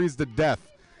 you'll freeze to death.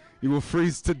 You will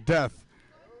freeze to death.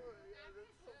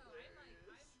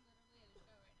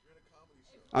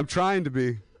 I'm trying to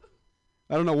be.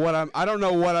 I don't know what I'm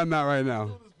at right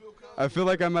now. I feel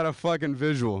like I'm at a fucking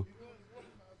visual.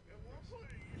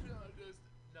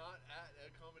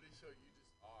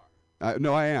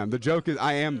 No, I am. The joke is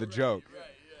I am the joke.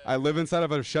 I live inside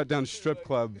of a shut-down strip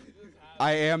club.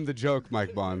 I am the joke,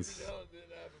 Mike Bonds.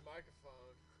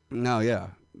 No, yeah.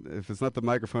 If it's not the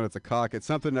microphone, it's a cock. It's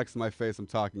something next to my face I'm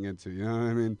talking into. You know what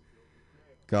I mean?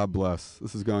 God bless.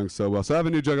 This is going so well. So I have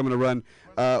a new joke I'm going to run.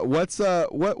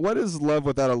 What is love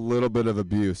without a little bit of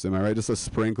abuse? Am I right? Just a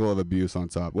sprinkle of abuse on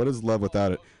top. What is love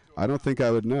without it? I don't think I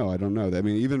would know. I don't know. I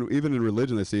mean, even in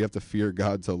religion, they say you have to fear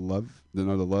God to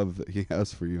know the love that He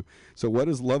has for you. So what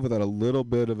is love without a little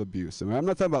bit of abuse? I mean, I'm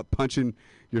not talking about punching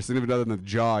your significant other in the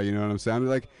jaw. You know what I'm saying? I'm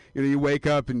like, you wake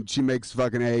up and she makes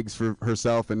fucking eggs for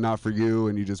herself and not for you,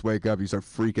 and you just wake up, you start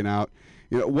freaking out.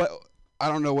 You know what? I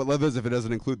don't know what love is if it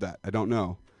doesn't include that. I don't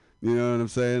know. You know what I'm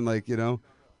saying? Like,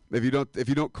 if you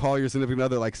don't call your significant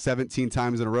other like 17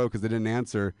 times in a row because they didn't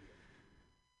answer,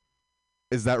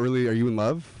 is that really, are you in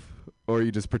love? Or are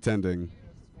you just pretending?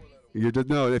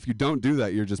 No, if you don't do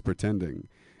that, you're just pretending.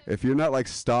 If you're not like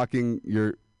stalking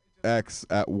your ex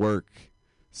at work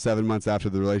 7 months after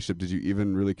the relationship, did you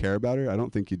even really care about her? I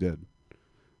don't think you did.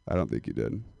 I don't think you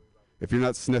did. If you're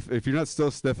not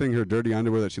still sniffing her dirty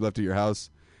underwear that she left at your house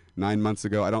 9 months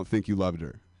ago, I don't think you loved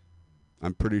her.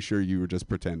 I'm pretty sure you were just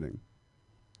pretending.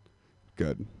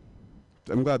 Good.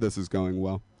 I'm glad this is going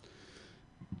well.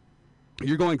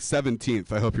 You're going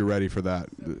 17th. I hope you're ready for that.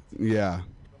 Yeah.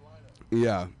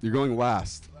 Yeah. You're going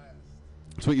last.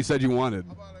 That's what you said you wanted.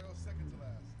 How about I go second to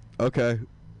last? Okay.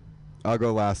 I'll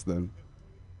go last then.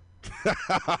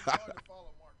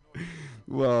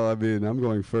 Well, I mean, I'm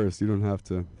going first. You don't have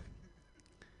to.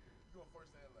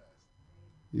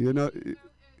 You know.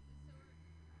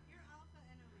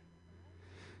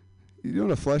 You know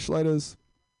what a fleshlight is?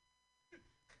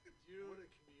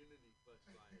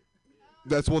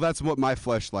 That's what my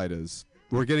fleshlight is.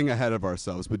 We're getting ahead of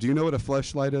ourselves, but do you know what a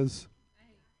fleshlight is?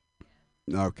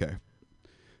 Okay.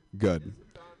 Good.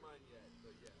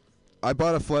 I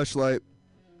bought a fleshlight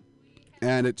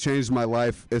and it changed my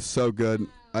life. It's so good.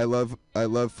 I love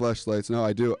fleshlights. No,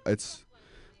 I do.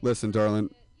 Listen, darling,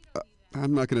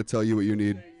 I'm not going to tell you what you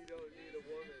need.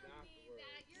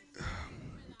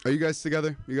 Are you guys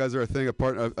together? You guys are a thing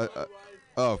apart?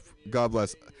 Oh, God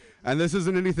bless. And this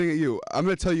isn't anything at you. I'm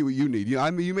going to tell you what you need.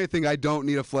 You may think I don't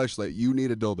need a fleshlight. You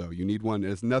need a dildo. You need one. It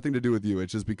has nothing to do with you.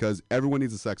 It's just because everyone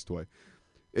needs a sex toy.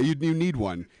 You need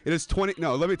one. It is 20.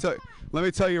 No, let me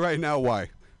tell you right now why.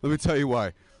 Let me tell you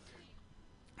why.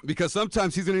 Because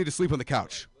sometimes he's going to need to sleep on the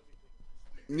couch.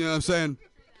 You know what I'm saying? I'm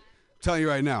telling you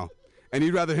right now. And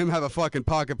you'd rather him have a fucking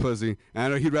pocket pussy,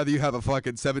 and he'd rather you have a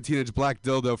fucking 17-inch black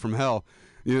dildo from hell.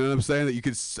 You know what I'm saying? That you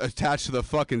could attach to the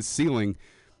fucking ceiling.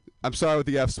 I'm sorry with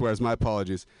the F swears. My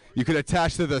apologies. You could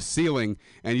attach to the ceiling,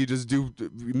 and you just do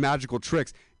magical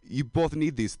tricks. You both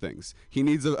need these things. He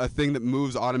needs a thing that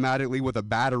moves automatically with a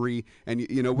battery, and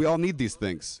we all need these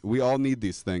things. We all need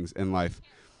these things in life.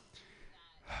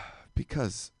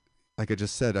 Because, like I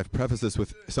just said, I've prefaced this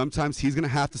with sometimes he's going to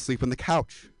have to sleep on the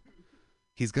couch.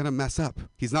 He's going to mess up.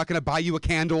 He's not going to buy you a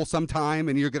candle sometime,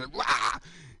 and you're going to,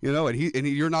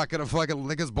 you're not going to fucking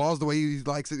lick his balls the way he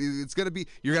likes it. It's going to be,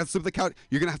 you're going to have to sleep on the couch.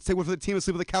 You're going to have to stay with the team and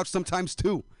sleep on the couch sometimes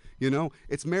too.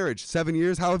 It's marriage. 7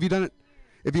 years. How have you done it?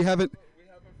 If you haven't,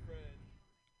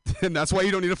 and that's why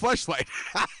you don't need a fleshlight.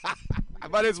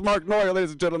 My name's Mark Noyer,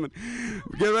 ladies and gentlemen.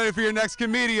 Get ready for your next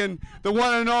comedian, the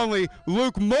one and only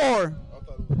Luke Moore. I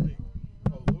thought it was me.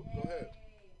 Oh, Luke, go ahead.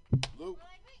 Luke.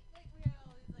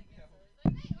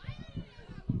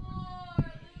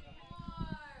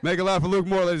 Make it loud for Luke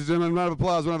Moore, ladies and gentlemen. Round of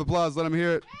applause, round of applause. Let him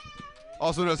hear it.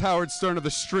 Also known as Howard Stern of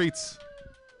the streets.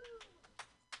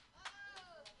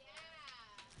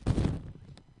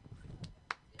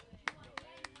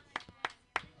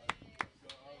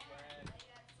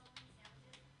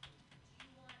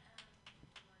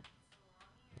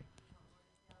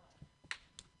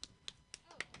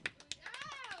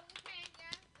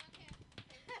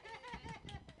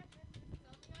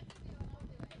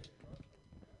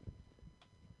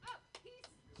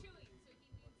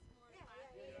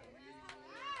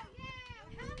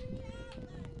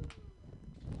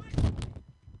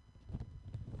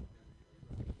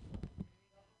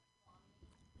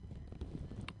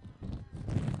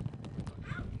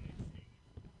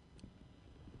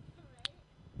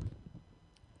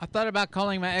 I thought about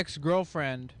calling my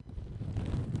ex-girlfriend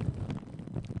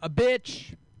a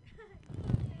bitch.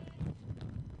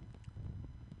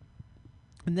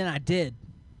 And then I did.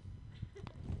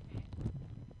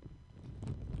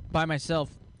 By myself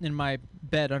in my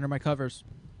bed under my covers.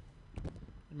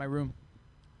 In my room.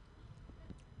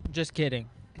 Just kidding.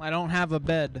 I don't have a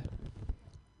bed.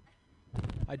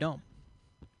 I don't.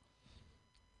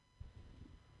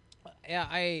 Yeah,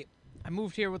 I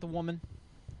moved here with a woman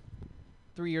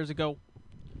 3 years ago.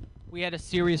 We had a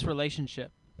serious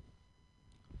relationship.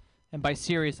 And by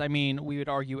serious, I mean we would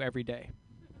argue every day.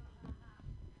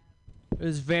 It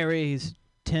was very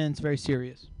tense, very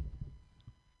serious.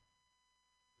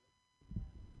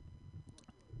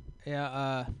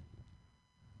 Yeah,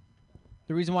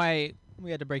 the reason why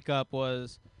we had to break up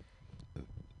was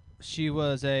she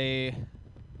was a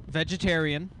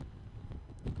vegetarian,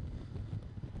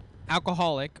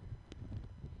 alcoholic,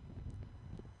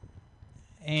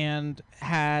 and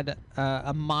had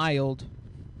a mild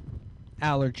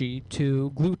allergy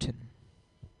to gluten.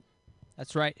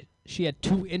 That's right. She had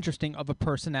too interesting of a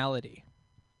personality.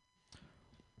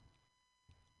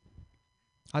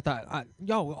 I thought,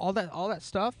 all that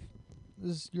stuff.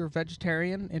 You're a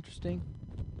vegetarian, interesting.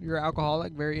 You're an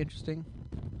alcoholic, very interesting.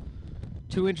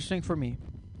 Too interesting for me.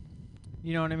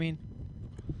 You know what I mean?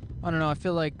 I don't know. I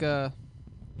feel like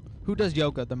who does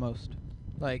yoga the most?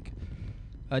 Like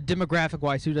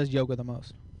demographic-wise, who does yoga the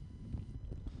most?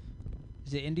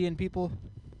 Is it Indian people?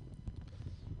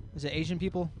 Is it Asian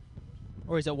people?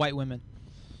 Or is it white women?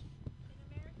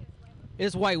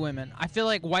 It's white women. I feel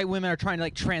like white women are trying to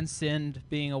like transcend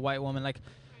being a white woman. Like,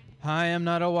 I am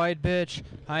not a white bitch.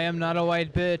 I am not a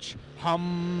white bitch. I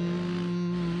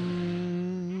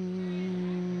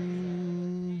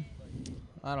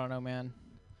don't know, man.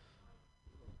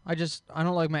 I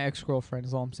don't like my ex-girlfriend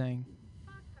is all I'm saying.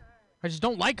 I just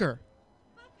don't like her.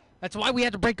 That's why we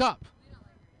had to break up.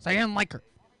 So I didn't like her.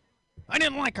 I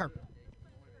didn't like her.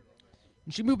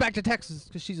 And she moved back to Texas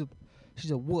because she's a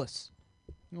wuss.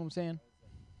 You know what I'm saying?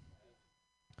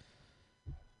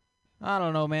 I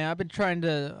don't know, man. I've been trying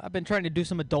to do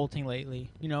some adulting lately.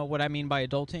 You know what I mean by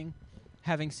adulting?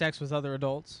 Having sex with other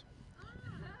adults.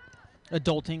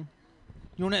 Adulting.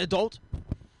 You want to adult?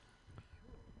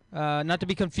 Not to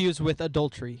be confused with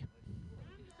adultery.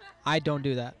 I don't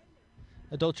do that.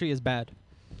 Adultery is bad.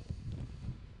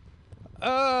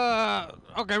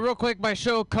 Okay, real quick, my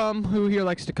show come. Who here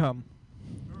likes to come?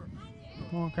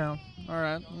 Okay, all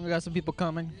right. We got some people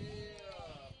coming.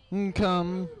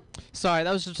 Come. Sorry,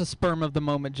 that was just a sperm of the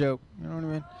moment joke. You know what I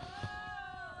mean?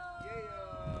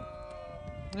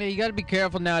 Yeah, you gotta be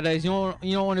careful nowadays. You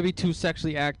don't want to be too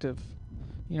sexually active.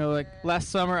 You know, like last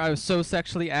summer I was so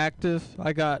sexually active,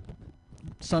 I got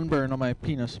sunburn on my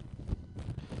penis.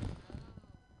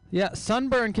 Yeah,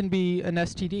 sunburn can be an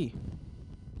STD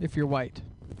if you're white.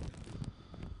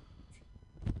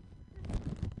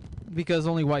 Because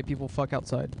only white people fuck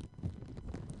outside.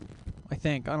 I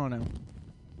think. I don't know.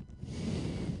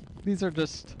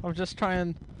 I'm just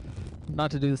trying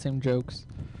not to do the same jokes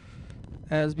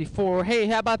as before. Hey,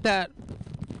 how about that?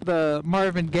 The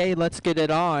Marvin Gaye Let's Get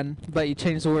It On, but you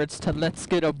changed the words to Let's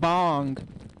Get a Bong.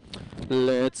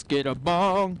 Let's get a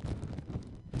bong.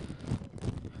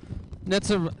 That's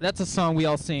a song we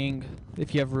all sing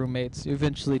if you have roommates. You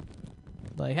eventually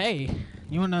like, hey,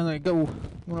 you wanna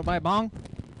buy a bong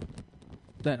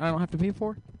that I don't have to pay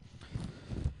for?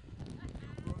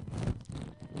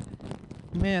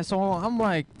 Man, so I'm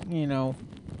like, you know,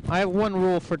 I have one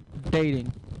rule for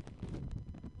dating.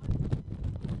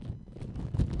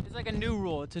 It's like a new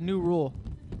rule. It's a new rule.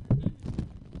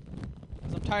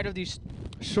 'Cause I'm tired of these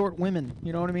short women,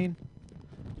 you know what I mean?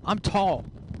 I'm tall.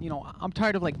 You know, I'm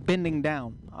tired of like bending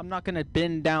down. I'm not gonna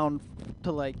bend down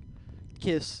to like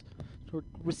kiss or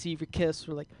receive a kiss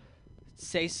or like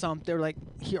say something or like,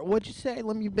 here, what'd you say?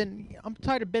 Let me bend. I'm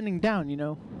tired of bending down, you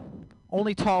know?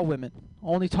 Only tall women.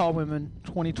 Only tall women.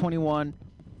 2021.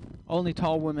 Only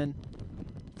tall women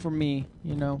for me,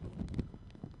 you know?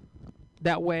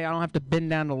 That way I don't have to bend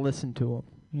down to listen to them,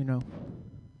 you know?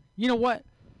 You know what?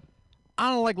 I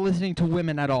don't like listening to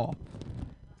women at all.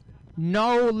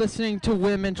 No listening to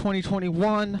women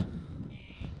 2021.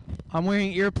 I'm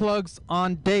wearing earplugs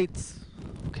on dates.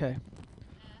 Okay.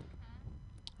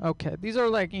 Okay. These are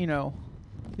like, you know,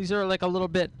 these are like a little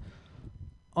bit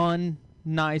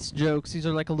unnice jokes. These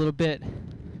are like a little bit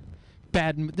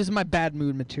bad. This is my bad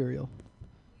mood material.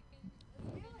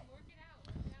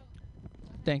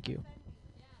 Thank you.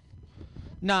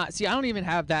 Nah, see, I don't even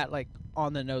have that like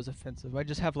on the nose offensive. I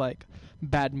just have like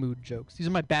bad mood jokes. These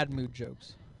are my bad mood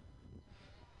jokes.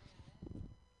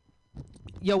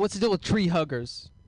 Yo, what's the deal with tree huggers?